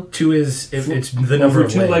 2 2 is if it's the number over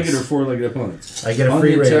of two-legged or legs. 4-legged opponents. I get a On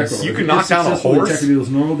free the attack raise. roll. You If can it knock is down a successful, the horse? attacker deals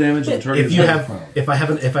normal damage and the target If is you not have, prone. if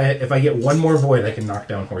I get one more void, I can knock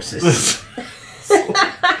down horses.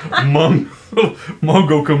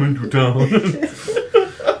 Mongo coming to town.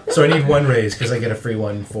 So I need 1 raise because I get a free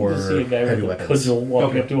one for You see a guy heavy with a weapons. cudgel walking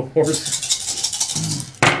Okay. up to a horse.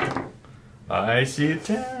 I see a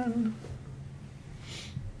 10.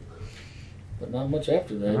 But not much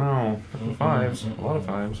after that. Oh, 5s. A lot of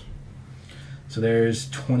 5s. So there's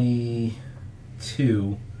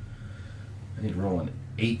 22. I need to roll an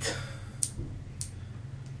 8.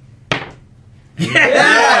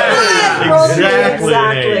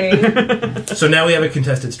 Exactly. So now we have a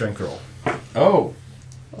contested strength roll. Oh.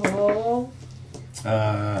 Oh.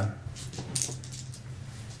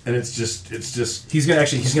 And it's just He's gonna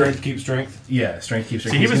strength keep strength. yeah, strength keeps.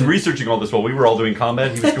 See, he was researching all this while we were all doing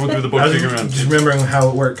combat. He was going through the I book was figuring out. just remembering how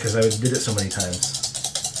it worked because I did it so many times.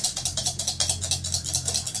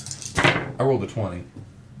 I rolled a 20.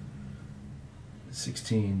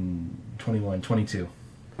 16, 21, 22.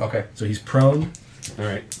 Okay. So he's prone, All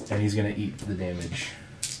right. and he's going to eat the damage.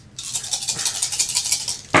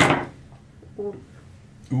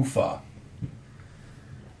 Oofa.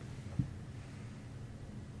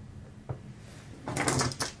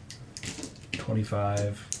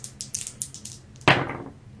 $25,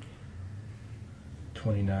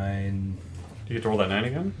 29, Do you get to roll that 9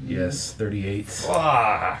 again? yes, 38,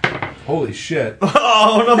 Holy shit.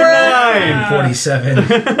 Oh, number 9! 47,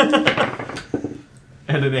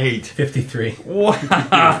 And an 8. 53.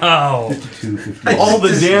 Wow! 52, 50. All the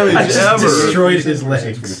damage I just ever. destroyed his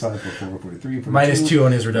legs. 45, 44, 43, 42, Minus 2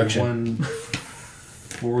 on his reduction. 41,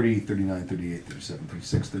 40, 39, 38, 37,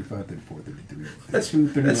 36, 35, 34, 33, That's- 32,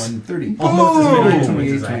 31, that's 30. almost as many hit 28,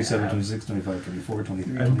 points as I 27, have. 26, 25, 24,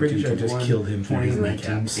 23, I'm pretty 22, sure I just 21, killed him through 20, his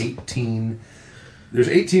 19, kneecaps. 18. There's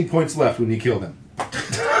 18 points left when you kill him.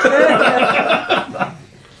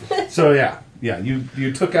 So yeah,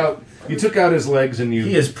 you took out his legs and you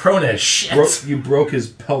He is prone as shit. broke his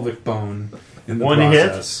pelvic bone in the One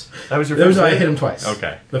process. hit? That was your There was, first I hit? hit him twice.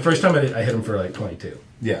 Okay. The first time I hit him for like 22.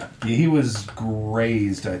 Yeah, he was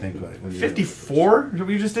grazed. I think when you- 54?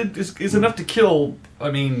 We just did is enough to kill.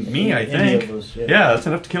 I mean, me. I Any think. of us, yeah. Yeah, that's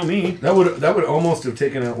enough to kill me. That would almost have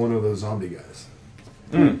taken out one of those zombie guys.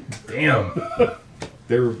 Damn.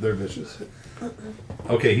 They're vicious.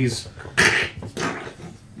 Okay, he's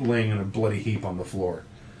laying in a bloody heap on the floor,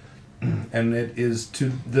 and it is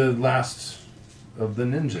to the last of the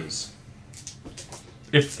ninjas.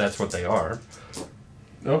 If that's what they are.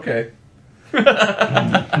 Okay.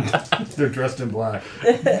 They're dressed in black.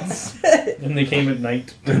 And they came at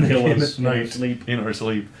night to kill came us at in our night. sleep. In our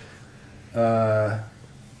sleep. My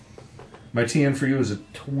TN for you is a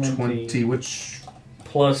 20. 20, which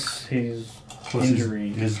Plus his plus injury.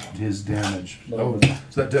 his damage. Oh, 11.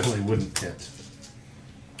 so that definitely wouldn't hit.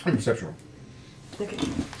 Perception roll. Okay.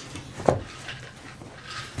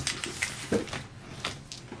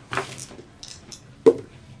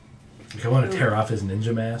 I want to tear off his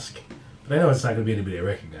ninja mask, but I know it's not going to be anybody I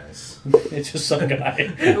recognize. It's just some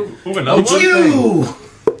guy. Ooh, another one? You!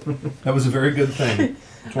 That was a very good thing.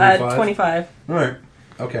 25? 25. All right.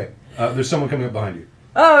 Okay. There's someone coming up behind you.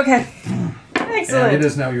 Oh, okay. And Excellent. it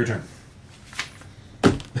is now your turn.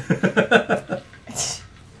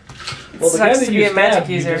 Well, the Sucks guy that to you be a magic stabbed,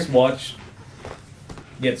 you user. just watched.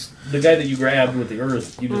 Gets the guy that you grabbed with the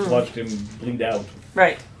earth. You just watched him bleed out.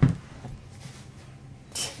 Right.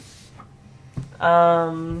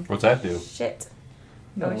 What's that do? Shit.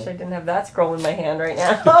 I wish I didn't have that scroll in my hand right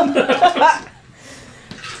now.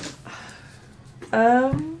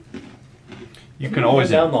 You can always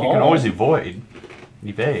down the you can hall. always evade.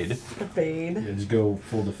 Evade. Yeah, just go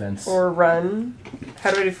full defense. Or run.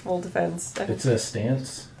 How do I do full defense? It's a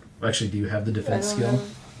stance. Actually, do you have the I defense don't skill?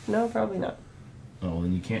 know. No, probably not. Oh, well,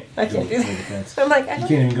 then you can't. I go can't do full that. defense. I'm like, I You don't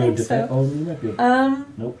can't even go think defense. so. Oh, you might be able.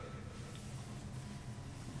 Nope.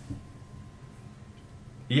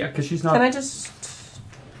 Yeah, because she's not. Can I just...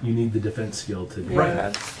 You need the defense skill to do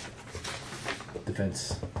Yeah.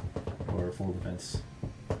 defense or full defense.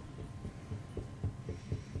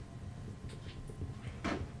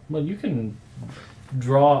 Well, you can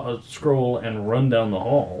draw a scroll and run down the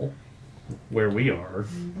hall where we are.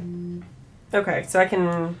 Okay, so I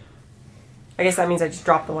can... I guess that means I just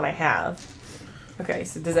drop the one I have. Okay,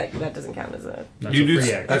 so does that doesn't count as a That's You a do free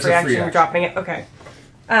s- action. That's free a action, free action. dropping it? Okay.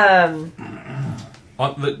 On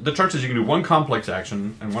the chart says you can do one complex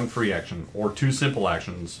action and one free action, or two simple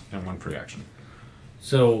actions and one free action.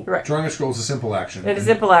 So, Right. Drawing a scroll is a simple action. It is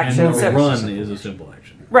simple and action. the So, run is a simple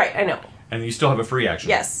action. right, I know. And you still have a free action.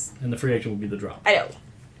 Yes, And the free action will be the drop. I know.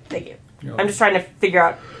 Thank you. You're I'm just trying to figure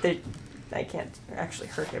out the... I can't actually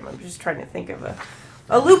hurt him. I'm just trying to think of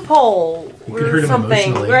a loophole You could or hurt him something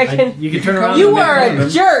emotionally. where I can... You can turn around. You and make are fun of a him.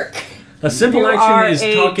 jerk! A simple You are action is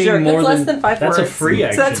a talking jerk. more That's less than 5 That's words. a free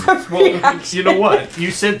action. So that's a free action. You know what?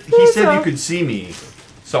 You said he said So- you could see me,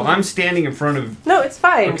 so I'm standing in front of. No, it's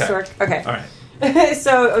fine, Okay. Stork. Okay. All right.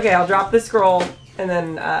 So, okay, I'll drop the scroll, and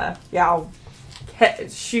then, I'll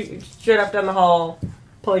shoot straight up down the hall,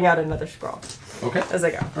 pulling out another scroll Okay. as I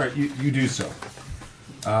go. All right, you do so.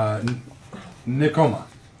 Nikoma.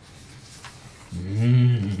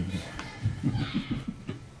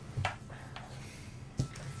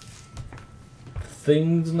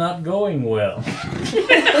 Things not going well.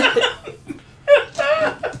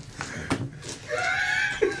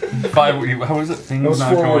 How was it? Things was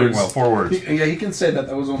not 4 going words. well. 4 words. Yeah, he can say that.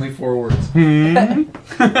 That was only 4 words. Oh,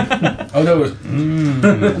 no, it was.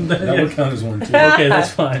 That would count as one, too. Okay,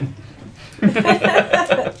 that's fine.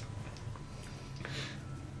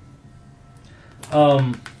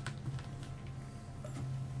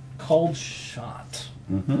 called shot.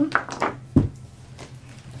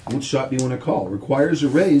 What shot do you want to call? Requires a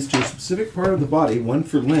raise to a specific part of the body, 1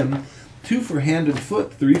 for limb, 2 for hand and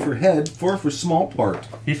foot, 3 for head, 4 for small part.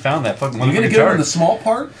 He found that fucking Are you going to give him the small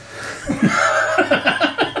part?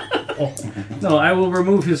 No, I will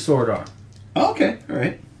remove his sword arm. Oh, okay, all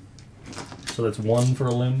right. So that's 1 for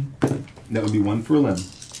a limb. That would be 1 for a limb.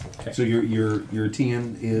 Okay. So your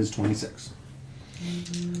TN is 26.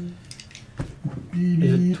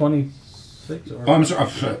 Is it 26 or Oh, I'm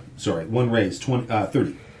sorry. Sorry, 1 raise, 30.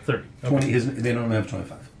 30? Okay. 20 isn't. They don't have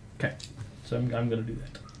 25. Okay. So I'm going to do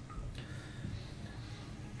that.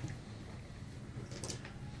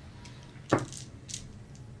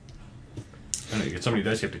 I know you get so many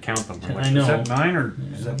dice, you have to count them. I'm I know. Is that 9 or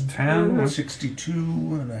is that 10? 62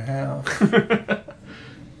 and a half.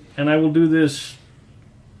 And I will do this.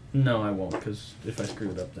 No, I won't, because if I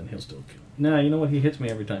screw it up, then he'll still kill. Nah, you know what? He hits me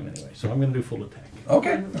every time anyway, so I'm going to do full attack.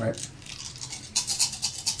 Okay, all right.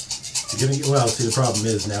 Well, see, the problem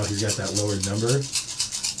is now he's got that lowered number.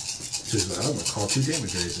 So he's like, I'm going to call 2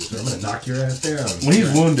 damage raises, or I'm going to knock your ass down. Well,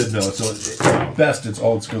 he's wounded though, so at best, it's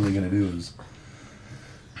all it's really going to do is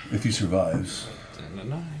if he survives. 10 and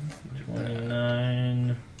 9.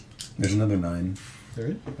 29. There's another 9. There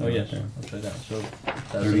is? Oh, yes. Upside down. So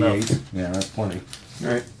that's 38. enough. Yeah, that's plenty. All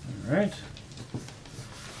right. All right.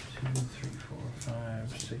 2, 3, 4,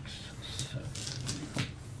 5, 6, 7.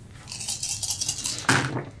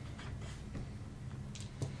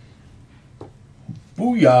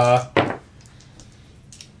 Booyah!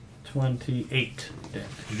 28 damage.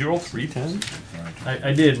 Did you roll 3 10s?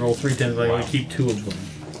 I did roll 3 10s, but I want to keep 2 of them.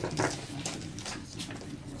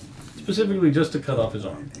 Specifically just to cut off his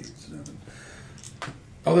arm. 8, 7.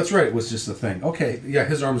 Oh, that's right. It was just a thing. Okay, yeah,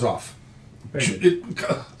 his arm's off. Very good.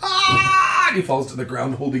 And he falls to the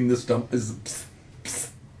ground holding this stump. His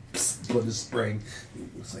blood is spraying. He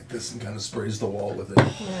looks like this and kind of sprays the wall with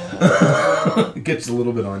it. It gets a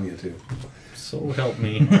little bit on you, too. So help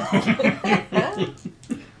me.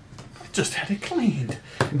 Just had it cleaned.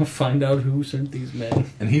 We'll find out who sent these men.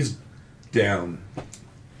 And he's down.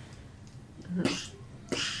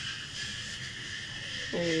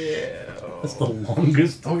 That's the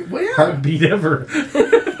longest Oh, well, yeah. heartbeat ever.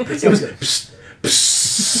 It was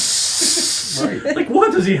right. Like,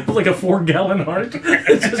 what? Does he have like a 4-gallon heart?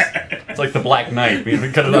 It's just, It's like the Black Knight. We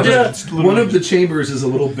cut it off. Yeah. It's One of the chambers is a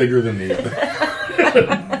little bigger than the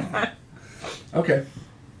other. Okay.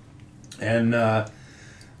 And that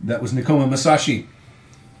was Nikoma Masashi.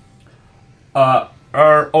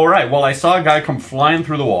 All right. Well, I saw a guy come flying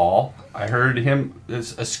through the wall. I heard him a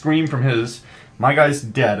scream from his. My guy's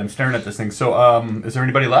dead. I'm staring at this thing. So, is there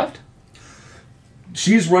anybody left?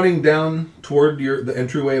 She's running down toward the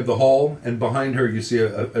entryway of the hall, and behind her you see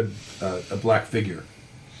a black figure.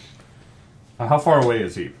 How far away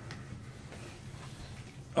is he?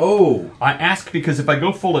 Oh, I ask because if I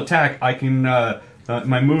go full attack, I can.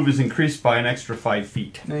 My move is increased by an extra 5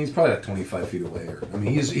 feet. no, he's probably like 25 feet away. I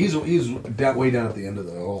mean, he's down, way down at the end of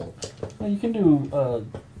the hall. well, you can do.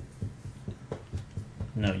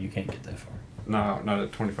 No, you can't get that far. No, not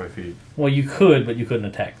at 25 feet. Well, you could, but you couldn't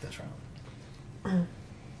attack this round.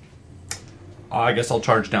 I guess I'll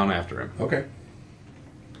charge down after him. Okay.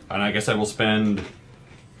 And I guess I will spend.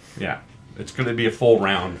 Yeah. It's going to be a full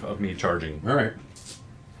round of me charging. All right.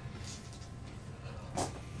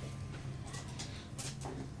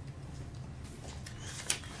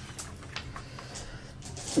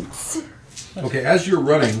 Okay, as you're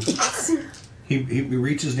running, he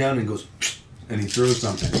reaches down and goes, and he throws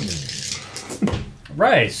something.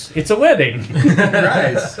 Rice, it's a wedding.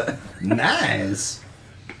 Nice. Nice.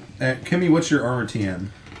 Kimmy, what's your armor TN?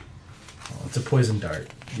 Oh, it's a poison dart.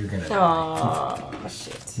 You're going to Aw,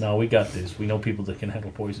 shit. No, we got this. We know people that can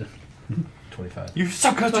handle poison. 25. You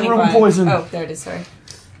suck at your own 25. poison! Oh, there it is, sorry.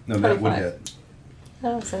 No, that would 25. hit.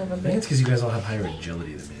 Oh, son of a I think it's bitch. because you guys all have higher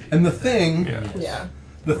agility than me. And the thing, Yeah.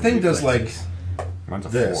 the thing does like Mine's a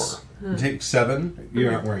this. 4. You take 7.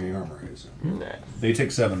 You're not wearing any armor, right? So. No. They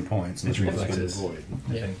take 7 points. It's and it's reflexes. void.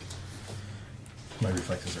 I think. My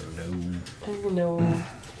reflexes are low. I don't even know.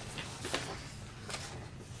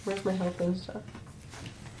 Where's my health and stuff?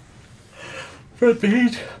 Front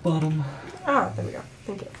page, bottom. Ah, there we go.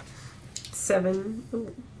 Thank you. 7.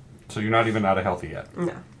 Ooh, So you're not even out of healthy yet.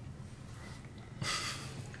 no.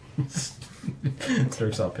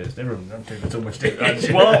 Dirk's all pissed. I'm taking so much damage.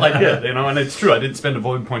 Well, I did, and it's true. I didn't spend a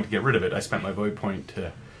void point to get rid of it. I spent my void point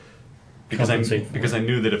to because Compensate for I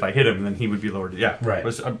knew that if I hit him, then he would be lowered. Yeah, Right.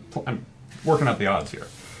 I'm working out the odds here.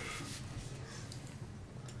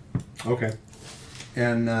 Okay.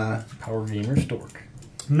 And Power gamer stork.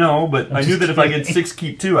 No, but I knew that if I get 6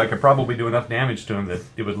 keep 2, I could probably do enough damage to him that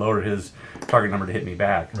it would lower his target number to hit me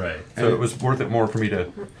back. Right. So it was worth it more for me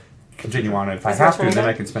to continue on. And if I Is have that to, then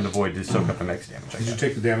right? I can spend a void to soak up the next damage. I Did you guess.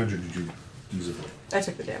 take the damage or did you use it? I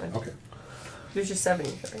took the damage. Okay. There's just 70,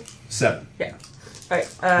 right? 7, Yeah.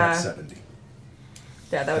 Alright, not 70.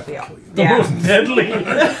 yeah, that would be all. Kill you. The Yeah. most deadly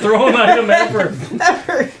thrown item ever.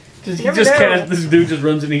 Just, he Never just know. this dude just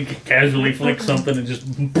runs and he casually flicks something and just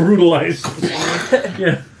brutalizes.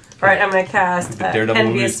 Yeah. Alright, I'm gonna cast The Daredevil movie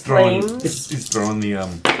Envious is throwing, Flames. he's throwing the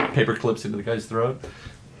paper clips into the guy's throat.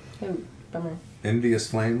 Oh, bummer. Envious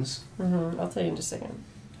Flames. I'll tell you in just a second.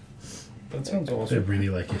 That sounds I awesome. really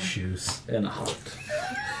like his shoes. And hot.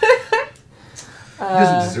 He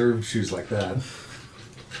doesn't deserve shoes like that.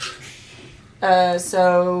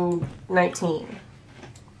 So 19.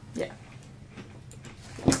 Yeah.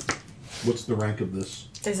 What's the rank of this?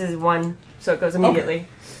 This is 1, so it goes immediately.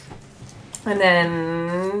 And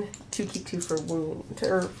then 2 keep 2 for wound.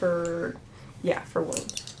 Or for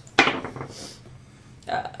wound.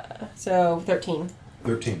 So 13.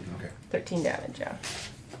 13, okay. 13 damage, yeah.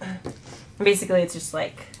 Basically, it's just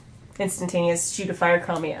like instantaneous shoot a fire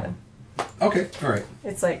kami at him. Okay, alright.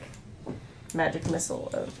 It's like magic missile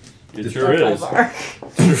of It sure is. Ivar.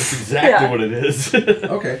 That's exactly Yeah. what it is.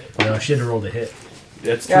 Okay. No, she had to roll to hit.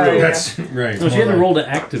 That's true. Yeah, yeah. That's right. No, she had to like- roll to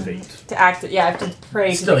activate. To act, yeah, I have to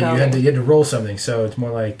pray Still, to you the had kami. to roll something, so it's more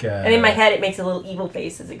like. And in my head, it makes a little evil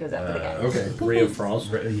face as it goes after the guy. Okay. Ray of Frost.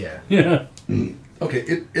 Yeah. Yeah.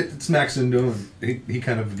 Okay, it smacks into him. And he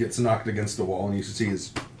kind of gets knocked against the wall, and you see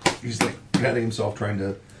he's like patting himself, trying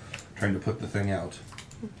to put the thing out.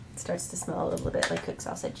 It starts to smell a little bit like cooked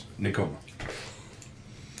sausage. Nikoma.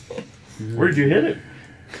 Where'd you hit it?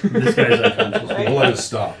 This guy's unconscious. The blood has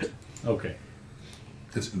stopped. Okay.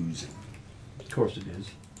 It's oozing. Of course it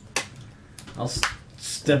is. I'll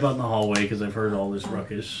step out in the hallway because I've heard all this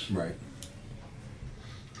ruckus. Right.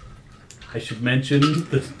 I should mention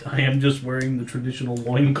that I am just wearing the traditional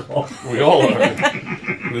loincloth. We all are.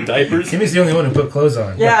 The diapers. Timmy's the only one who put clothes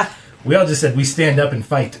on. Yeah. We all just said we stand up and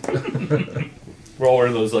fight. We're all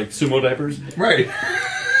wearing those like sumo diapers. Right.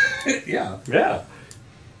 Yeah. Yeah.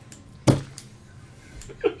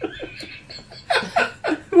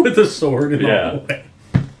 With a sword in Yeah. the hallway.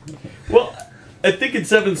 Well, I think in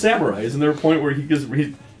Seven Samurai, isn't there a point where the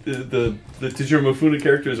Tijiro Mifune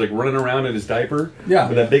character is like running around in his diaper? Yeah.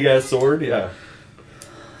 With that big ass sword? Yeah.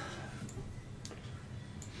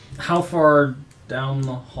 How far down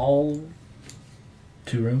the hall?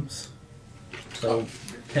 2 rooms. So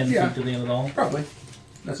 10 Yeah. feet to the end of the hall? Probably.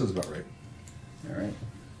 That sounds about right. Alright.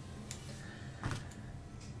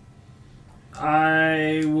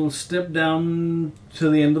 I will step down to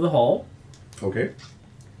the end of the hall Okay.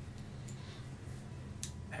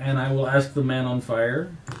 and I will ask the man on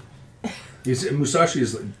fire. Musashi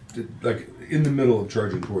is like in the middle of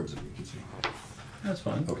charging towards him. You can see. That's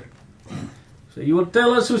fine. Okay. So you will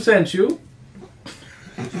tell us who sent you.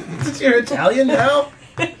 You're Italian now?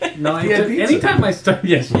 No, had pizza. anytime I start,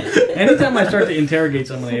 yes, anytime I start to interrogate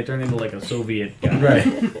somebody, I turn into like a Soviet guy. Right.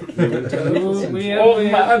 We have- Oh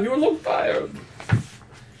man, you look tired.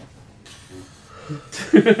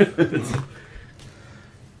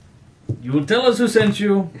 You will tell us who sent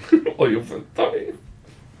you, Oh, you feel tired.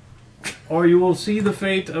 or you will see the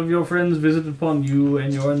fate of your friends visit upon you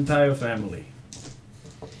and your entire family.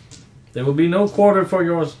 There will be no quarter for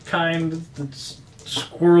your kind that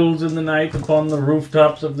squirrels in the night upon the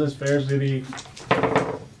rooftops of this fair city.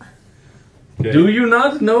 Okay. Do you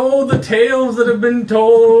not know the tales that have been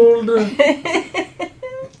told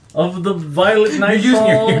of the violet You're using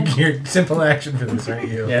nightfall? your simple action for this, aren't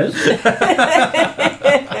you? Yes.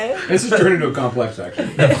 This is turning into a complex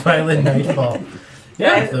action. The violent nightfall.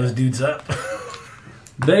 Yeah. Those dudes up.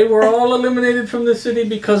 They were all eliminated from the city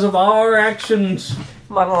because of our actions.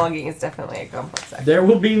 Monologuing is definitely a complex act. There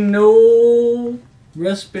will be no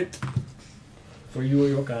respite for you or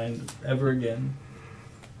your kind ever again.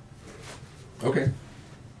 Okay.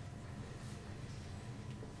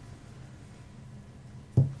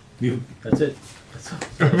 You. That's it.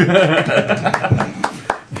 All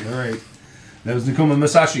right. That was Nikoma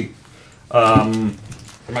Musashi.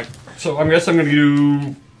 So I guess I'm going to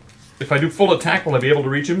do. If I do full attack, will I be able to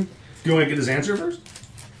reach him? Do you want to get his answer first?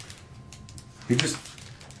 He just.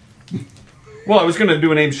 Well, I was going to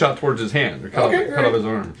do an aim shot towards his hand or cut, Okay, off, right. cut off his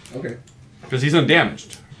arm Okay. because he's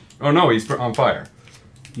undamaged. Oh no, he's on fire.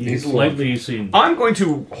 He's a little- slightly seen. I'm going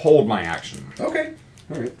to hold my action. Okay.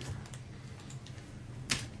 All right.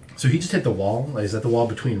 So he just hit the wall? Is that the wall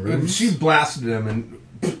between rooms? She blasted him, and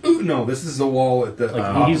no, this is the wall at the.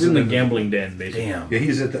 Like he's opposite in the end. gambling den, basically. Damn. Yeah,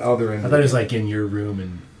 he's at the other end. I thought it was like in your room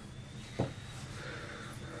and.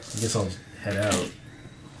 I guess I'll head out,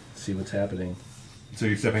 see what's happening. So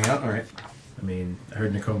you're stepping out? All right. I mean, I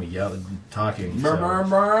heard Nakomi yelling, talking. So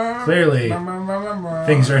clearly,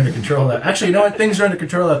 things are under control. Actually, you know what? Things are under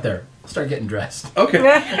control out there. I'll start getting dressed. Okay.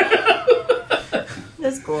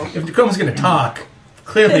 That's cool. If Nakomi's going to talk,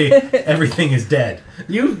 clearly everything is dead.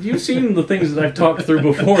 You've seen the things that I've talked through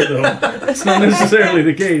before, though. It's not necessarily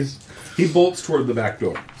the case. He bolts toward the back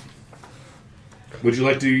door. Would you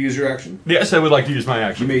like to use your action? Yes, I would like to use my You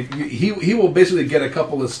action. may. He will basically get a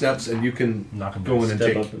couple of steps, and you can Knock him go down. in and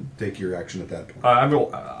Step take up and- take your action at that point. I'm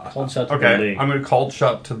going. Cold shot to the Okay, leg. I'm going to cold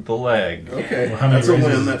shot to the leg. Okay. Well, how many That's a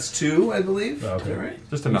raises? limb. That's 2, I believe. Oh, okay. All right.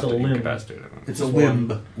 Just enough It's a to limb. incapacitate him. It's a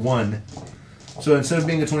limb 1. So instead of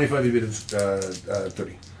being a 25, you beat it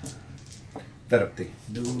 30. That up the.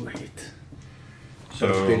 Do it.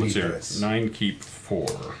 So Baby let's see. Chris. 9 keep 4.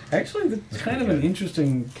 Actually, that's kind of an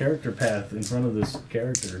interesting character path in front of this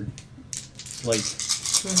character. It's like,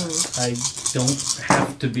 I don't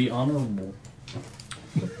have to be honorable.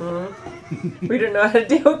 We don't know how to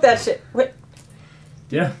deal with that shit. What?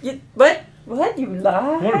 Yeah. What? What? You lie?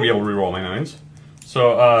 I want to be able to reroll my 9s.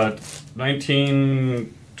 So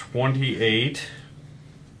 19, 28,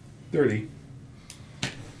 30.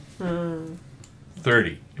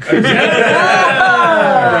 30.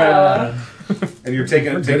 And you're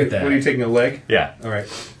taking We're it. good at that. What are you taking, a leg? Yeah. All right.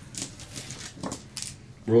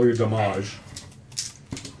 Roll your damage.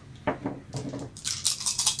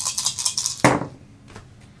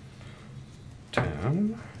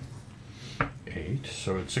 Ten, 8,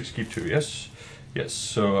 so it's 6 keep 2, yes. Yes,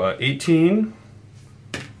 so 18,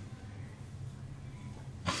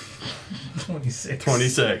 26.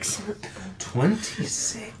 26.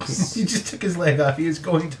 26. He just took his leg off. He is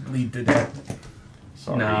going to bleed to death.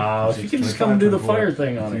 Sorry. No, if you can just come and do the fire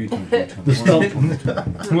thing on it. The 19,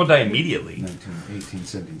 stealth. We'll die immediately. 18,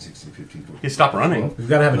 17, 16, 15, 14. You stop running. We've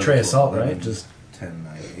got to have a tray of salt, right? Just 10,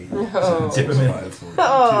 9, 8, No. 7, Dip 'em in. 5, 4, 3, 2,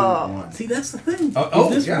 Oh. 1. see, that's the thing. Oh,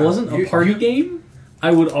 If this yeah. wasn't a You- party you- game, I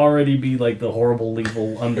would already be like the horrible,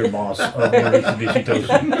 evil underboss of Maurice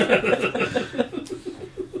Toshi.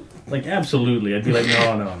 Like, absolutely. I'd be like,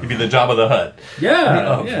 no. You'd be the Jabba the Hutt.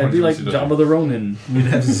 Yeah, Yeah, I'd be like Maurice Toshi. Jabba the Ronin. We'd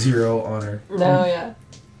have 0 honor. No, yeah.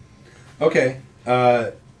 Okay.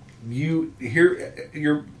 You hear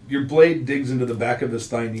your blade digs into the back of his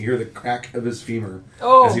thigh, and you hear the crack of his femur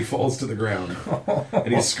Oh. as he falls to the ground,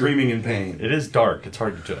 and he's screaming in pain. It is dark. It's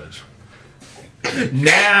hard to judge.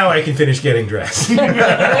 Now I can finish getting dressed. I'm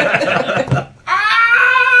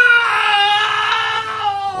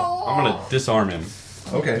going to disarm him.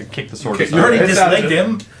 Okay. Kick the sword Okay, aside. You already It's out of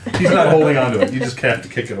disliked him. He's not holding on to it. You just have to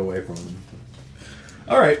kick it away from him.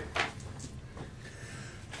 All right.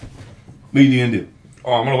 What are you gonna do?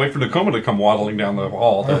 Oh, I'm going to wait for Nakoma to come waddling down the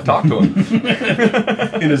hall to talk to him.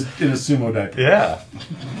 In his sumo diaper. Yeah.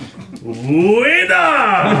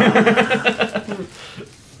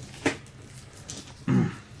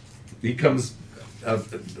 He comes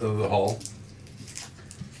out of the hall.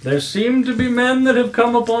 There seem to be men that have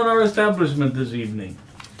come upon our establishment this evening.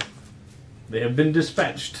 They have been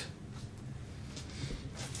dispatched.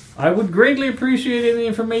 I would greatly appreciate any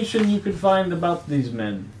information you could find about these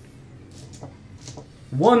men.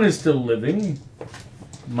 One is still living,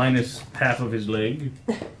 minus half of his leg.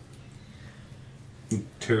 He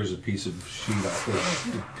tears a piece of sheet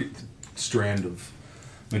off, a strand of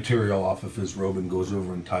material off of his robe, and goes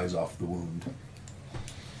over and ties off the wound.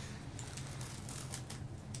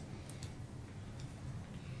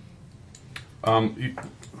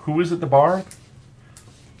 Who was at the bar?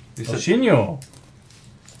 You said, Oshinyo.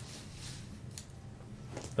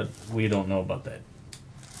 But we don't know about that.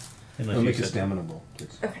 Unless I'll you make a said- stamina roll.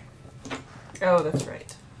 please. Oh, that's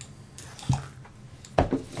right.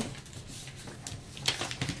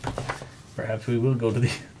 Perhaps we will go to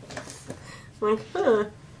the Like, huh.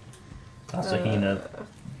 Asahina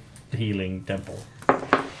healing temple.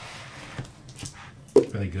 Are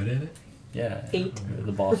they good at it? Yeah, 8.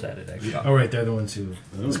 the boss at it actually. Oh, right. They're the ones who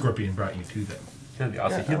Scorpion brought you to them. yeah, the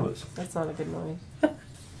Asahilas. That's not a good noise.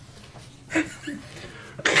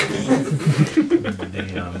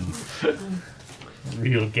 They,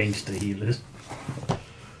 Real gangster healers.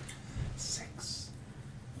 6.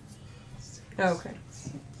 Oh, okay.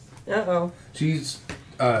 Uh-oh. She's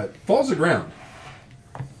falls to the ground.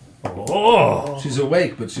 Oh! She's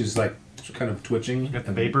awake, but she's like kind of twitching. You got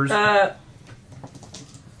the vapors? No,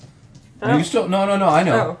 you still no. I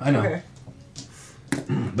know, Oh, I know. okay.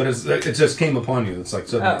 But it just came upon you. It's like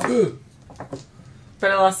suddenly. Oh.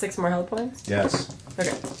 But I lost 6 more health points? Yes.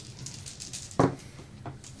 Okay.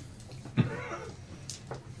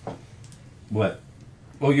 What?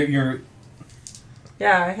 Well, you're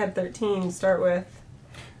Yeah, I had 13 to start with.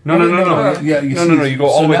 No. Yeah, you No. You go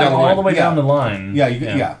all the way now- down the All line. the way Yeah. down the line. Yeah,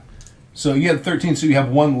 yeah. So you had 13, so you have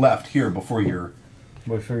one left here before you're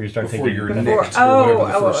Before you start before taking you're your next. Oh, or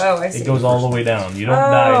whatever the first. I see. It goes all the way down. You don't Oh,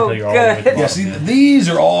 die until you're all the way to the good. Yeah, bottom. see, these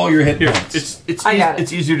are all your hit Here, points. I got it.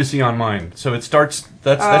 it's easier to see on mine. So it starts.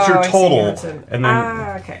 That's Oh, your I see. total, That's it. and then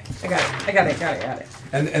okay. I got it.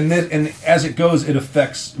 And then and as it goes, it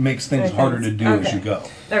makes things Okay. harder to do as Okay. you go.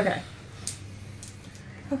 Okay.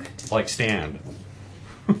 like stand.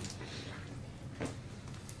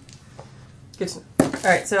 Good to know. All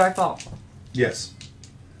right, so I fall. Yes.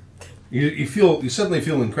 You suddenly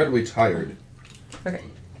feel incredibly tired, Okay.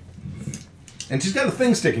 and she's got a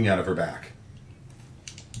thing sticking out of her back.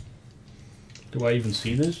 Do I even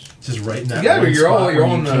see this? Just right in that Yeah, one you're all spot you're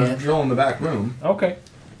where all you in can't- the you're all in the back room. Okay.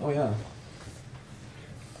 Oh yeah.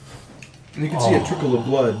 And you can see a trickle of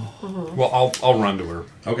blood. Well, I'll run to her,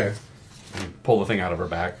 Okay. and pull the thing out of her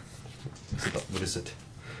back. What is it?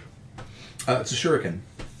 It's a shuriken,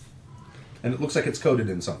 and it looks like it's coated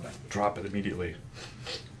in something. Drop it immediately.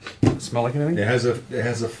 Does it smell like anything? It has a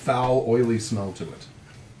foul, oily smell to it.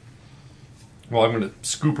 Well, I'm going to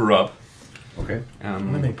scoop her up. Okay. I'm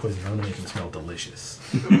gonna make poison. I'm gonna make them smell delicious.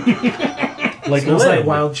 Like Smells lead. like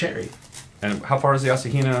wild cherry. And how far is the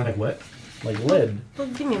Asahina? Like what? Like lead. Well,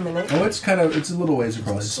 give me a minute. Oh, it's a little ways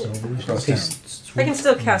across across town. I can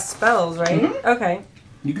still cast spells, right? Okay.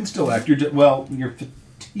 You can still act. You're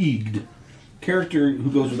fatigued. Character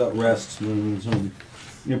who goes without rest.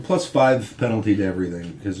 You're +5 penalty to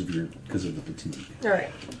everything because of the fatigue. All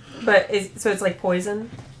right. But so it's like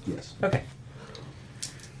poison. Yes. Okay.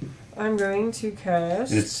 I'm going to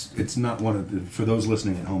cast. And it's not one of the, for those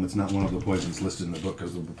listening at home. It's not one of the poisons listed in the book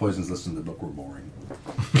because the poisons listed in the book were boring.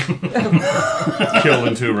 Kill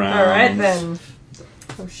in 2 rounds. All right then.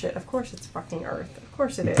 Oh shit! Of course it's fucking Earth. Of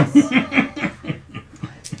course it is. Is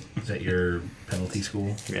that your penalty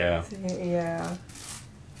school? Yeah. Yeah.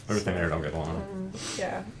 Earth and air don't get along.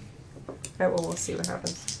 Yeah. All right. Well, we'll see what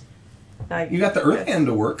happens. You got the earth hand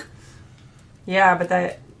to work. Yeah, but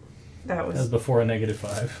that That was was. before a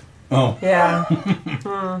 -5. Oh. Yeah.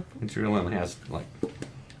 And she only has like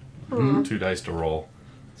 2 dice to roll.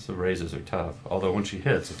 So raises are tough. Although when she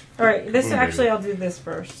hits, it's All right. This Boom, actually, baby. I'll do this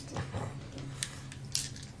first.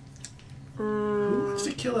 Who wants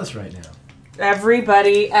to kill us right now?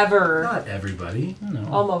 Everybody ever. Not everybody. No.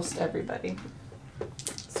 Almost everybody.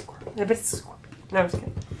 Scorpion. Yeah, but it's scorpion. No, I'm just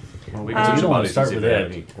kidding. well, we You can search don't the wanna bodies start and see if with they have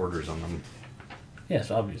that. any orders on them.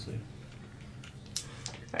 Yes, obviously.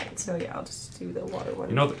 Alright, so yeah, I'll just do the water one.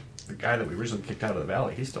 You know, the guy that we originally kicked out of the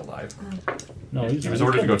valley, he's still alive. No, He was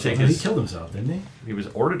ordered to go take He his. killed himself, didn't he? He was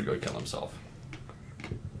ordered to go kill himself.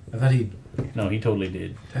 I thought he No, he totally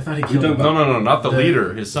did. killed talking him. about- No, not the The-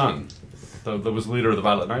 leader, his son. That was leader of the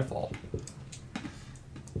Violet Nightfall.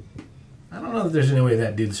 I don't know that there's any way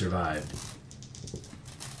that dude survived.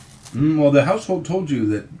 Well, the household told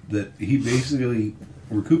you that he basically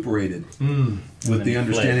recuperated with then the he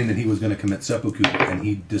understanding that he was going to commit seppuku, and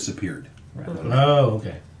he disappeared. Oh,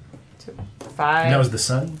 okay. 5. And that was the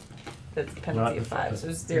son? That's the penalty of 5, so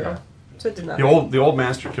it's 0. Yeah. So it did nothing. The old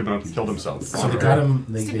master came out and killed himself. So they got him,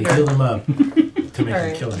 they healed him up to make him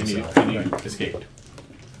Alright. kill And himself. he escaped.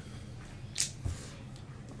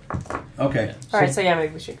 Okay. Alright, so yeah,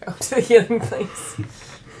 maybe we should go to the healing place.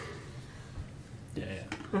 Yeah.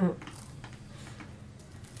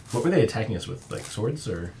 What were they attacking us with? Like swords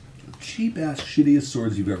or? Cheap ass, shittiest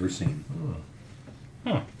swords you've ever seen.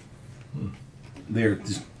 Huh. They're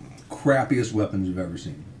just crappiest weapons you've ever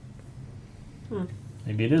seen.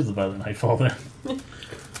 Maybe it is the Violent Nightfall then.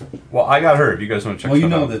 Well, I got hurt. You guys want to check Well, you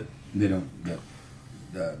stuff know out? that they don't.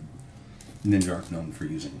 That ninja aren't known for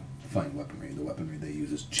using fine weaponry. The weaponry they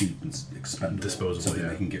use is cheap and expendable, Disposable, something yeah.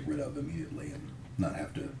 they can get rid of immediately and not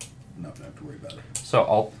have to worry about it. So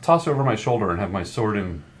I'll toss her over my shoulder and have my sword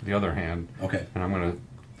in the other hand, Okay. and I'm going to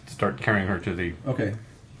start carrying her to the. Okay.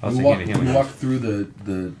 I'll You see walk, you in a healing you house. walk through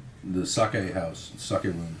the sake house, sake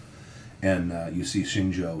room, and you see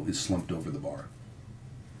Shinjo is slumped over the bar.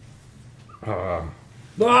 I'm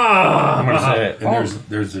going to say it. And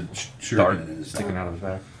there's a Dart shuriken in his sticking back. out of his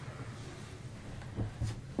back.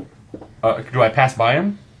 Do I pass by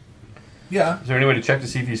him? Yeah. Is there any way to check to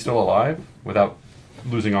see if he's still alive without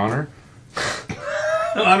losing honor?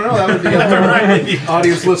 I don't know. That would be up to the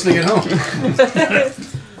audience listening at home.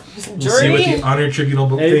 We'll see what the honor tribunal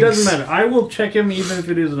book It thinks. doesn't matter. I will check him even if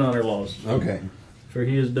it is an honor loss. Okay. For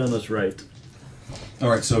he has done us right. All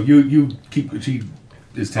right. So you keep. She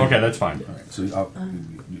is 10. Okay, that's fine. All right. So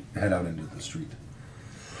you head out into the street.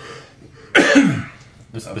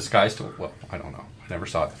 The sky's still. Well, I don't know. I never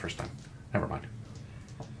saw it the first time. Never mind.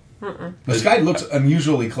 The sky looks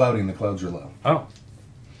unusually cloudy, and the clouds are low. Oh.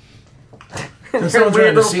 Their someone's weird trying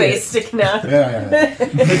to little see face it. sticking out. Yeah.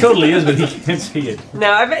 It totally is, but he can't see it.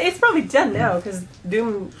 No, I bet it's probably done now because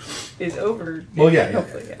Doom is over. Well, yeah.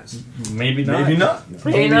 Hopefully, yeah. Maybe not. Maybe not.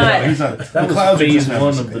 Maybe not. He's not. That the was clouds are phase just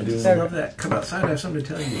one never of the space. I Doom. love that. Come outside, I have something to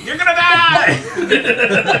tell you. You're gonna die!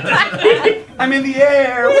 I'm in the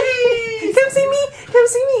air! Whee! Come see me! Come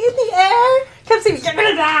see me in the air! Come see me! You're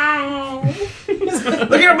gonna die!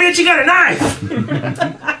 Look at her, bitch, you got a knife!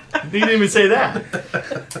 He didn't even say that.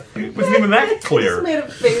 It wasn't even that Just clear. made a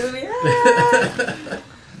face of me.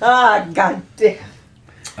 Ah, god damn.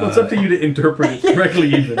 Well, it's up to you to interpret it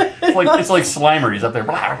correctly, even. It's like Slimer. He's up there. If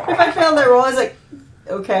I found that wrong, I was like,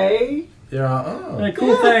 okay. You're all, oh. Like,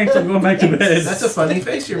 cool, thanks. I'm going back to bed. That's a funny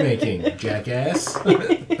face you're making, jackass.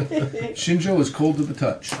 Shinjo is cold to the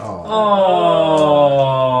touch. Oh.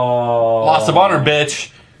 Oh. Loss of honor,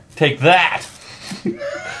 bitch. Take that.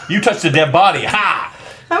 You touched a dead body. Ha!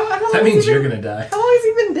 How long That has means he you're been, gonna die. How long has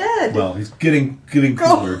he been dead? Well, he's getting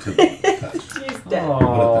cooler to the touch, He's dead.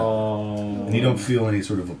 Oh. and you don't feel any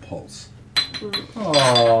sort of a pulse.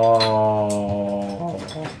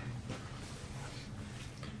 Oh.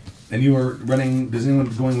 And you are running. Is anyone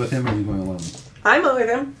going with him, or are you going alone? I'm with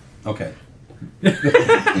him. Okay.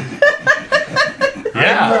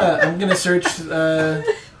 Yeah. I'm gonna search the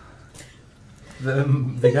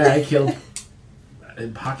guy I killed.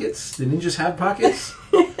 Pockets? The ninjas have pockets?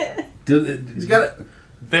 He's got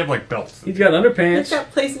They have like belts. He's got He's underpants. got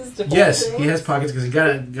places to hold yes, things. he has pockets because he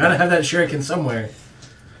gotta have that shuriken somewhere.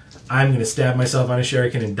 I'm gonna stab myself on a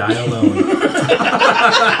shuriken and die alone.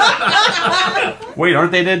 Wait,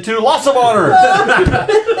 aren't they dead too? Loss of honor!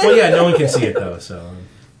 Well, yeah, no one can see it though, so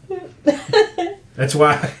that's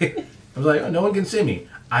why I was like, oh, no one can see me.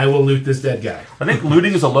 I will loot this dead guy. I think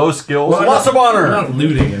looting is a low skill. Well, Loss of honor! I'm not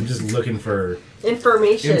looting. I'm just looking for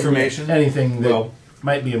Information. anything that Well-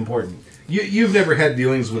 might be important. You've never had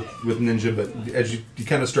dealings with Ninja, but as you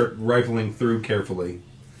kind of start rifling through carefully,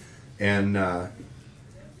 and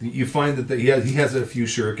you find that he has a few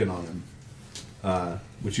shuriken on him,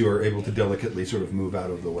 which you are able to delicately sort of move out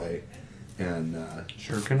of the way. And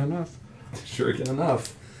Shuriken enough. shuriken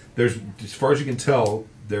enough, there's, as far as you can tell,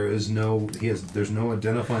 there's no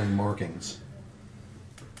identifying markings.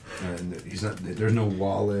 And there's no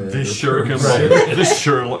wallet. This or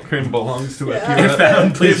shuriken belongs to Akira.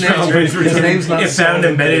 Found, please His name's- return. his name's not If found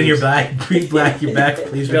Solomon embedded in your Bates. back, your back,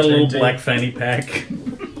 please He's got a return little to black fanny pack.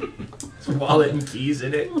 wallet and keys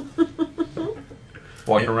in it.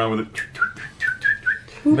 Walking around with it.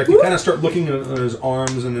 In fact, you kind of start looking at his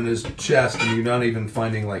arms and in his chest, and you're not even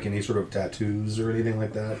finding like any sort of tattoos or anything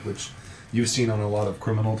like that, which you've seen on a lot of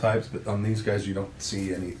criminal types, but on these guys you don't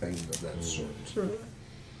see anything of that sort.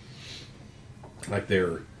 Like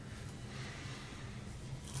they're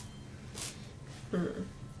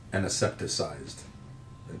anasepticized.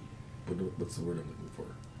 What's the word I'm looking for?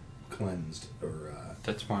 Cleansed or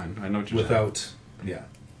That's fine. I know what you're saying. without, yeah.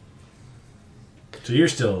 So you're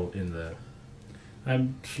still in the.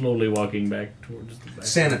 I'm slowly walking back towards the back.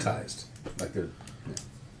 Sanitized, like they're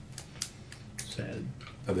Sad.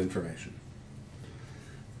 of information.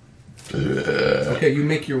 Okay, you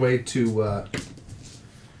make your way to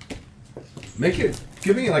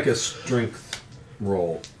give me like a strength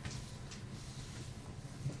roll.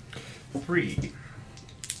 3.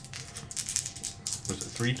 Was it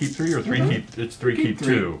 3 keep 3 or 3 keep? It's 3 keep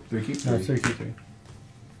 2. 3 keep No, 3. 3.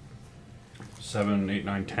 7, 8,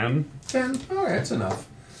 9, 10. 10. All right, that's enough.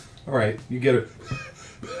 All right, you get it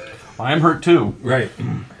I am hurt too. right,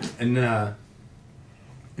 and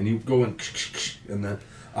you go in, and the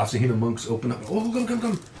Asahina monks open up. Oh,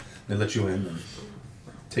 come! They let you in and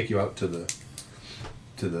take you out to the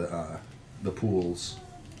pools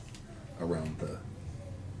around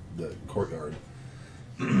the courtyard,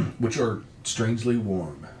 which are strangely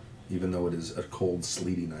warm, even though it is a cold,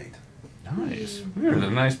 sleety night. Nice. Weird. It's a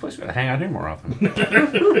nice place. We gotta hang out here more often.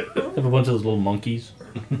 Have a bunch of those little monkeys.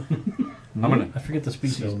 I'm gonna. I forget the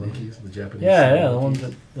species. Snow monkeys, the Japanese. Yeah, snow yeah, the monkeys.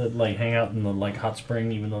 ones that like hang out in the like hot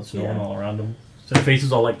spring, even though it's snowing Yeah. all around them. So their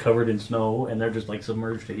faces all like covered in snow, and they're just like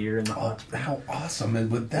submerged to here in the Oh, hot. how awesome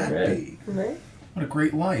would that Right. be? Right? What a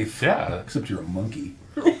great life. Yeah. Except you're a monkey.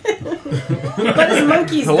 But as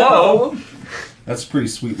monkeys Hello? go. That's a pretty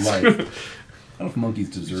sweet life. I don't know if monkeys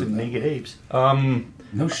deserve Some that. naked apes.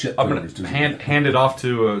 No shit. I'm gonna predators deserve hand that. it off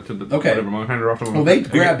to the Okay. whatever. I'm gonna hand it off to them. Well, they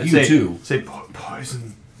grab you, say, too. Say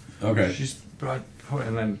poison. Okay. She's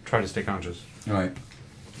and then try to stay conscious. All right.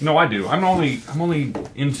 No, I do. I'm only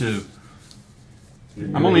into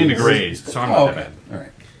grazed, so I'm not Oh, that okay. bad. All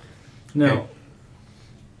right. Now, Okay.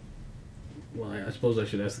 well, I suppose I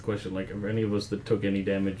should ask the question: like, are any of us that took any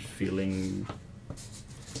damage feeling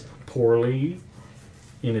poorly,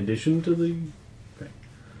 in addition to the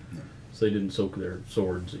So they didn't soak their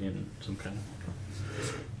swords in some kind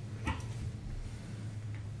of...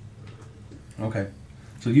 Okay.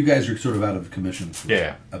 So you guys are sort of out of commission for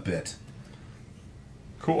Yeah. a bit.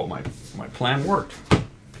 Cool. My plan worked.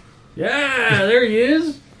 Yeah, there he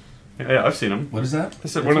is! Yeah, I've seen him. What is that?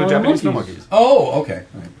 This is It's one of the one of the Japanese snow monkeys. monkeys. Oh, okay.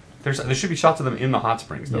 All right. There should be shots of them in the hot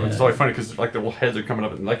springs, though. It's Yeah. always funny because like their little heads are coming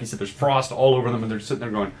up, and like you said, there's frost all over them, and they're sitting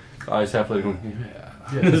there going, eyes half like going,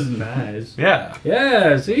 yeah, This is nice. yeah,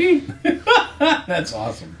 Yeah, see? That's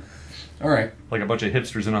awesome. All right. like a bunch of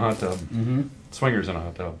hipsters in a hot tub, swingers in a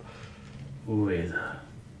hot tub. With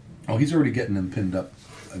Oh, he's already getting him pinned up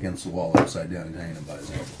against the wall upside down and hanging him by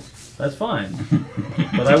his ankles. That's fine.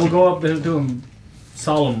 But I will go up to him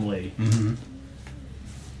solemnly.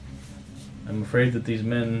 I'm afraid that these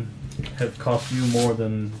men have cost you more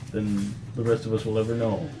than the rest of us will ever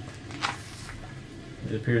know.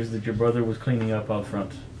 It appears that your brother was cleaning up out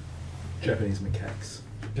front Japanese macaques.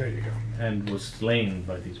 There you go. and was slain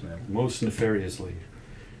by these men. Most nefariously.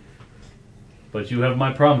 But you have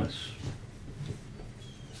my promise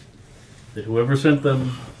that whoever sent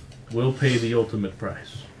them will pay the ultimate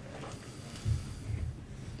price.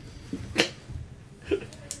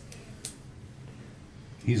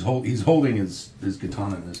 He's holding his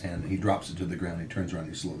katana in his hand. And he drops it to the ground. He turns around.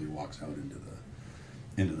 And he slowly walks out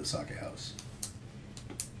into the sake house.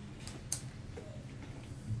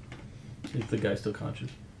 Is the guy still conscious?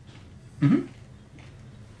 Mm-hmm.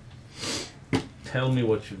 Tell me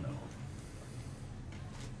what you know.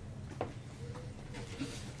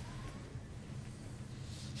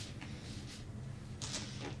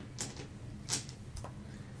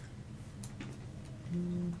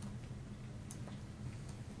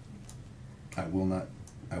 I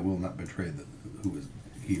will not betray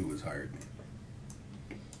he who has hired me.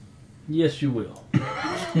 Yes, you will.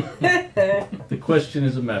 The question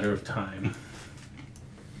is a matter of time.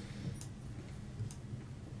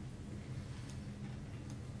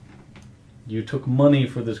 You took money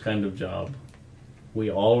for this kind of job. We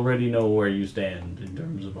already know where you stand in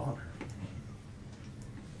terms of honor.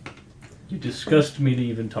 You disgust me to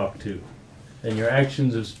even talk to, and your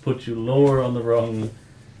actions have put you lower on the rung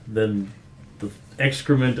than the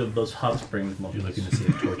excrement of those hot springs You're monkeys. looking to see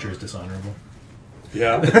if torture is dishonorable.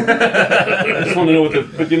 Yeah. I just want to know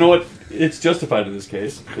but you know what? It's justified in this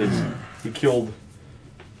case. He killed,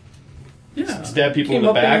 Yeah, stabbed people in Came the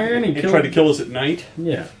up back, there and he and killed- tried to kill us at night.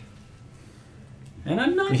 Yeah. And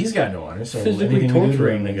I'm not He's got no honor, so physically anything we do to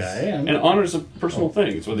torturing him the is- guy. I'm And honor's a personal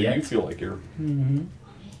thing. It's whether Yeah. you feel like you're. Mhm.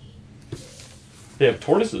 They have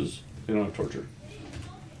tortoises. They don't have torture.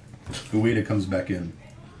 Ueda comes back in.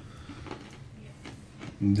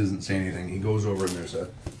 He doesn't say anything. He goes over and there's a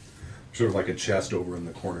sort of like a chest over in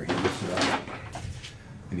the corner. He lifts it up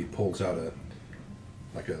and he pulls out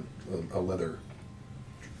a leather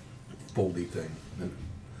foldy thing and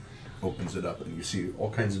opens it up, and you see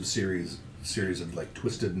all kinds of series of like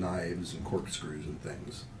twisted knives and corkscrews and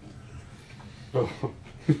things.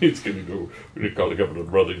 It's gonna go. We're gonna call a couple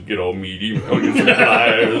of brothers to get all meaty. We're gonna get some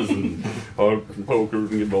pliers and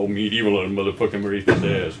pokers and get all meaty. We'll let them motherfucking raise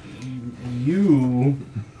their ass. You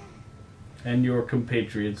and your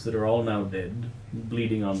compatriots that are all now dead,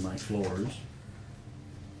 bleeding on my floors,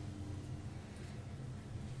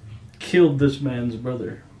 killed this man's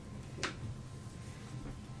brother.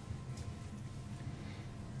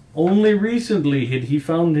 Only recently had he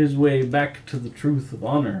found his way back to the truth of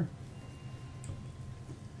honor.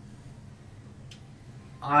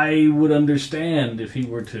 I would understand if he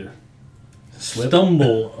were to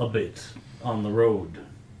stumble a bit on the road.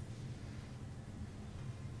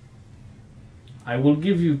 I will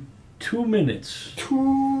give you 2 minutes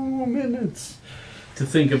 2 minutes. to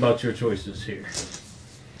think about your choices here.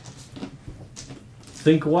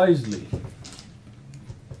 Think wisely.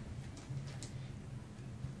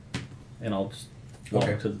 And I'll just walk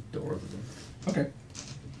Okay. to the door of the room. Okay.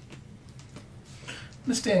 I'm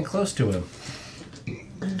gonna stand close to him,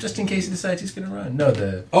 just in case he decides he's gonna run. No,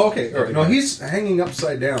 the Oh, okay. All right. No, he's hanging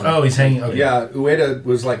upside down. oh, he's hanging. Okay. Yeah, Ueda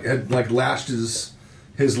was had lashed his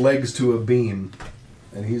legs to a beam,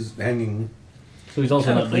 and he's hanging. So he's also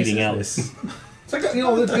What kind not of place bleeding is out. this? It's like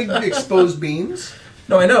the big exposed beams.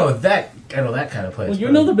 No, I know that. I know that kind of place. Well, you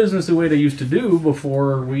but- know the business Ueda used to do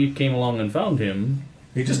before we came along and found him.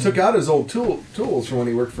 He just took out his old tools from when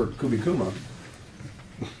he worked for Kubikuma.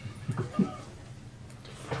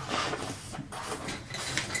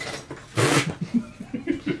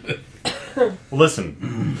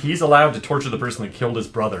 Listen, he's allowed to torture the person that killed his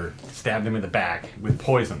brother, stabbed him in the back with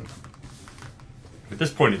poison. At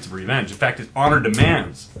this point, it's revenge. In fact, his honor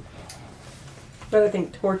demands. But I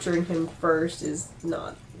think torturing him first is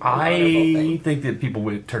not I think that people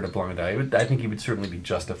would turn a blind eye. I think he would certainly be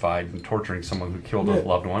justified in torturing someone who killed a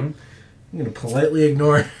loved one. I'm going to politely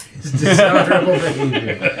ignore his dishonorable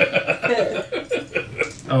behavior.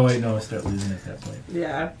 Oh, wait, no, I start losing at that point.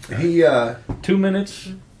 Yeah. He 2 minutes.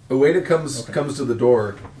 Ueda comes to the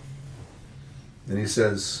door, and he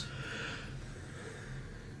says,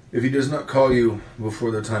 "If he does not call you before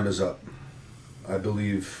the time is up, I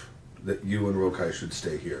believe that you and Rokai should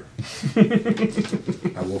stay here.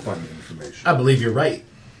 I will find the information." I believe you're right.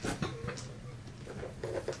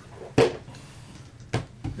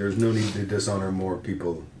 There's no need to dishonor more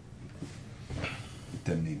people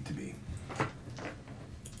than need to be.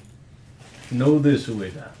 Know this,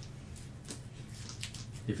 Ueda.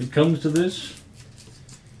 If it comes to this,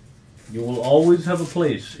 you will always have a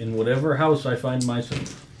place in whatever house I find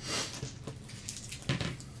myself.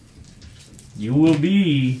 You will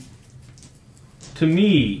be, to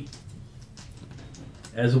me,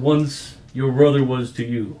 as once your brother was to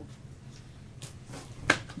you.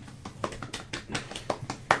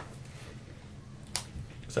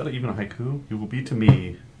 Is that even a haiku? You will be to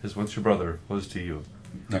me as once your brother was to you.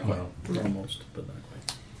 Not quite. Well, almost, but not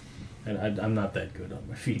quite. And I'm not that good on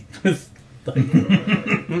my feet.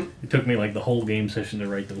 It took me like the whole game session to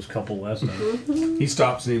write those couple last time. He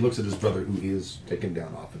stops and he looks at his brother, who he has taken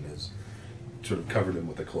down off and has sort of covered him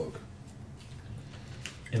with a cloak.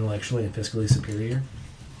 Intellectually and fiscally superior.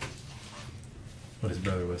 What his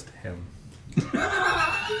brother was to him.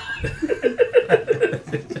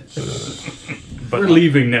 We're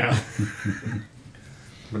leaving now.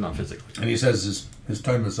 But not physically. And he says his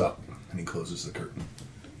time is up, and he closes the curtain.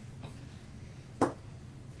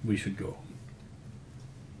 We should go.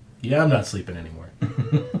 Yeah, I'm not sleeping anymore.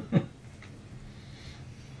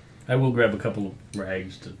 I will grab a couple of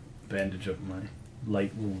rags to bandage up my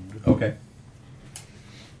light wound. Okay.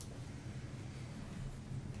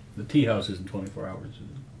 The tea house isn't 24 hours, is it?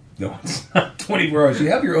 No, it's not 24 hours. You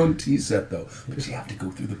have your own tea set, though, because you have to go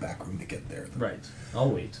through the back room to get there. Right. I'll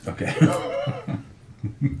wait. Okay.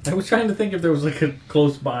 I was trying to think if there was like a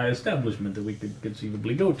close by establishment that we could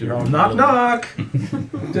conceivably go to. You're all knock knock.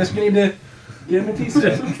 Just need to get him a tea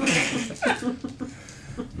set.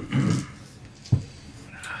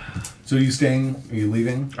 So are you staying? Are you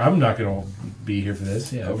leaving? I'm not going to be here for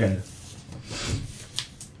this. Yeah. Okay.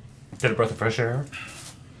 Get a breath of fresh air.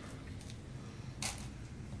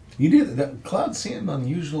 You did. That cloud seemed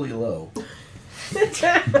unusually low.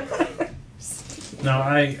 Now,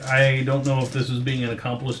 I don't know if this is being an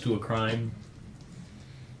accomplice to a crime.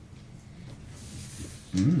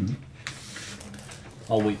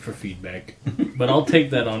 I'll wait for feedback. But I'll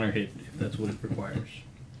take that honor hit if that's what it requires.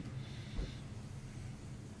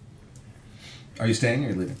 Are you staying or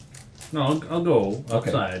are you leaving? No, I'll go Okay.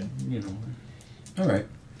 outside, you know. All right.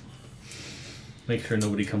 Make sure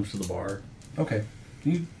nobody comes to the bar. Okay.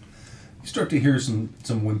 You start to hear some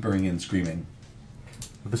whimpering and screaming.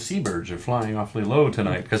 The seabirds are flying awfully low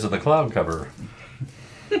tonight because of the cloud cover.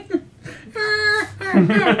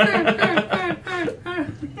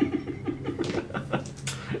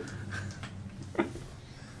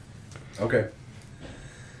 Okay.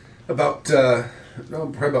 About,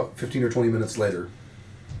 probably about 15 or 20 minutes later,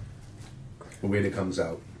 Ueda comes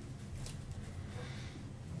out.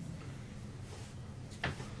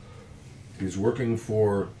 He's working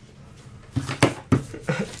for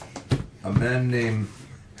a man named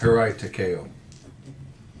Hirai Takeo.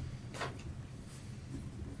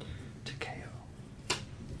 Takeo.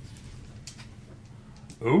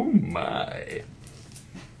 Oh my.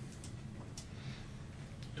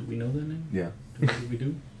 Do we know that name? Yeah. Do we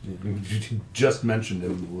do? You just mentioned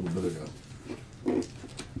him a little bit ago.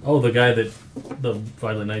 Oh, the guy that... The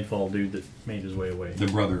Violet Nightfall dude that made his way away. The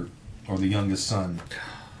brother, or the youngest son.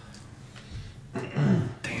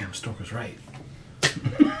 Damn, Stork was right.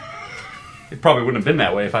 It probably wouldn't have been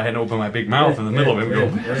that way if I hadn't opened my big mouth in the middle of it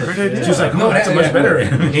and go, She's like, No, no, that's a yeah, much yeah. better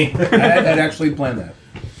enemy. I'd actually planned that.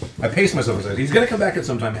 I paced myself and said, he's going to come back at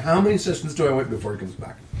some time. How many sessions do I wait before he comes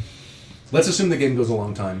back? Let's assume the game goes a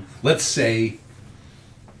long time. Let's say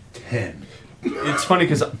 10. It's funny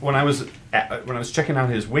because when I was checking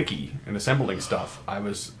out his wiki and assembling stuff, I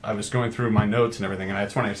was going through my notes and everything, and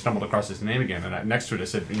that's when I stumbled across his name again. And next to it, it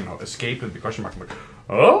said, escape with the question mark. I'm like,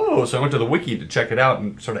 oh, so I went to the wiki to check it out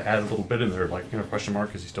and sort of add a little bit in there, like question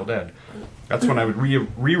mark, is he still dead? That's when I would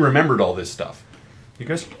remembered all this stuff. You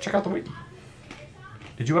guys check out the wiki.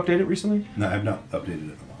 Did you update it recently? No, I have not updated it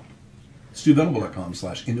in a while.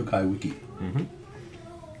 StuVenable.com/IndokaiWiki. Mm-hmm.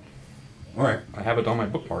 All right. I have it on my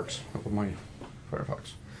bookmarks of my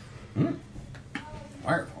Firefox. Firefox.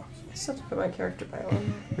 I just have to put my character bio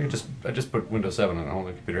on. I just put Windows 7 on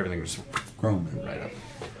the computer. Everything was Chrome. right up.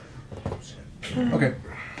 Okay.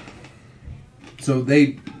 So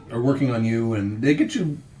they are working on you, and they get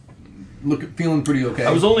you feeling pretty okay.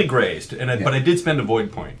 I was only grazed, Yeah. but I did spend a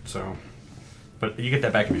void point, so. But you get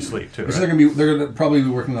that back if you sleep too. So Right? they're gonna probably be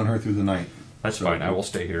working on her through the night. That's So- fine. I will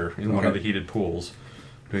stay here in one of the Okay. heated pools,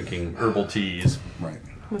 drinking herbal teas Right.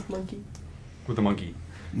 With monkey. with a monkey.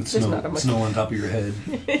 With There's not a monkey. snow on top of your head.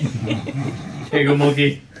 Here you go,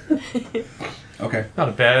 monkey. Okay. Not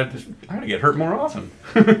a bad. I'm gonna get hurt more often.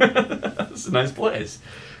 It's a nice place.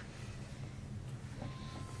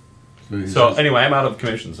 he So says- anyway, I'm out of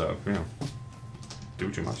commission, so do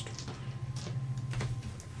what you must.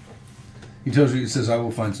 He tells you, he says, I will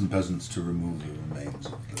find some peasants to remove the remains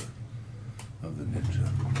of the ninja.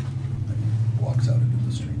 And walks out into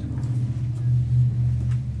the street.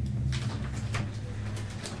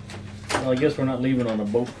 Well, I guess we're not leaving on a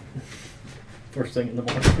boat first thing in the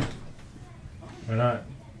morning. Why not?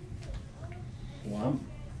 Well,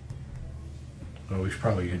 Well, we should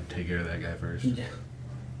probably take care of that guy first. yeah.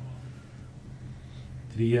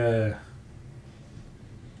 Did he, You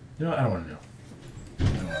know, I don't want to know.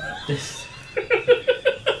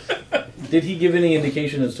 Did he give any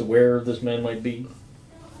indication as to where this man might be?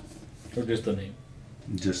 Or just the name?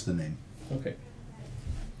 Just the name. Okay.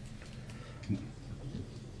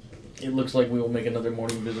 It looks like we will make another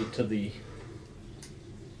morning visit to the...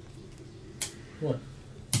 What?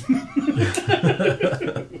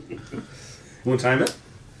 Want to time it?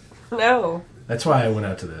 No. That's why I went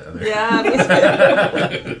out to the other. Yeah.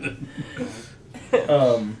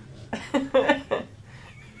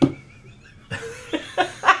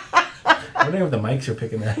 I don't know if the mics are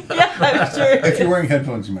picking that. Yeah, I'm sure. If you're wearing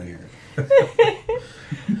headphones, you might hear it.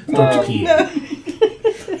 Don't you key.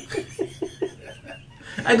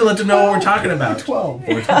 I had to let them know what we're talking about. 12.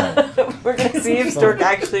 Or 12. We're gonna see if Stork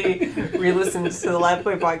actually re-listens to the Live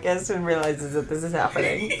Play podcast and realizes that this is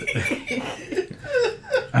happening.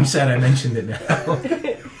 I'm sad I mentioned it now.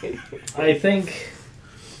 I think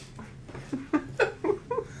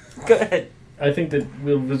Go ahead. that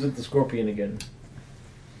we'll visit the Scorpion again.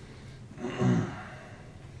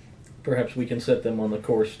 Perhaps we can set them on the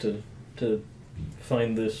course to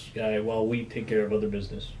find this guy while we take care of other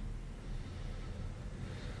business.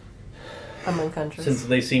 Among countries. Since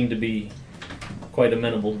they seem to be quite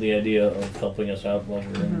amenable to the idea of helping us out while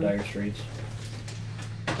we're in dire straits.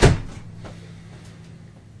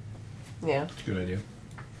 Yeah. That's a good idea.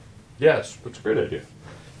 Yes, that's a great idea.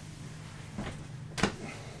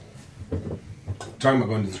 Talking about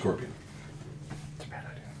going to the Scorpion. It's a bad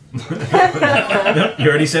idea. You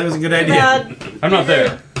already said it was a good idea. Bad. I'm not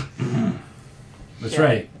there. That's Yeah.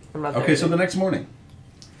 right. I'm not Okay, there so the yet. next morning,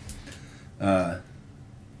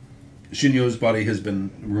 Shinyo's body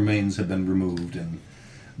remains have been removed and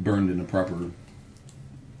burned in a proper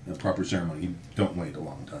ceremony. You don't wait a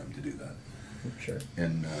long time to do that. Sure.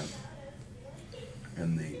 And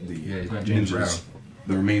the Yeah, he's not James Brown. ninjas,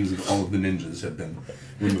 the remains of all of the ninjas have been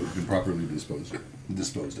removed and properly disposed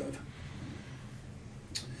of.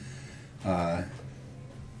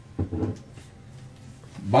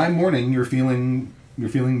 By morning, you're feeling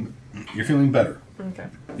better. Okay.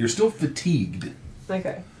 You're still fatigued.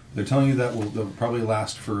 Okay. They're telling you that they'll probably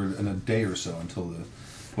last for a day or so until the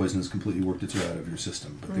poison has completely worked its way out of your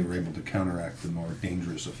system. But they were able to counteract the more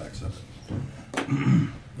dangerous effects of it.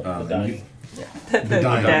 The and dying. The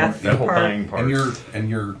dying death part, That whole part. dying part. and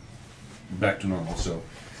you're back to normal. So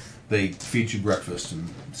they feed you breakfast and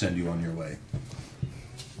send you on your way.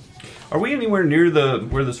 Are we anywhere near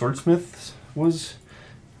where the swordsmith was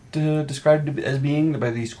described as being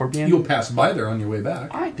by the Scorpion? You'll pass by there on your way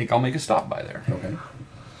back. I think I'll make a stop by there.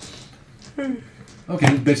 Okay.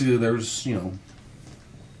 Okay. Basically, there's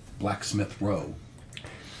Blacksmith Row,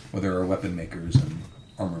 where there are weapon makers and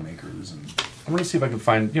armor makers and. I'm going to see if I can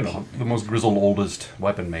find, the most grizzled, oldest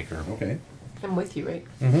weapon maker. Okay. I'm with you, right?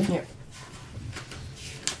 Mm-hmm. Yeah.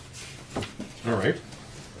 All right.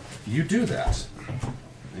 You do that,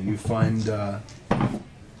 and you find a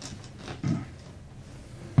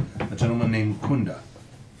gentleman named Kunda,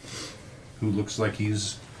 who looks like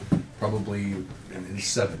he's probably in his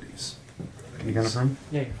 70s. You got it from?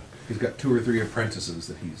 Yeah. He's got 2 or 3 apprentices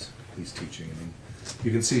that he's teaching. I mean,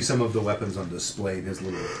 you can see some of the weapons on display in his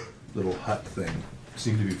little hut thing.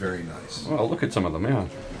 Seem to be very nice. Well, look at some of them, yeah.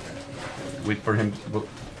 Wait for him.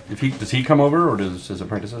 Does he come over, or does his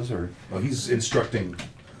apprentices, or? Well, he's instructing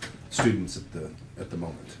students at the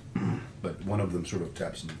moment, but one of them sort of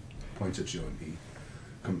taps and points at you, and he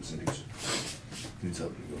comes and he's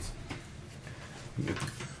up and goes,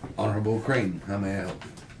 "Honorable Crane, how may I help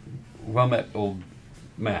you?" Well met, old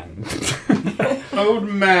man. Old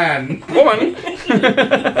man. Woman.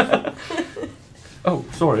 Oh,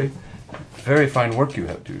 sorry. very fine work you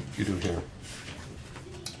do here.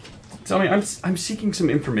 Tell me, I'm seeking some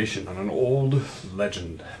information on an old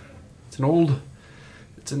legend. It's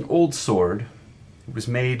an old sword. It was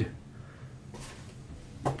made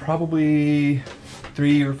probably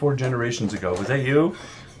 3 or 4 generations ago. Was that you?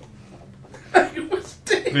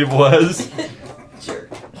 It was. Sure.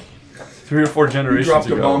 3 or 4 generations You dropped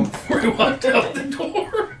ago. a bomb before you walked out the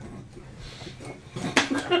door.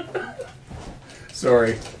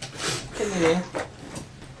 Sorry. Continue.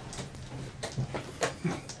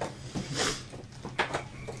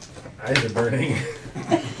 Eyes are burning.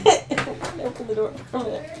 Open the door. Come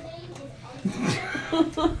here.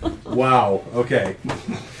 Wow. Okay.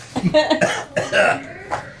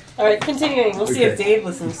 All right, continuing. We'll see if Okay. Dave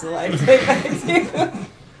listens to the live playback too.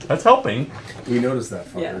 That's helping. We noticed that,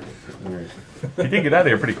 fucker. Yeah. All right. You did get out of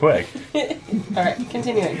here pretty quick. All right,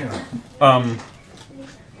 continuing.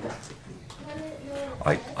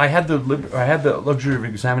 I had the luxury of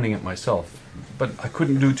examining it myself, but I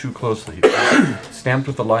couldn't do too closely. Stamped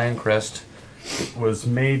with the lion crest. It was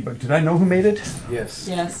made, but did I know who made it? Yes.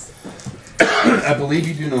 Yes. I believe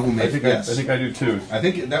you do know who made it. Yes. I think I do too. I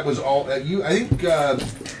think that was all. You. I think.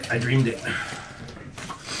 I dreamed it.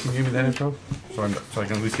 Can you give me that intro? So I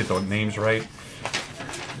can at least get the names right.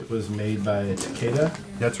 It was made by Takeda,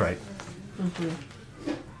 That's right.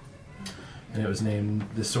 and it was named.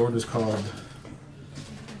 The sword was called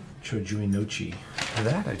Chojuinochi.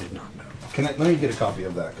 That I did not know. Can I? Let me get a copy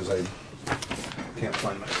of that because I can't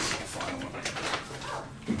find my file.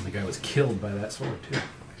 And the guy was killed by that sword too.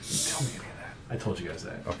 Tell me any of that. I told you guys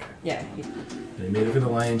that. Okay. Yeah. They made it for the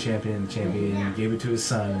Lion Champion. Champion gave it to his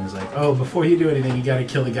son, and was like, "Oh, before you do anything, you got to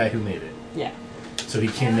kill the guy who made it, Yeah. so he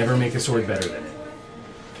can never make a sword better than it."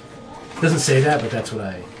 Doesn't say that, but that's what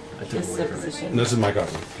I took This away from it. supposition. This is my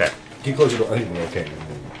copy. Okay. Keep close your door. I think we're okay.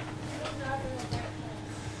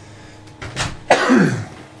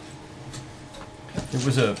 It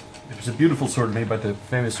was a beautiful sword made by the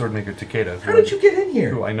famous sword maker Takeda. How did you get in here?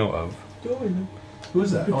 Who I know of.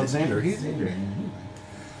 Who's that? Oh, it's Xander.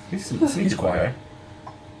 He's quiet.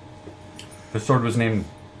 The sword was named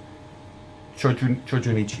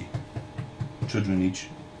Chojunichi. Chojunichi.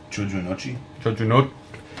 Chojunochi. Chojunot.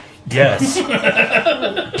 Yes.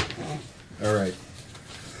 All right.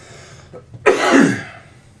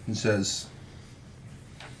 It says,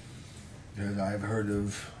 I've heard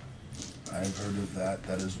of that.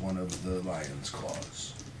 That is one of the lion's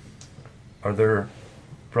claws. Are there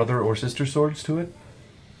brother or sister swords to it?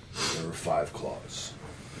 There are 5 claws.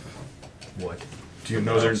 What? Do you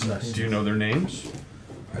know their Nothing. Do you know their names?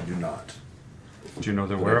 I do not. Do you know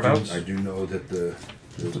their But whereabouts? I do know that the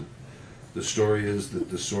story is that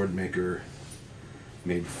the sword maker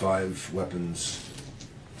made 5 weapons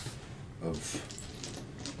of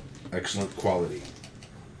excellent quality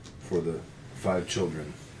for the 5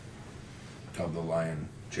 children of the Lion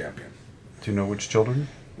Champion. Do you know which children?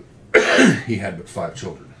 He had but 5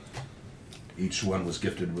 children. Each one was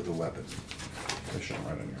gifted with a weapon. I should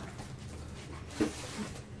write in here.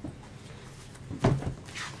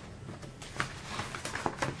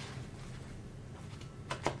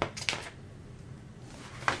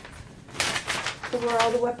 So were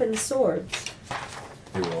all the weapons swords?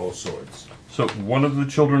 They were all swords. So one of the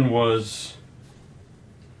children was.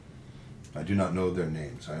 I do not know their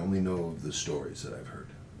names. I only know of the stories that I've heard.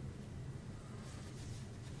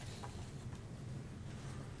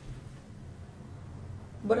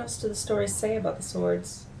 What else do the stories say about the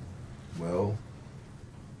swords? Well,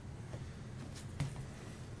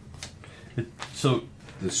 So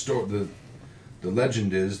the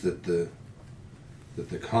legend is that the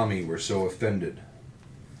kami were so offended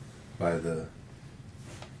by the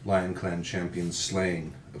Lion Clan champion's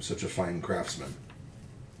slaying of such a fine craftsman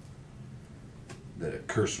that a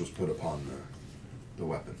curse was put upon the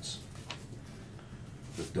weapons,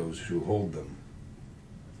 that those who hold them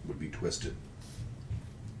would be twisted.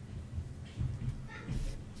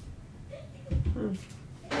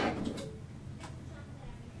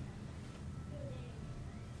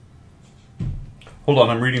 hold on,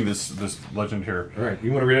 I'm reading this legend here. All right,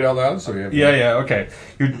 you want to read it out loud? So Yeah, okay.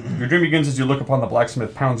 Your dream begins as you look upon the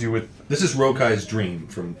blacksmith pounds you with This is Rokai's dream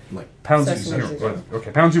from pounds Sesame you, Street.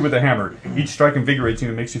 okay, pounds you with a hammer. Each strike invigorates you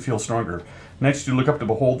and makes you feel stronger. Next, you look up to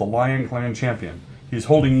behold the Lion Clan champion. He is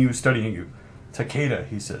holding you, studying you. Takeda,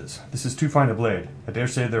 he says, this is too fine a blade. I dare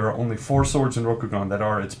say there are only 4 swords in Rokugan that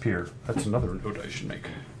are its peer. That's another note I should make.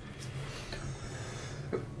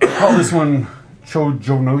 Call this one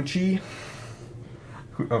Chojonochi,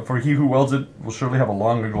 for he who wields it will surely have a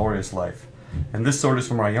long and glorious life. And this sword is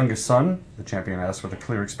for my youngest son, the champion asked with a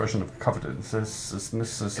clear expression of covetousness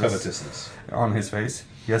on his face.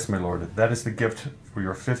 Yes, my lord, that is the gift for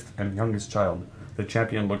your fifth and youngest child. The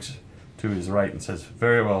champion looks to his right and says,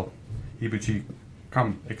 very well, Ibuchi,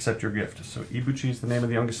 come, accept your gift. So Ibuchi is the name of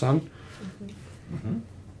the youngest son? Mm-hmm.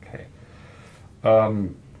 Okay.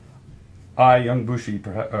 I, young Bushi,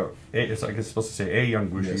 perhaps, I guess it's supposed to say a young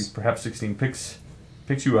Bushi, Yes. perhaps 16, picks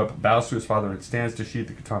you up, bows to his father, and stands to sheathe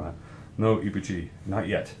the katana. No, Ibuchi, not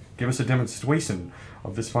yet. Give us a demonstration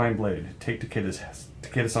of this fine blade. Take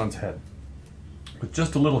Takeda-san's head. With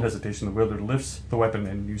just a little hesitation, the wielder lifts the weapon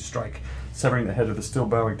and you strike, severing the head of the still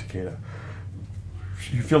bowing Takeda.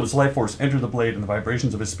 You feel his life force enter the blade and the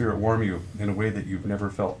vibrations of his spirit warm you in a way that you've never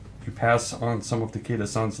felt. You pass on some of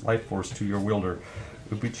Takeda-san's life force to your wielder,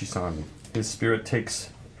 Ubuchi-san. His spirit takes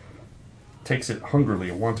it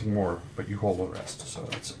hungrily, wanting more, but you hold the rest. So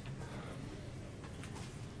that's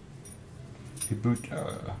Ibuchi.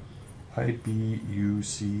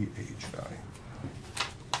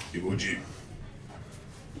 Ibuchi.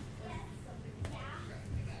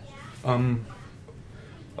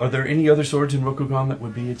 Are there any other swords in Rokugan that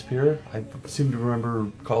would be its peer? I seem to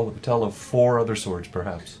recall the tell of 4 other swords,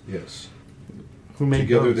 perhaps. Yes. Who made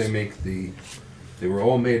Together those? they make the. They were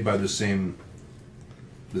all made by the same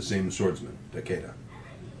swordsman, Takeda.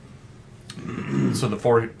 So the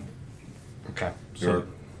 4. Okay. So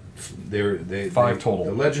They 5 total.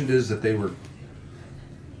 The legend is that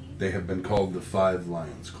they have been called the 5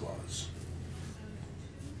 Lion's Claws.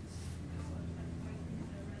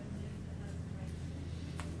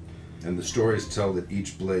 And the stories tell that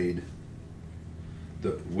each blade,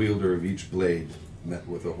 the wielder of each blade, met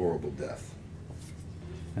with a horrible death.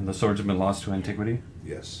 And the swords have been lost to antiquity?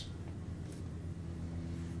 Yes.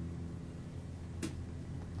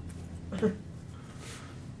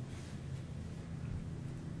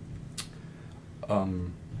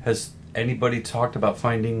 Has anybody talked about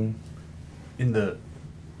finding in the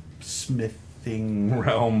smithing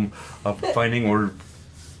realm of finding or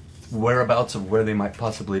whereabouts of where they might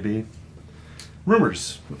possibly be?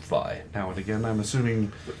 Rumors fly now and again. I'm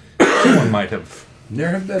assuming someone might have There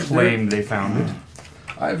have been claimed they found it.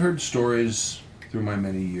 I've heard stories through my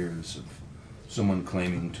many years of someone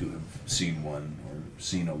claiming to have seen one or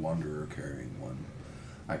seen a wanderer carrying one.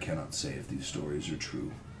 I cannot say if these stories are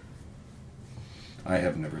true. I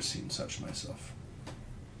have never seen such myself.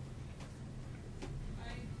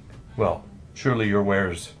 Well, surely your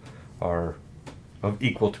wares are of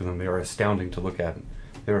equal to them. They are astounding to look at.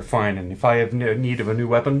 They are fine, and if I have need of a new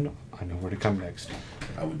weapon, I know where to come next.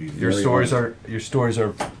 I would be Your very stories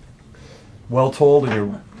are well told,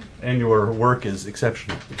 and your work is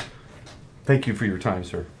exceptional. Thank you for your time,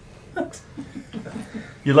 sir.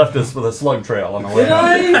 You left us with a slug trail on the way.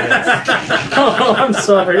 Oh, I'm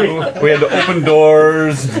sorry. We had to open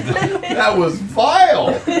doors. That was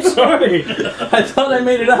vile. Sorry. I thought I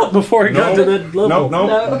made it out before it got to that level. Nope,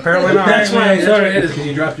 No. apparently not. That's why I'm That's sorry. right, it is because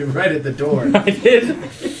you dropped it right at the door. I did.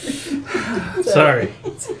 Sorry.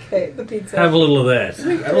 It's okay. The pizza. Have a little of that.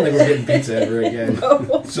 I don't think we're getting pizza ever again.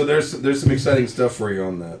 So there's some exciting stuff for you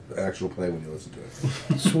on the actual play when you listen to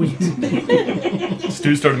it. Sweet.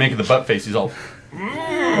 Stu started making the butt face. He's all.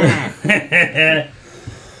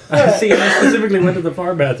 See, I specifically went to the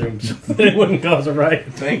far bathroom so that it wouldn't cause a riot.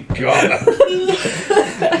 Thank God.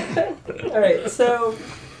 All right. So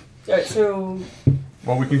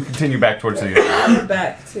Well, we can continue back towards the. we're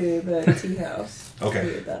back to the tea house. Okay.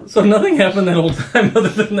 Three of them. So nothing happened that whole time other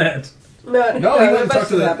than that. No, No, he went and but talked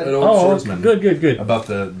to stuff an happened. old Oh, swordsman good. about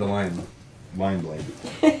the lion blade.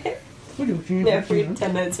 Yeah, for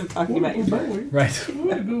 10 minutes of talking about your bird. Right.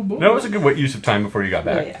 No, it was a good use of time before you got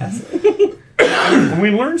Oh, back. yes. And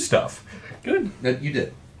we learned stuff. Good. That you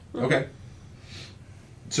did. Okay.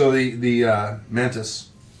 So the mantis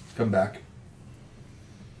come back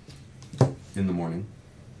in the morning,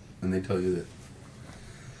 and they tell you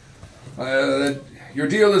that your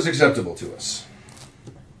deal is acceptable to us.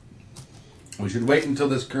 We should wait until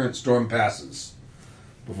this current storm passes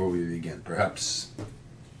before we begin. Perhaps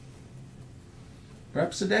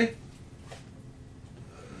a day.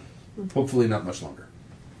 Hopefully, not much longer.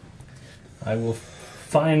 I will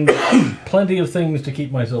find plenty of things to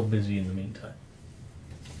keep myself busy in the meantime.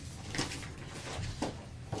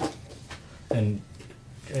 And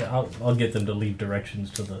yeah, I'll get them to leave directions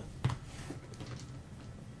to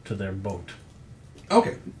their boat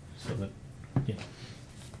Okay. so that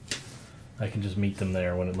I can just meet them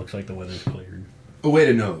there when it looks like the weather's cleared.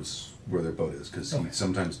 Ueda knows where their boat is because he Okay.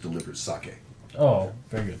 sometimes delivers sake Oh,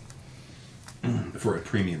 very good. for a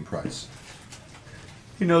premium price.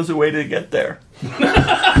 He knows a way to get there.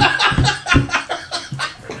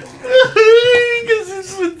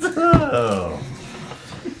 Oh.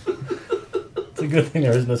 It's a good thing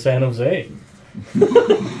there isn't a San Jose.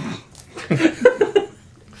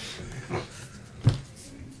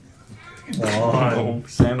 Come on. Oh,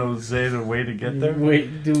 San Jose, the way to get there?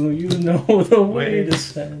 Wait, do you know the way Wait. to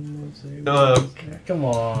San Jose? Come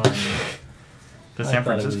on. To San I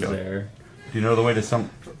thought it was Francisco. there. Do you know the way to some...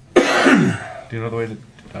 Do you know the way to...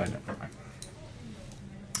 no, never mind.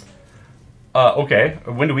 Okay.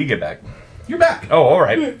 When do we get back? You're back. Oh, all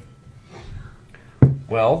right.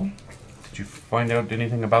 Well, did you find out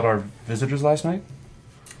anything about our visitors last night?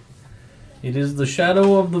 It is the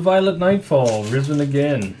shadow of the violet nightfall, risen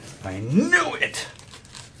again. I knew it!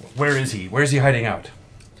 Where is he? Where is he hiding out?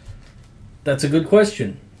 That's a good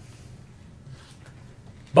question.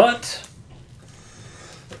 But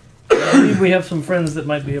I believe we have some friends that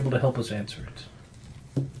might be able to help us answer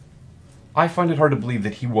it. I find it hard to believe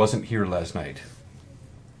that he wasn't here last night,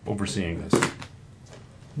 overseeing this.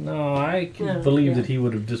 No, I can Yeah, believe yeah. that he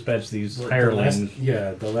would have dispatched these The hirelings.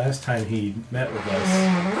 last time he met with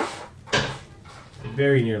us, he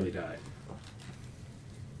very nearly died.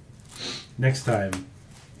 Next time,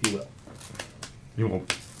 he will. He will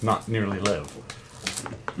not nearly live.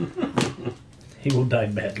 He will die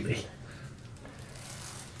badly.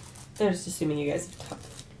 I'm just assuming you guys have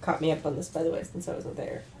caught me up on this, by the way, since I wasn't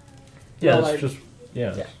there. Yeah, Well, it's just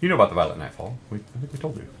Yeah. You know about the Violet Nightfall. I think we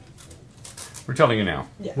told you. We're telling you now.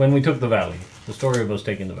 when we took the valley. The story of us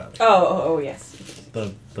taking the valley. Oh, yes.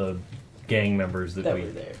 The gang members that That we, were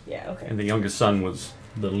there. Yeah, okay. And the youngest son was...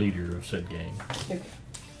 the leader of said gang. Okay.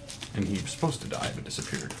 And he was supposed to die, but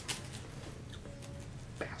disappeared.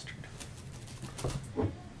 Bastard. All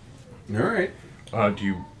right. Do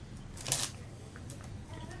you...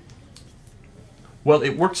 Well,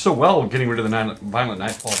 it worked so well getting rid of the Violent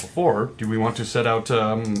Nightfall before. Do we want to set out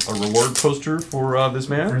a reward poster for this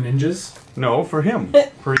For man? ninjas? No, for him.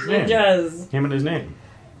 For his name. Ninjas. Him and his name.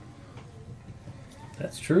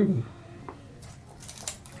 That's true.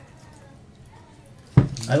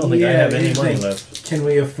 I don't think I have any money left. Can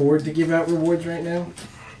we afford to give out rewards right now?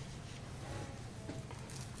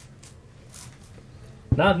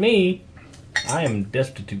 Not me. I am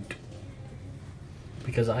destitute.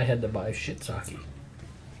 Because I had to buy shit sake.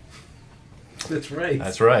 That's right.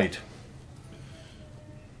 That's right.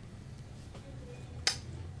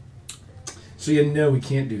 So you know we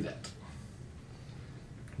can't do that.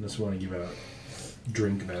 Unless we want to give out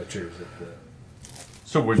drink vouchers at the...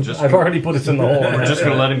 So we're just... I've already put us in the hole. We're just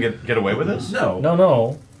going to let him get away with this? No.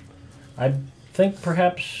 No. I think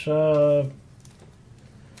perhaps it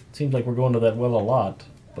seems like we're going to that well a lot,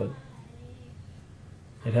 but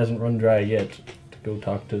it hasn't run dry yet to go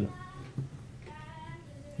talk to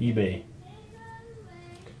eBay.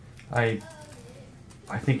 I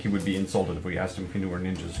think he would be insulted if we asked him if he knew where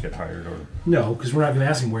ninjas get hired or... No, because we're not going to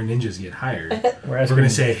ask him where ninjas get hired. We're We're going to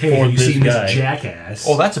say, hey, have you seen this jackass?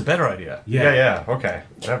 Oh, that's a better idea. Yeah. Yeah, okay.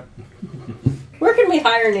 That, Where can we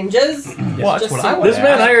hire ninjas? well, that's Just what so- I would This man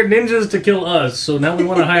ask. hired ninjas to kill us, so now we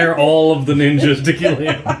want to hire all of the ninjas to kill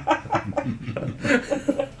him.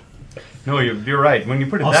 No, you're right. When you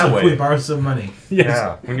put it also, that can we way... borrow some money? Yes.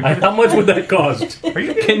 Yeah. When you put How much would that cost? Are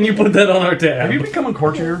you Can you put that on our tab? Have you become a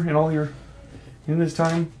courtier in all your... in this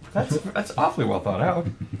time? That's awfully well thought out.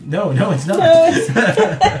 No, it's not.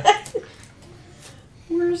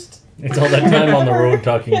 Worst. It's all that time on the road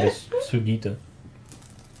talking to Sugita.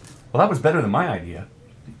 Well, that was better than my idea.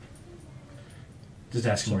 Just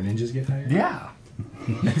ask him where ninjas get hired? Yeah.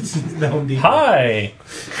 It's the Home Depot. Hi!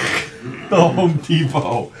 The Home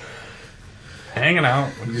Depot. Hanging out.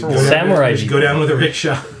 Just go down- Samurai just go down with a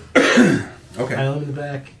rickshaw. Okay. Pile him in the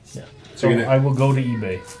back. So you're gonna- I will go to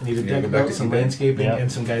eBay. I need a Yeah, deck go back boat, to some eBay. landscaping, Yeah. and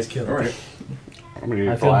some guys killed. All right. I'm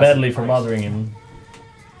gonna I feel badly for bothering him.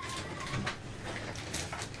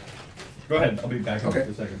 Go ahead. I'll be back Okay. in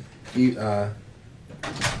a second.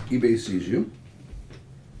 eBay sees you.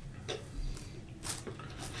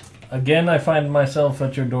 Again, I find myself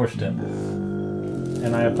at your doorstep.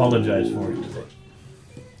 And I apologize for it.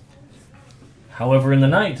 However, in the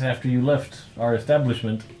night after you left our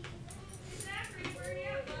establishment,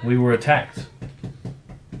 we were attacked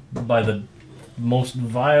by the most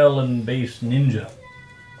vile and base ninja.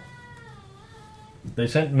 They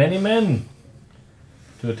sent many men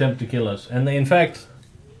to attempt to kill us, and they in fact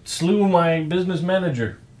slew my business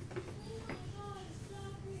manager.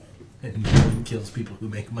 And no one kills people who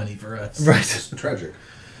make money for us. It's tragic.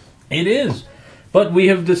 It is, but we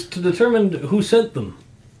have determined who sent them.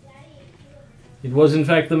 It was in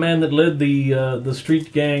fact the man that led the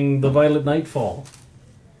street gang, the Violet Nightfall,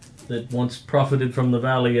 that once profited from the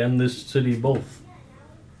valley and this city both.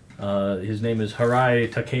 His name is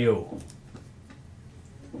Harai Takeo.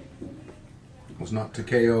 Was not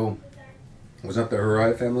Takeo... Was not the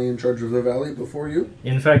Hirai family in charge of the valley before you?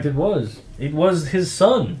 In fact, it was. It was his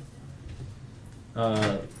son.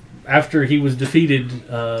 After he was defeated,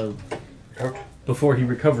 before he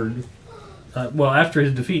recovered. After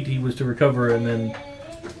his defeat, he was to recover and then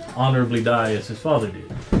honorably die as his father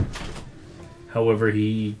did. However,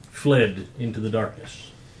 he fled into the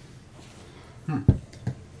darkness.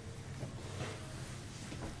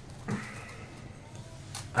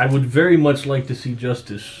 I would very much like to see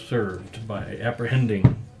justice served by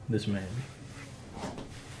apprehending this man.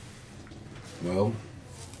 Well,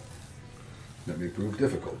 that may prove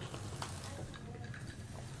difficult.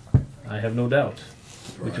 I have no doubt,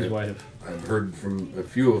 which is why I've heard from a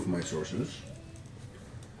few of my sources,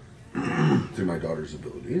 through my daughter's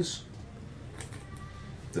abilities,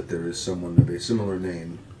 that there is someone of a similar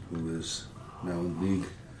name who is now in league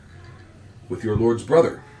with your lord's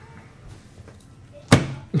brother.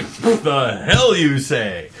 The hell you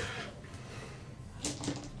say?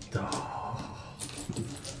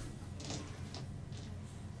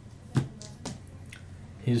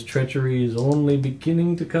 His treachery is only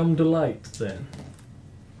beginning to come to light, then.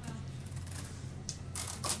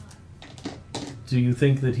 Do you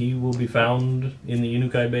think that he will be found in the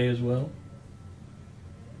Inukai Bay as well?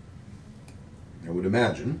 I would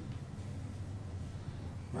imagine.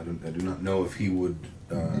 I do not know if he would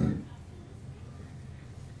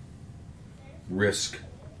risk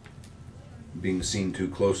being seen too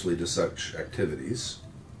closely to such activities.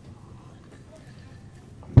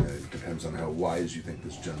 It depends on how wise you think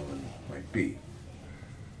this gentleman might be.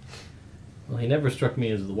 Well, he never struck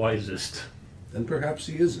me as the wisest. Then perhaps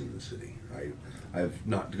he is in the city. I have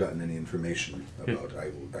not gotten any information about.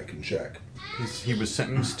 I can check. He was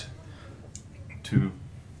sentenced to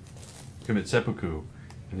commit seppuku,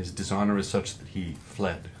 and his dishonor is such that he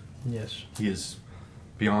fled. Yes. He is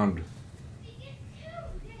beyond.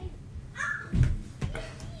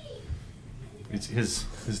 His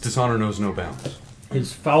dishonor knows no bounds.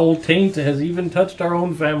 His foul taint has even touched our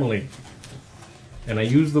own family. And I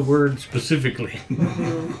use the word specifically.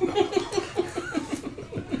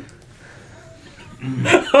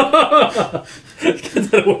 Get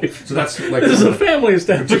that away. So that's like This is a family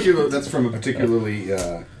establishment. That's from a particularly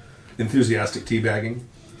enthusiastic teabagging.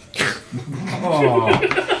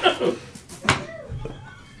 Oh,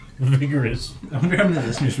 Vigorous. I wonder how many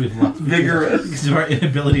listeners we've lost. Vigorous. Because of our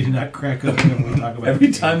inability to not crack up whenever we talk about Every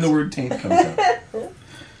it. time the word taint comes up.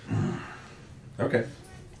 Okay.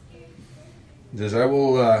 Because I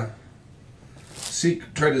will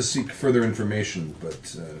try to seek further information, but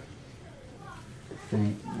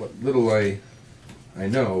from what little I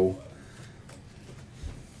know,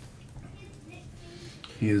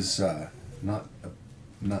 he is not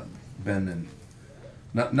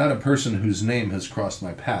a person whose name has crossed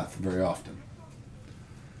my path very often.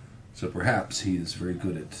 So perhaps he is very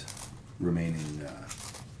good at remaining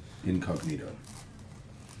incognito.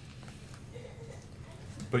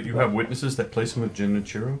 But you have witnesses that place him with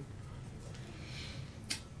Genichiro?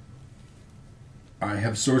 I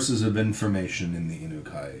have sources of information in the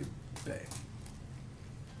Inukai Bay,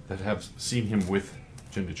 That have seen him with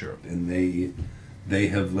Genichiro. and they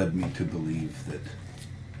have led me to believe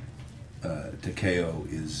that Takeo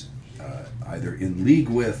is either in league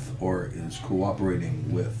with, or is cooperating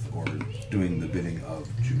with, or doing the bidding of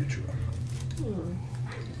Junichiro.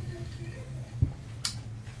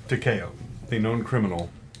 Takeo, the known criminal,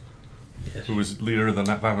 Yes. who was leader of the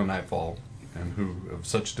Violent Nightfall, and who of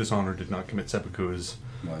such dishonor did not commit seppuku, is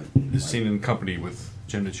seen in company with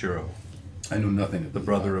Genichiro, I know nothing of the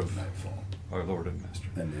brother of Nightfall our Lord and Master.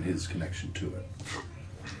 and his connection to it.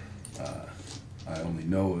 I only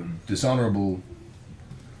know dishonorable.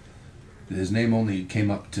 His name only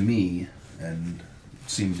came up to me and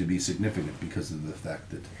seemed to be significant because of the fact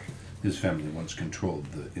that his family once controlled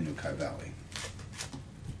the Inukai Valley.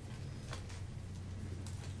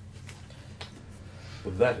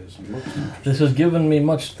 But that is most This has given me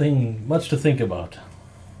much to think about.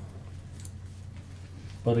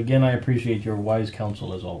 But again, I appreciate your wise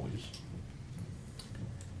counsel as always.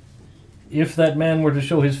 If that man were to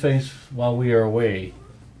show his face while we are away,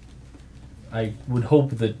 I would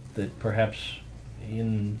hope that perhaps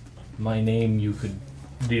in my name you could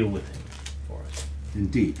deal with him for us.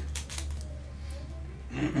 Indeed.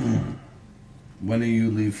 When do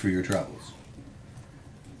you leave for your travels?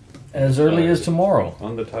 As early as tomorrow,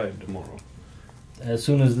 on the tide tomorrow. as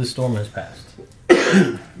soon as this storm has passed.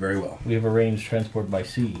 Very well. We have arranged transport by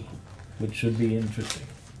sea, which should be interesting.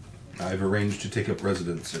 I've arranged to take up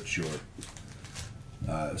residence at your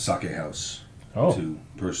sake house Oh. to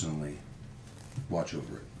personally watch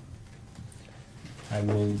over it. I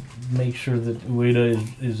will make sure that Ueda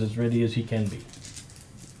is as ready as he can be.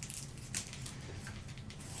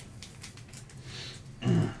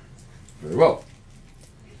 Very well.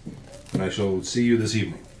 And I shall see you this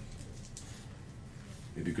evening.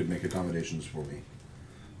 If you could make accommodations for me,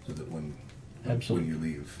 so that when Absolutely. you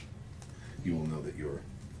leave, you will know that your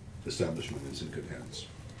establishment is in good hands.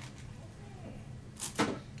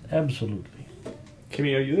 Absolutely.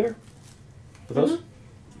 Kimmy, are you there with us?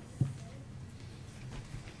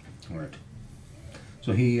 All right.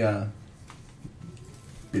 So he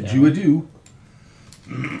bids Yeah. you adieu.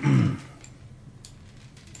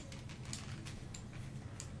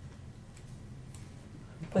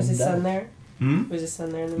 Was his son there? Hmm? Was his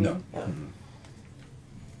son there in the No. meeting? Oh.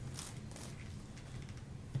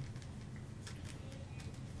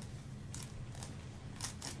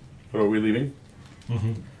 Or are we leaving?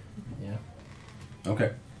 Mm-hmm. Yeah.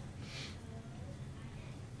 Okay.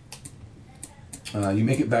 You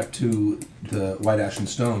make it back to the White Ash and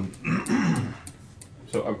Stone.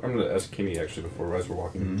 So I'm going to ask Kimmy actually before as we're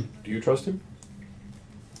walking. Mhm. Do you trust him?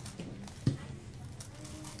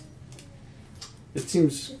 It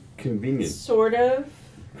seems convenient Sort of.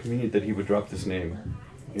 that he would drop this name.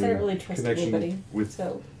 I don't really trust connection anybody. with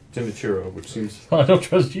So, Genichiro, which seems Well, I don't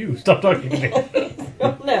trust you. Stop talking to me.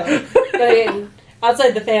 no. But I mean,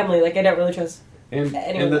 outside the family, like, I don't really trust. and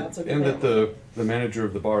Anyone that else would and be that the manager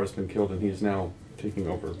of the bar has been killed and he is now taking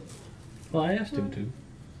over. Well, I asked him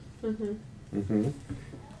to. Mm-hmm. Mm-hmm.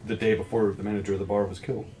 The day before the manager of the bar was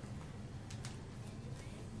killed.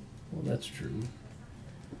 Well, that's true.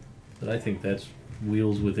 But I think that's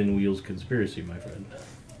wheels within wheels conspiracy, my friend.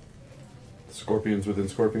 Scorpions within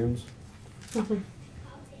scorpions. I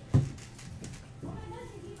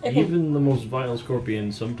think, Even the most vile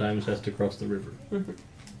scorpion sometimes has to cross the river.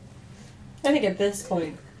 I think at this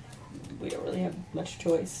point, we don't really have much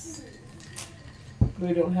choice.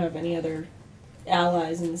 We don't have any other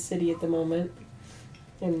allies in the city at the moment.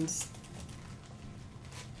 And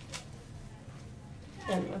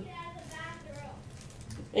I don't know.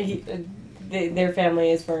 Their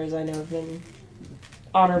family, as far as I know, have been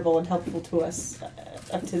honorable and helpful to us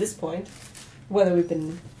up to this point. Whether we've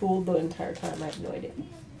been fooled the entire time, I have no idea.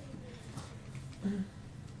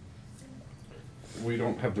 We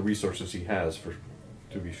don't have the resources he has,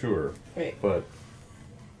 to be sure, Right. but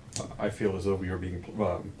I feel as though we are being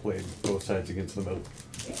played both sides against the middle.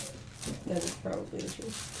 That is probably the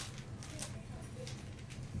truth.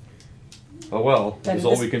 Oh well, But that's at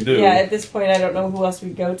all this- we can do. Yeah, at this point, I don't know who else we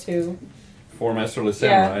go to. For Masterless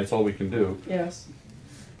Yeah. Samurai, it's all we can do. Yes.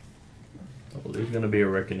 Well, there's going to be a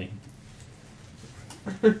reckoning.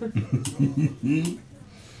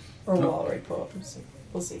 Or wall right poems.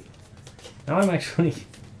 We'll see. Now I'm actually...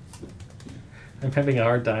 I'm having a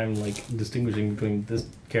hard time, like, distinguishing between this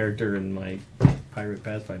character and my Pirate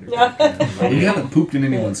Pathfinder character. Well, you haven't pooped in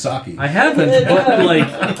anyone's sake. I haven't, but like,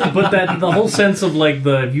 but that the whole sense of like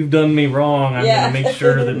the "you've done me wrong," I'm Yeah. gonna make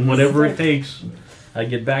sure that whatever it takes, I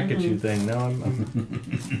get back at you thing. Now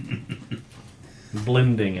I'm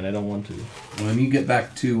blending, and I don't want to. When you get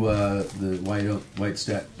back to the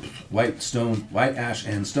White Ash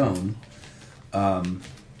and Stone, the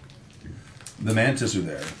Mantis are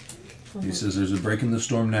there. He says there's a break in the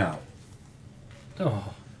storm now.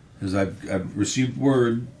 Oh, Because I've received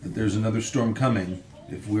word that there's another storm coming.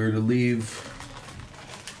 If we're to leave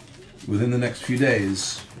within the next few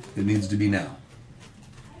days, it needs to be now.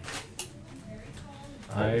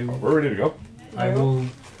 We're ready to go. I will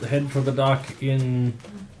head for the dock in.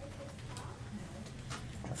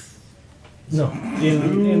 No,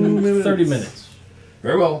 in 30 minutes.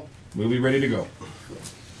 Very well. We'll be ready to go.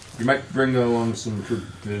 You might bring along some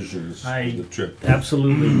provisions for the trip.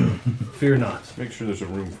 Absolutely will. Fear not. Make sure there's a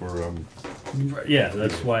room for Yeah,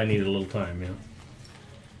 that's why I need a little time. Yeah.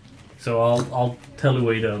 So I'll tell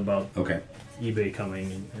Ueda about Okay. eBay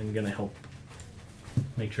coming and gonna help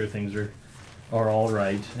make sure things are all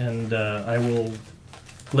right, and I will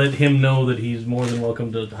let him know that he's more than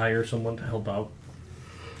welcome to hire someone to help out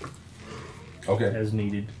Okay. as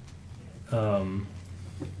needed.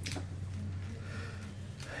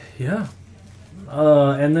 Yeah.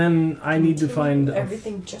 And then I need to find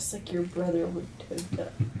everything just like your brother would have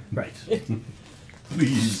done. right.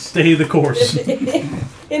 Please. Stay the course.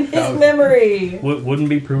 In his memory. Wouldn't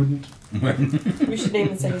be prudent. We should name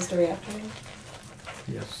the second story after him.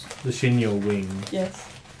 Yes. The Shinyo Wing Yes.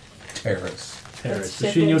 Terrace. Terrace. That's The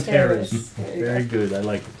Shinyo Shinyo Terrace. Terrace. There you Very go. good. I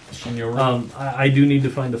like it. Shinyo I do need to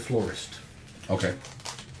find a florist. Okay.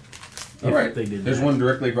 If All right. they did There's that. one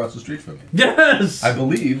directly across the street from you. Yes! I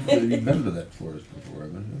believe that you've been to that florist before,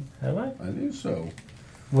 haven't you? Have I? I think so.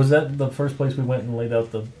 Was that the first place we went and laid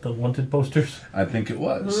out the wanted posters? I think it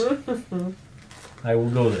was. I will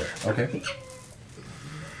go there. Okay.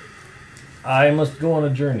 I must go on a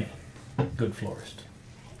journey, good florist.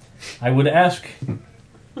 I would ask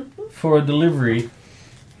for a delivery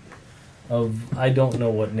of, I don't know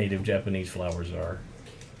what native Japanese flowers are.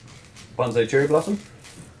 Bonsai cherry blossom?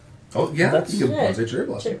 Oh, yeah. That's you can it. bonsai cherry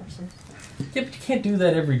blossom. Yeah, but you can't do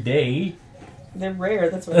that every day. They're rare.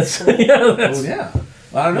 That's what. That's, It's yeah, Oh, that's, yeah.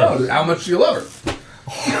 I don't know. How much do you love her?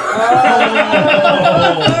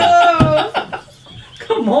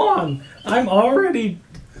 come on. I'm already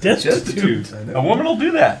destitute. I know. A woman will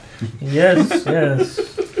do that. Yes, yes.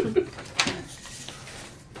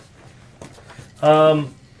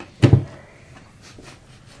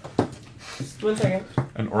 1 second.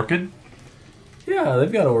 An orchid? Yeah,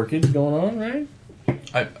 they've got orchids going on, right?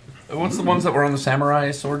 What's the ones that were on the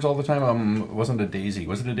samurai swords all the time? It wasn't a daisy.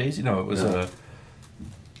 Was it a daisy? No, it was No. a...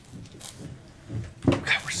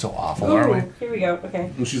 God, we're so awful, aren't we? Ooh, here we go.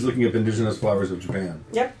 Okay. And she's looking up indigenous flowers of Japan.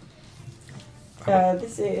 Yep.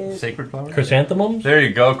 This is. Sacred flowers? Chrysanthemums? There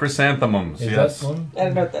you go, chrysanthemums. Is Yes. that one? I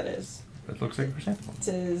don't know what that is. It looks like a chrysanthemum. This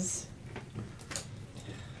is.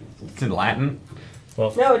 It's in Latin.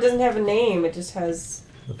 Well, No, it doesn't have a name. It just has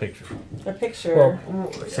the picture. a picture.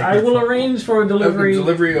 Well, I will arrange for a Delivery.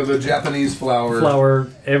 delivery Of a Japanese flower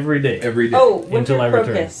every day. every day. Oh, winter Until I return.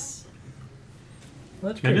 crocus.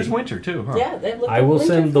 That's It great. is winter, too, huh? Yeah, they look I like will winter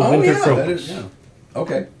send the Oh, winter yeah, that crocus is, yeah.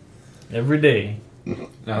 Okay. every day.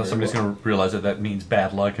 Now somebody's going to realize that means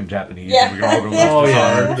bad luck in Japanese. Yeah. And we're all going Oh to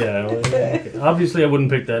yeah, yeah. well, okay. Obviously, I wouldn't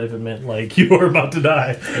pick that if it meant like you were about to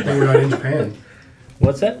die. Good thing we're not in Japan.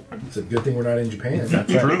 What's that? It's a good thing we're not in Japan.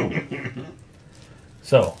 That's true.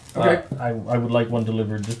 So, Okay. I would like one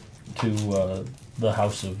delivered to the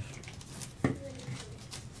house of.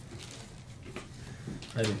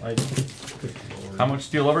 I How much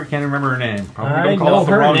do you love her? Can't remember her name. Probably I don't call know off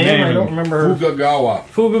the her wrong name. I don't remember her. Fukagawa.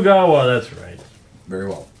 Fukugawa. That's right. Very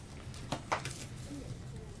well.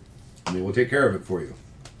 We will take care of it for you.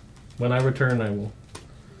 When I return, I will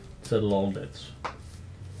settle all debts.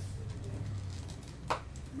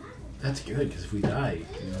 That's good, because if we die,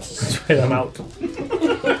 you know, That's right. I'm out.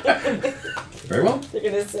 Very well. They're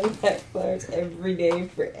gonna send back flowers every day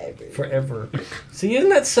forever. Forever. See, isn't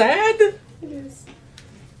that sad? It is.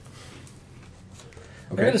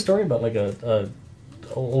 I read Okay. a story about like a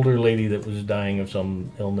older lady that was dying of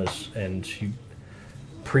some illness, and she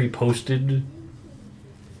pre-posted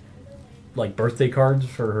like birthday cards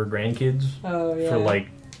for her grandkids Oh yeah. for like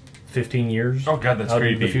 15 years. Oh, God, that's out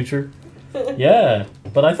into creepy. the future. Yeah,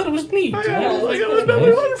 but I thought it was neat. I Yeah, got it was another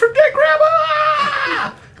nice. one from Dead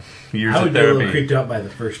Grandma! Years I of would be a little therapy. creeped out by the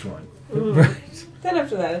first one. Right. Then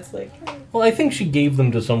after that, it's like Well, I think she gave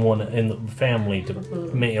them to someone in the family to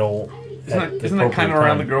mail. Isn't that kind of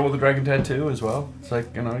around the girl with the dragon tattoo as well? It's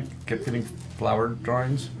like, you know, you kept getting flower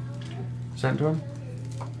drawings sent to him.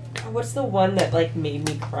 what's the one that like made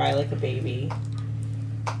me cry like a baby?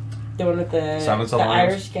 The one with the Silence on the the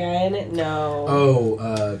Lambs? Irish guy in it? No.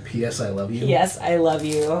 Oh, P.S. I Love You? Yes, I love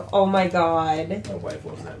you. Oh my god. My wife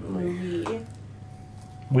loves that movie. Movie.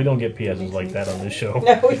 We don't get PSs like that on this show.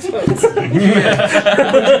 No, we don't.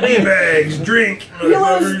 Bags, drink. He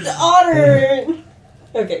loves honor.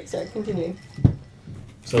 Okay, sorry, continue.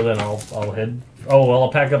 So then I'll head. Oh well,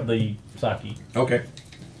 I'll pack up the sake Okay.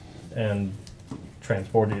 and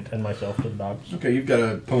transport it and myself to the docks. Okay, you've got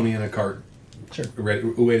a pony and a cart. Sure. Ready.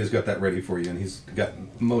 Ueda's got that ready for you, and he's got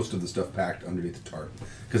most of the stuff packed underneath the tarp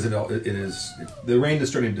because the rain is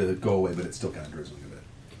starting to go away, but it's still kind of drizzling a bit.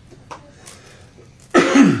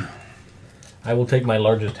 I will take my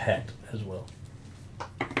largest hat as well.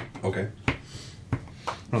 Okay.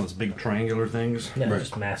 One of those big triangular things. Yeah, Right.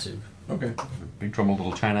 just massive. Okay. Big trouble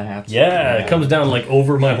little China hats. Yeah, it comes down like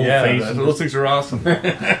over my whole Yeah, face. those things are awesome.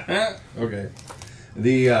 Okay.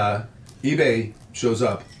 The eBay shows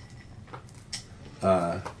up,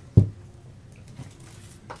 and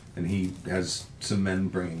he has some men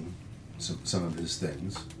bringing some of his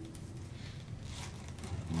things.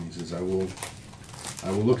 And he says, "I will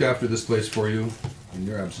look after this place for you in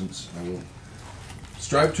your absence. I will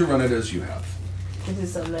strive to run it as you have." This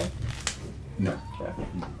is Sunday. No.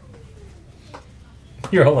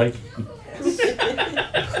 You're all like,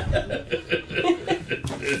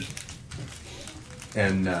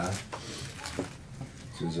 And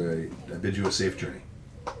says, "I bid you a safe journey.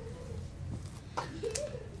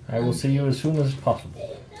 I will see you as soon as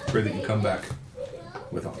possible. Pray that you come back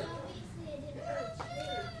with honor."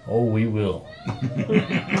 Oh, we will.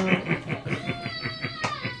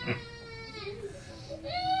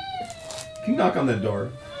 Can you knock on that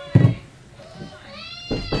door?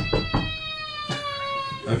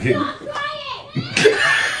 Okay.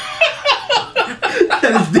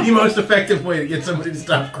 That is the most effective way to get somebody to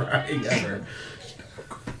stop crying ever.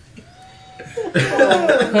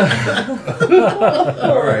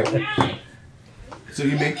 All right. So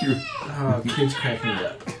you make your. Oh, kids crack me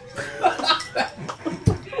up.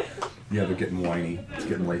 Yeah, they're getting whiny. It's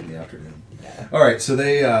getting late in the afternoon. All right, so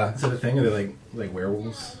they. Is that a thing? Are they like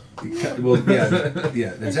werewolves? Well, yeah.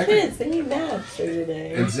 And The Zachary, kids, they need naps every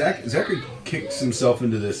day. and Zachary kicks himself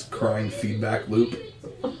into this crying feedback loop,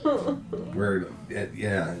 where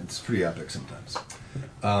it's pretty epic sometimes.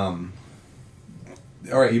 All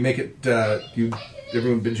right, you make it.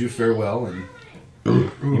 Everyone bids you farewell, and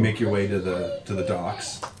you make your way to the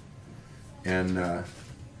docks, and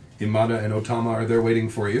Imada and Otama are there waiting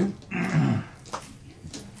for you,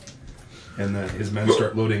 and his men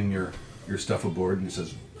start loading your stuff aboard, and he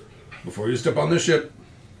says, "Before you step on this ship,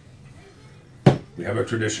 we have a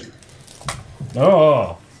tradition."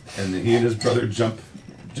 Oh. And then he and his brother jump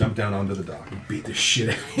down onto the dock. Beat the shit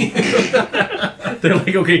out of me. They're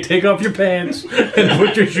like, okay, take off your pants and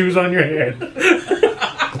put your shoes on your head.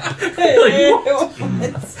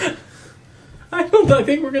 I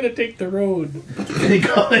think we're gonna take the road.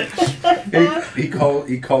 And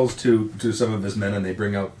he calls to some of his men, and they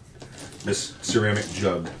bring out this ceramic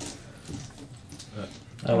jug.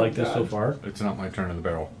 I like this so far. It's not my turn in the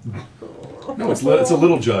barrel. No, it's a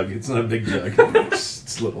little jug. It's not a big jug.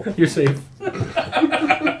 It's little. You're safe.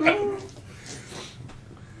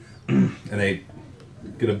 And they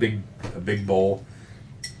get a big bowl,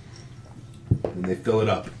 and they fill it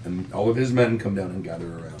up, and all of his men come down and gather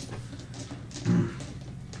around.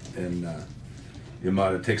 And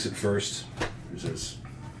Yamada takes it first. He says,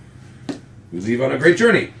 "We leave on a great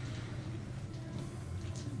journey.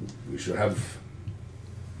 We shall have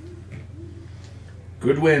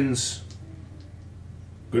good winds,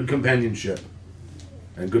 good companionship,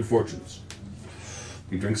 and good fortunes."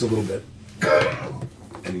 He drinks a little bit,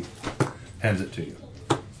 and he hands it to you.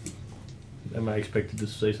 Am I expected to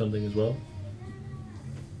say something as well?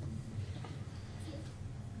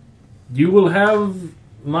 You will have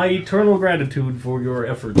my eternal gratitude for your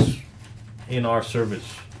efforts in our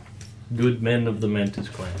service, good men of the Mantis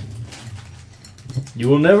clan. You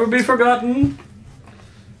will never be forgotten,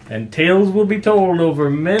 and tales will be told over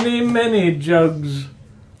many, many jugs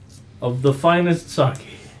of the finest sake.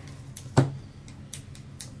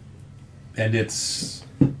 And it's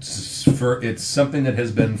something that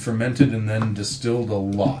has been fermented and then distilled a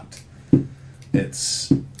lot.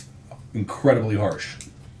 It's incredibly harsh,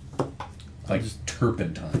 like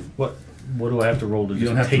turpentine. What do I have to roll to You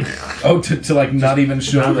don't just have take to like not even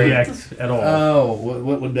show not the- react at all? Oh,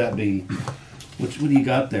 what would that be? What do you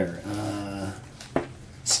got there?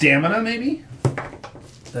 Stamina, maybe?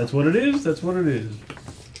 That's what it is. That's what it is.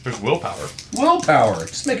 There's willpower. Willpower.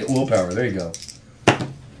 Just make it willpower. There you go.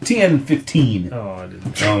 TN15. Oh, I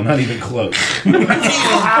didn't. Oh, not even close.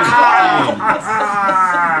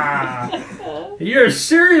 You're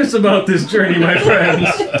serious about this journey, my friends.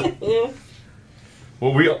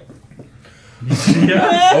 Well, we. Yeah.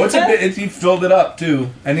 Oh, it's a bit. He filled it up too,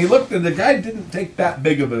 and he looked. And the guy didn't take that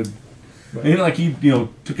big of a. Like he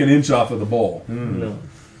took an inch off of the bowl. No.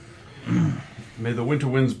 May the winter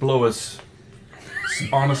winds blow us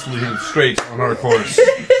honestly and straight on our course.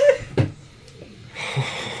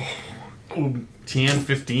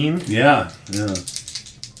 TN15? Yeah.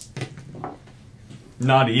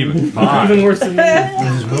 Not even Even 5. worse than that.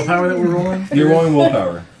 This is willpower that we're rolling? You're rolling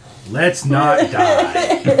willpower. Let's not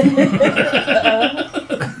die.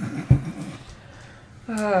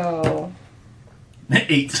 Oh.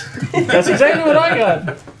 8. That's exactly what I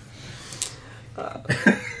got.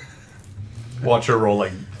 Watch her roll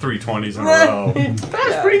like 320s in a row.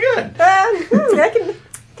 That's pretty good.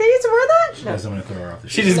 Can you get some more of that? No. Guys, I'm going to throw her off the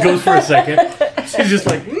She ship. just goes for a second. She's just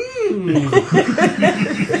like,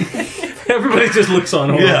 Everybody just looks on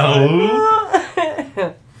her.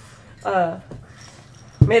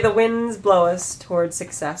 May the winds blow us towards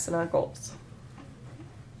success and our goals.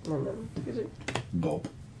 And then, Gulp.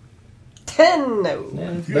 10. No.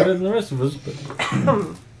 Yeah, it's better than the rest of us, but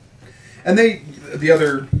And the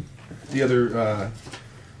other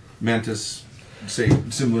mantis say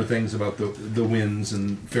similar things about the winds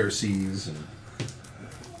and fair seas and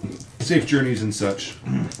safe journeys and such.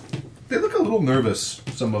 They look a little nervous,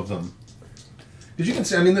 some of them. As you can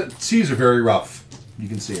see, the seas are very rough. You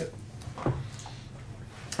can see it.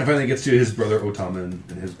 I finally gets to his brother Otama, and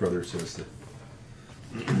his brother says that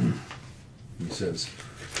he says,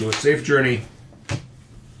 "To a safe journey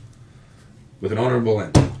with an honorable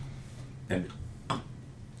end." And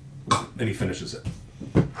he finishes it.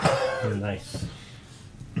 nice.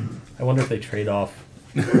 I wonder if they trade off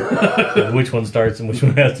Which one starts and which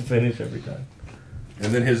one has to finish every time.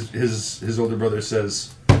 And then his older brother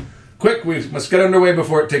says, "Quick, we must get underway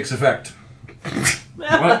before it takes effect.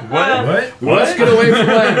 What? We must get away from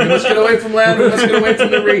land. We must get away from land. We must get away from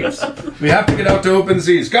the reefs. We have to get out to open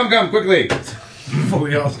seas. Come, quickly." Before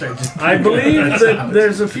we all start just... I believe that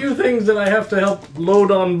there's a few things that I have to help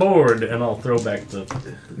load on board, and I'll throw back the...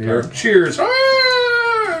 Your cheers. Ah!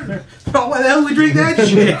 Oh, why the hell we drink that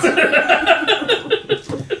shit?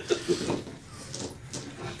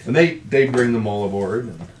 And they bring them all aboard.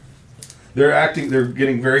 And they're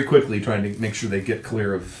getting very quickly trying to make sure they get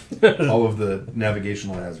clear of all of the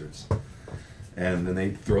navigational hazards. And then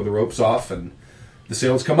they throw the ropes off, and the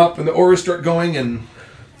sails come up, and the oars start going, and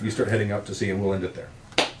we start heading out to sea, and we'll end it there.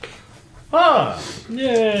 Ah!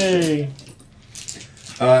 Yay!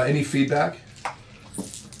 Any feedback?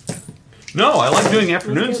 No, I like doing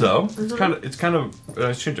afternoons though. It's kind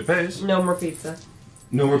of change of pace. No more pizza.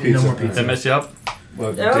 No more pizza. No more pizza. Does that mess you up?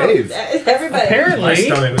 Well, No, Dave. everybody. My Apparently...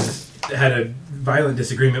 stomach had a violent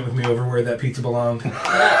disagreement with me over where that pizza belonged.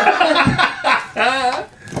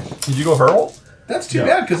 Did you go hurl? That's too No.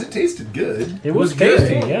 bad, because it tasted good. It was was good.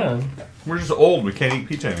 tasty, yeah. We're just old. We can't eat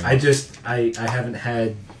pizza anymore. I haven't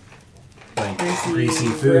had like greasy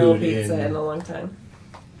real food pizza in in a long time.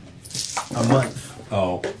 a month.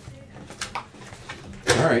 Oh.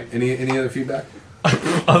 All right. Any other feedback?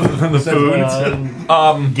 Other than the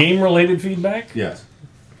food. Game-related feedback? Yes.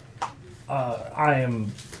 I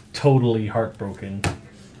am totally heartbroken.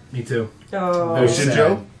 Me too. Oh, Oh, Sad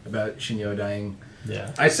Shinjo? about Shinjo dying.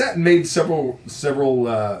 Yeah. I sat and made several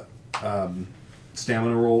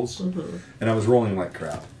stamina rolls, and I was rolling like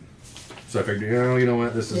crap. So I figured, you know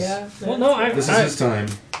what, this is yeah. Well, no, this is his time.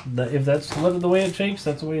 if that's the way it shakes,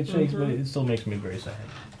 that's the way it shakes, but it still makes me very sad.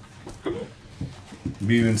 It'd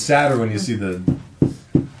be even sadder when you see the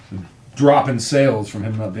drop in sales from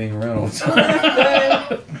him not being around all the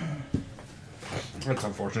time. That's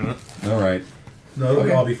unfortunate. All right. No, it'll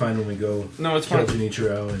Okay. all be fine when we go No, it's kill fine.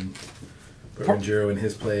 Junichiro and put Renjiro in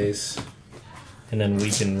his place. And then we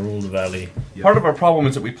can rule the valley. Yep. Part of our problem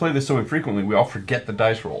is that we play this so infrequently, we all forget the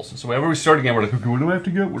dice rolls. So whenever we start again, we're like, okay, what do I have to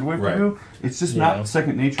get? What do I have Right. to do? It's just Yeah. not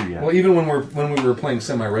second nature yet. Well, even when we were playing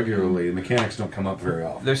semi-regularly, the mechanics don't come up very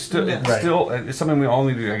often. There's still, it's Right. still, it's something we all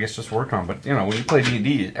need to, I guess, just work on. But you know, when you play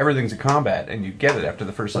D&D, everything's a combat, and you get it after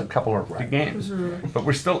the first couple of games. But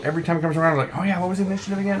we're still, every time it comes around, we're like, oh yeah, what was the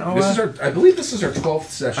initiative again? Oh, I believe this is our 12th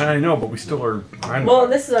session, I know, but we still are. I know. Well,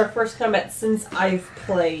 this is our first combat since I've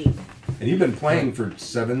played and you've been playing for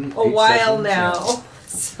 7, a 8 while sessions, now.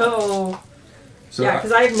 So So, yeah,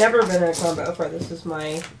 because I've never been in a combat before. This is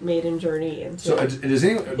my maiden journey into. So, does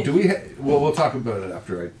any, do we? Well, we'll talk about it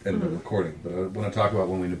after I end the recording. But I want to talk about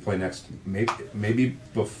when we play next. Maybe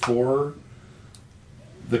before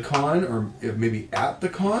the con, or maybe at the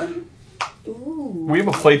con. Ooh. We have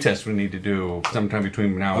a play test we need to do sometime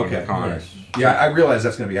between now and the con. right. Yeah, I realize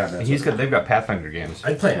that's going to be happening. They've got Pathfinder games.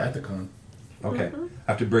 I'd play at the con. Okay,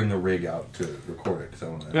 I have to bring the rig out to record it because I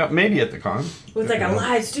want to. Yeah, maybe at the con. With like a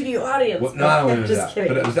live studio audience. Well, no, I don't want to do Just that.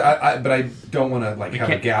 kidding. But I don't want to have a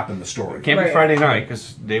can't- gap in the story. It can't be Right. Friday night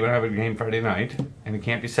because David have a game Friday night, and it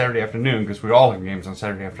can't be Saturday afternoon because we all have games on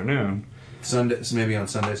Saturday afternoon. Sunday, so maybe on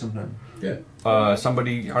Sunday sometime. Yeah.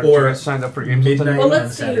 Somebody Or signed up for games. midnight. Well, on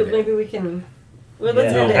let's see. Saturday. Maybe we can. Well,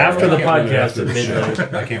 let's Yeah, end it. after the I can't run it podcast after at the show.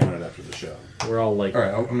 midnight. I can't run it after the show. We're all like, All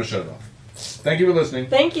right, I'm going to shut it off. Thank you for listening.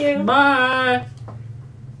 Thank you. bye!